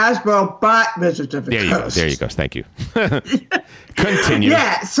 No, Hasbro bought Wizards of the Coast. There you go. Thank you. Continue.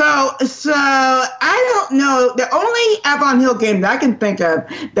 Yeah, so I don't know. The only Avalon Hill game that I can think of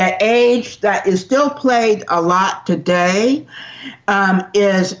that is still played a lot today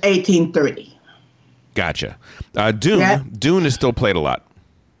is 1830. Gotcha. Dune is still played a lot.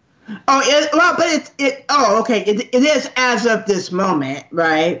 It is as of this moment,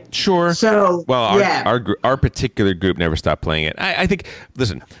 right? Sure. So, our particular group never stopped playing it. I think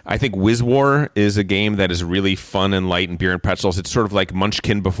Wiz War is a game that is really fun and light and beer and pretzels. It's sort of like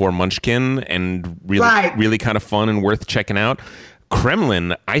Munchkin before Munchkin and really kind of fun and worth checking out.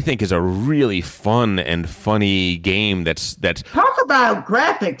 Kremlin, I think, is a really fun and funny game that's talk about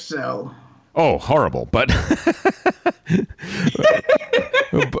graphics, though. Oh, horrible! But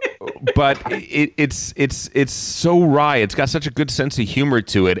it's so wry. It's got such a good sense of humor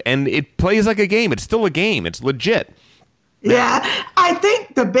to it, and it plays like a game. It's still a game. It's legit. Yeah, I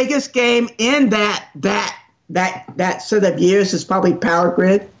think the biggest game in that set of years is probably Power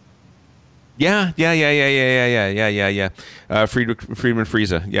Grid. Yeah. Friedman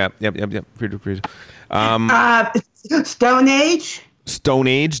Friese. Yep. Friedman Friese. Stone Age. Stone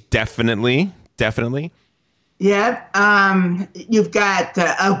Age, definitely. Yeah. You've got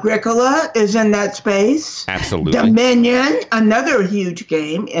Agricola is in that space. Absolutely. Dominion, another huge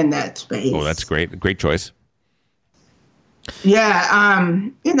game in that space. Oh, that's great. Great choice. Yeah.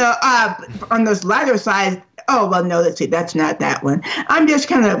 On this lighter side, let's see, that's not that one. I'm just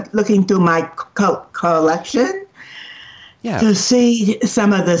kind of looking through my collection. Yeah. To see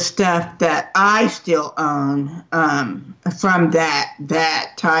some of the stuff that I still own from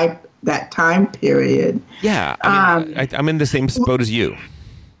that time period. Yeah, I'm in the same boat as you.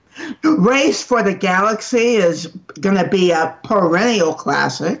 Race for the Galaxy is going to be a perennial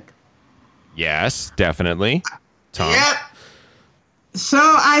classic. Yes, definitely. Tom? Yep. So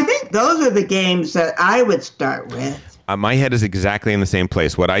I think those are the games that I would start with. My head is exactly in the same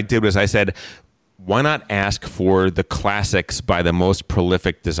place. What I did was I said, why not ask for the classics by the most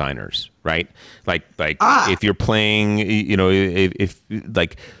prolific designers, right? Like if you're playing,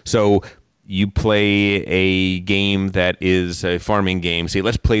 so you play a game that is a farming game. Say,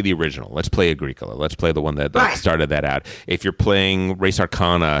 let's play the original. Let's play Agricola. Let's play the one that started that out. If you're playing Race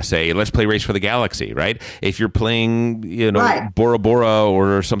Arcana, say, let's play Race for the Galaxy, right? If you're playing, Bora Bora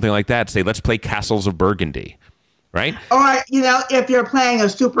or something like that, say, let's play Castles of Burgundy. Right? Or, if you're playing a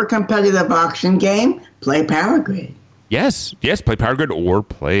super competitive auction game, play Power Grid. Yes, play Power Grid or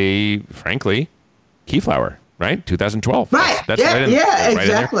play, frankly, Keyflower, right? 2012. Right. That's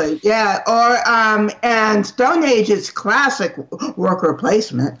exactly. Yeah. Or, and Stone Age is classic worker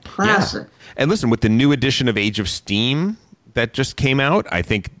placement. Classic. Yeah. And listen, with the new edition of Age of Steam that just came out, I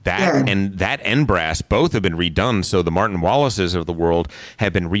think and Brass both have been redone. So the Martin Wallaces of the world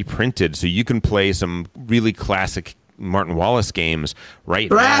have been reprinted. So you can play some really classic Martin Wallace games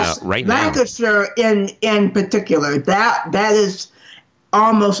now. Lancashire in particular, that is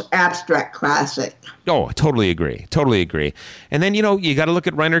almost abstract classic. Oh, I totally agree. And then, you got to look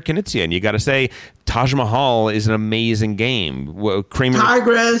at Reiner Knizia and you got to say Taj Mahal is an amazing game.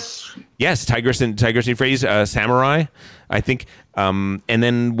 Tigris. Yes, Tigris and Euphrates, Samurai, I think. And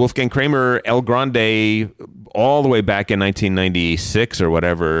then Wolfgang Kramer, El Grande, all the way back in 1996 or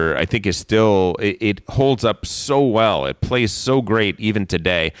whatever, I think is still, it holds up so well. It plays so great even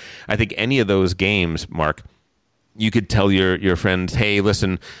today. I think any of those games, Mark, you could tell your friends, hey,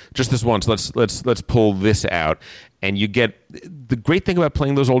 listen, just this once, let's pull this out. And you get, the great thing about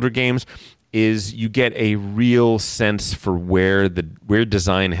playing those older games is you get a real sense for where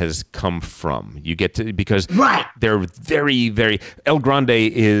design has come from. You get to, because they're very, very, El Grande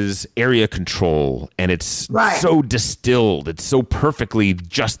is area control, and it's so distilled. It's so perfectly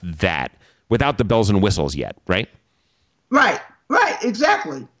just that, without the bells and whistles yet, right? Right,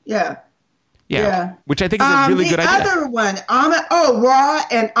 exactly, yeah. Yeah. Which I think is a really good idea. The other one, Ra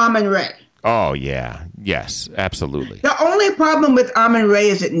and Amun-Re. Oh, yeah. Yes, absolutely. The only problem with Amun-Re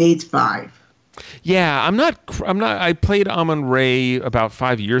is it needs 5. Yeah, I played Amun-Re about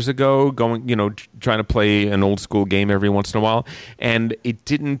 5 years ago, trying to play an old school game every once in a while, and it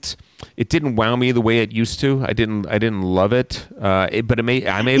didn't wow me the way it used to. I didn't love it, but I may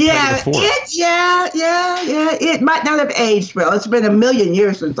have played it before. It might not have aged well. It's been a million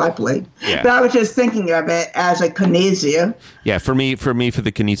years since I played. Yeah. But I was just thinking of it as a Kinesia. Yeah, for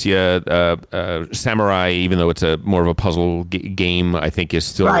the Kinesia, Samurai, even though it's more of a puzzle game, I think is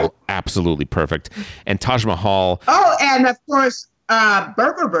still absolutely perfect. And Taj Mahal. Oh, and of course,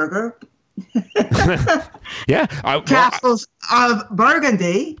 Burger. Yeah. Castles of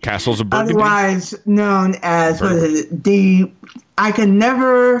Burgundy. Castles of Burgundy. Otherwise known as, I can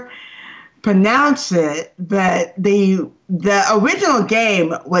never pronounce it, but the original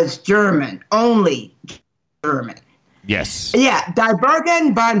game was German, only German. Yes. Yeah, Die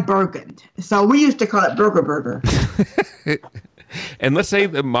Bergen von Burgund. So we used to call it Burger. And let's say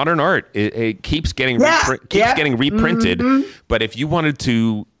the modern art it keeps getting reprinted, Mm-hmm. but if you wanted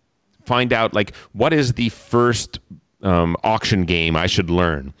to find out what is the first auction game I should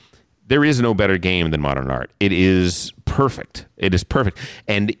learn, there is no better game than modern art. It is perfect.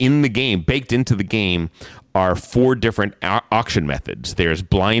 And in the game, baked into the game, are 4 different auction methods. There's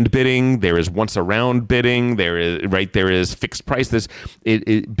blind bidding, there is once around bidding, there is fixed prices.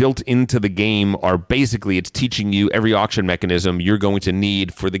 It built into the game are basically, it's teaching you every auction mechanism you're going to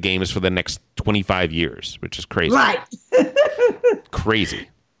need for the games for the next 25 years, which is crazy. Right. Crazy.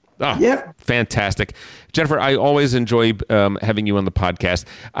 Oh, yep. Fantastic. Jennifer, I always enjoy having you on the podcast.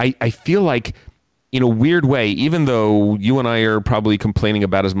 I feel like, in a weird way, even though you and I are probably complaining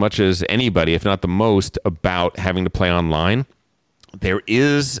about as much as anybody, if not the most, about having to play online, there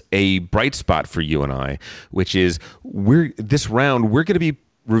is a bright spot for you and I, which is this round we're going to be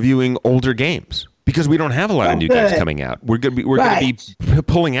reviewing older games. Because we don't have a lot of new games coming out. We're going to be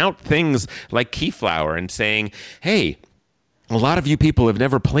pulling out things like Keyflower and saying, hey, a lot of you people have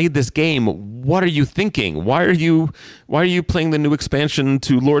never played this game. What are you thinking? Why are you playing the new expansion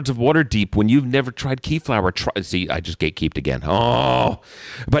to Lords of Waterdeep when you've never tried Keyflower? See, I just gatekeeped again. Oh,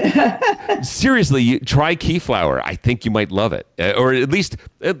 but seriously, try Keyflower. I think you might love it, or at least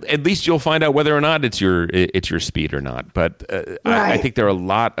you'll find out whether or not it's your speed or not. But I think there are a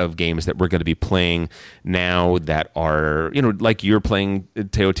lot of games that we're going to be playing now that are, like you're playing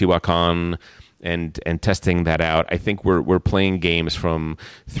Teotihuacan. And testing that out. I think we're playing games from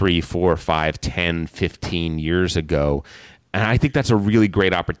 3, 4, 5, 10, 15 years ago. And I think that's a really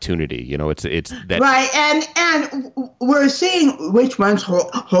great opportunity. It's that right, and we're seeing which ones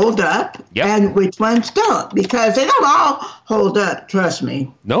hold up and which ones don't, because they don't all hold up. Trust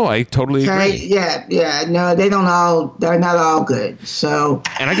me. No, I totally agree. Yeah. No, they don't all. They're not all good. So,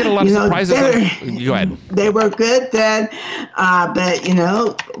 and I get a lot of surprises. Go ahead. They were good then, but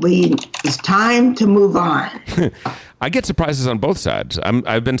it's time to move on. I get surprises on both sides.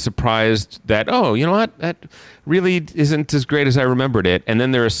 I've been surprised that, you know what, that really isn't as great as I remembered it. And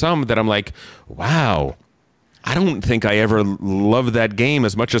then there are some that I'm like, wow, I don't think I ever loved that game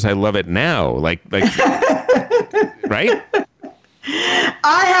as much as I love it now. Like, right?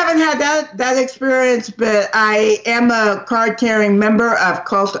 I haven't had that experience, but I am a card-carrying member of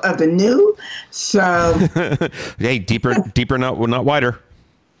Cult of the New. So, hey, deeper, not wider.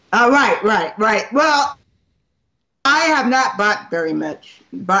 Right. Well, I have not bought very much,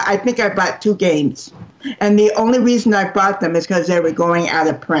 but I think I bought 2 games. And the only reason I bought them is because they were going out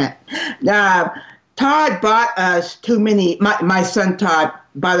of print. Todd bought us too many, my son Todd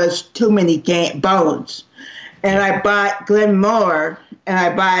bought us too many bones. And I bought Glenmore, and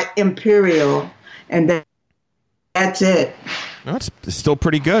I bought Imperial, and that's it. No, it's still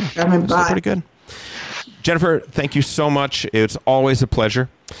pretty good. Still pretty good. Jennifer, thank you so much. It's always a pleasure.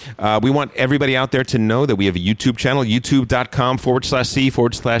 We want everybody out there to know that we have a YouTube channel,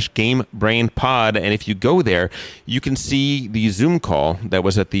 youtube.com/C/GameBrainPod. And if you go there, you can see the Zoom call that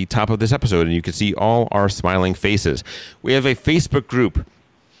was at the top of this episode, and you can see all our smiling faces. We have a Facebook group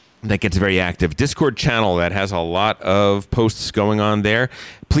that gets very active, Discord channel that has a lot of posts going on there.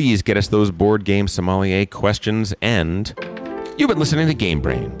 Please get us those board game sommelier questions, and you've been listening to Game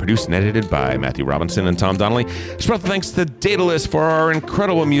Brain, produced and edited by Matthew Robinson and Tom Donnelly. Special thanks to Daedalus for our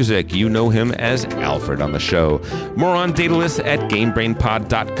incredible music. You know him as Alfred on the show. More on Daedalus at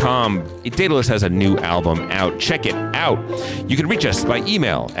GameBrainPod.com. Daedalus has a new album out. Check it out. You can reach us by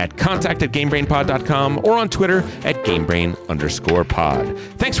email at contact@GameBrainPod.com or on Twitter at GameBrain_pod.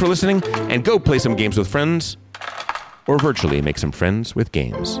 Thanks for listening, and go play some games with friends, or virtually make some friends with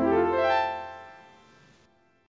games.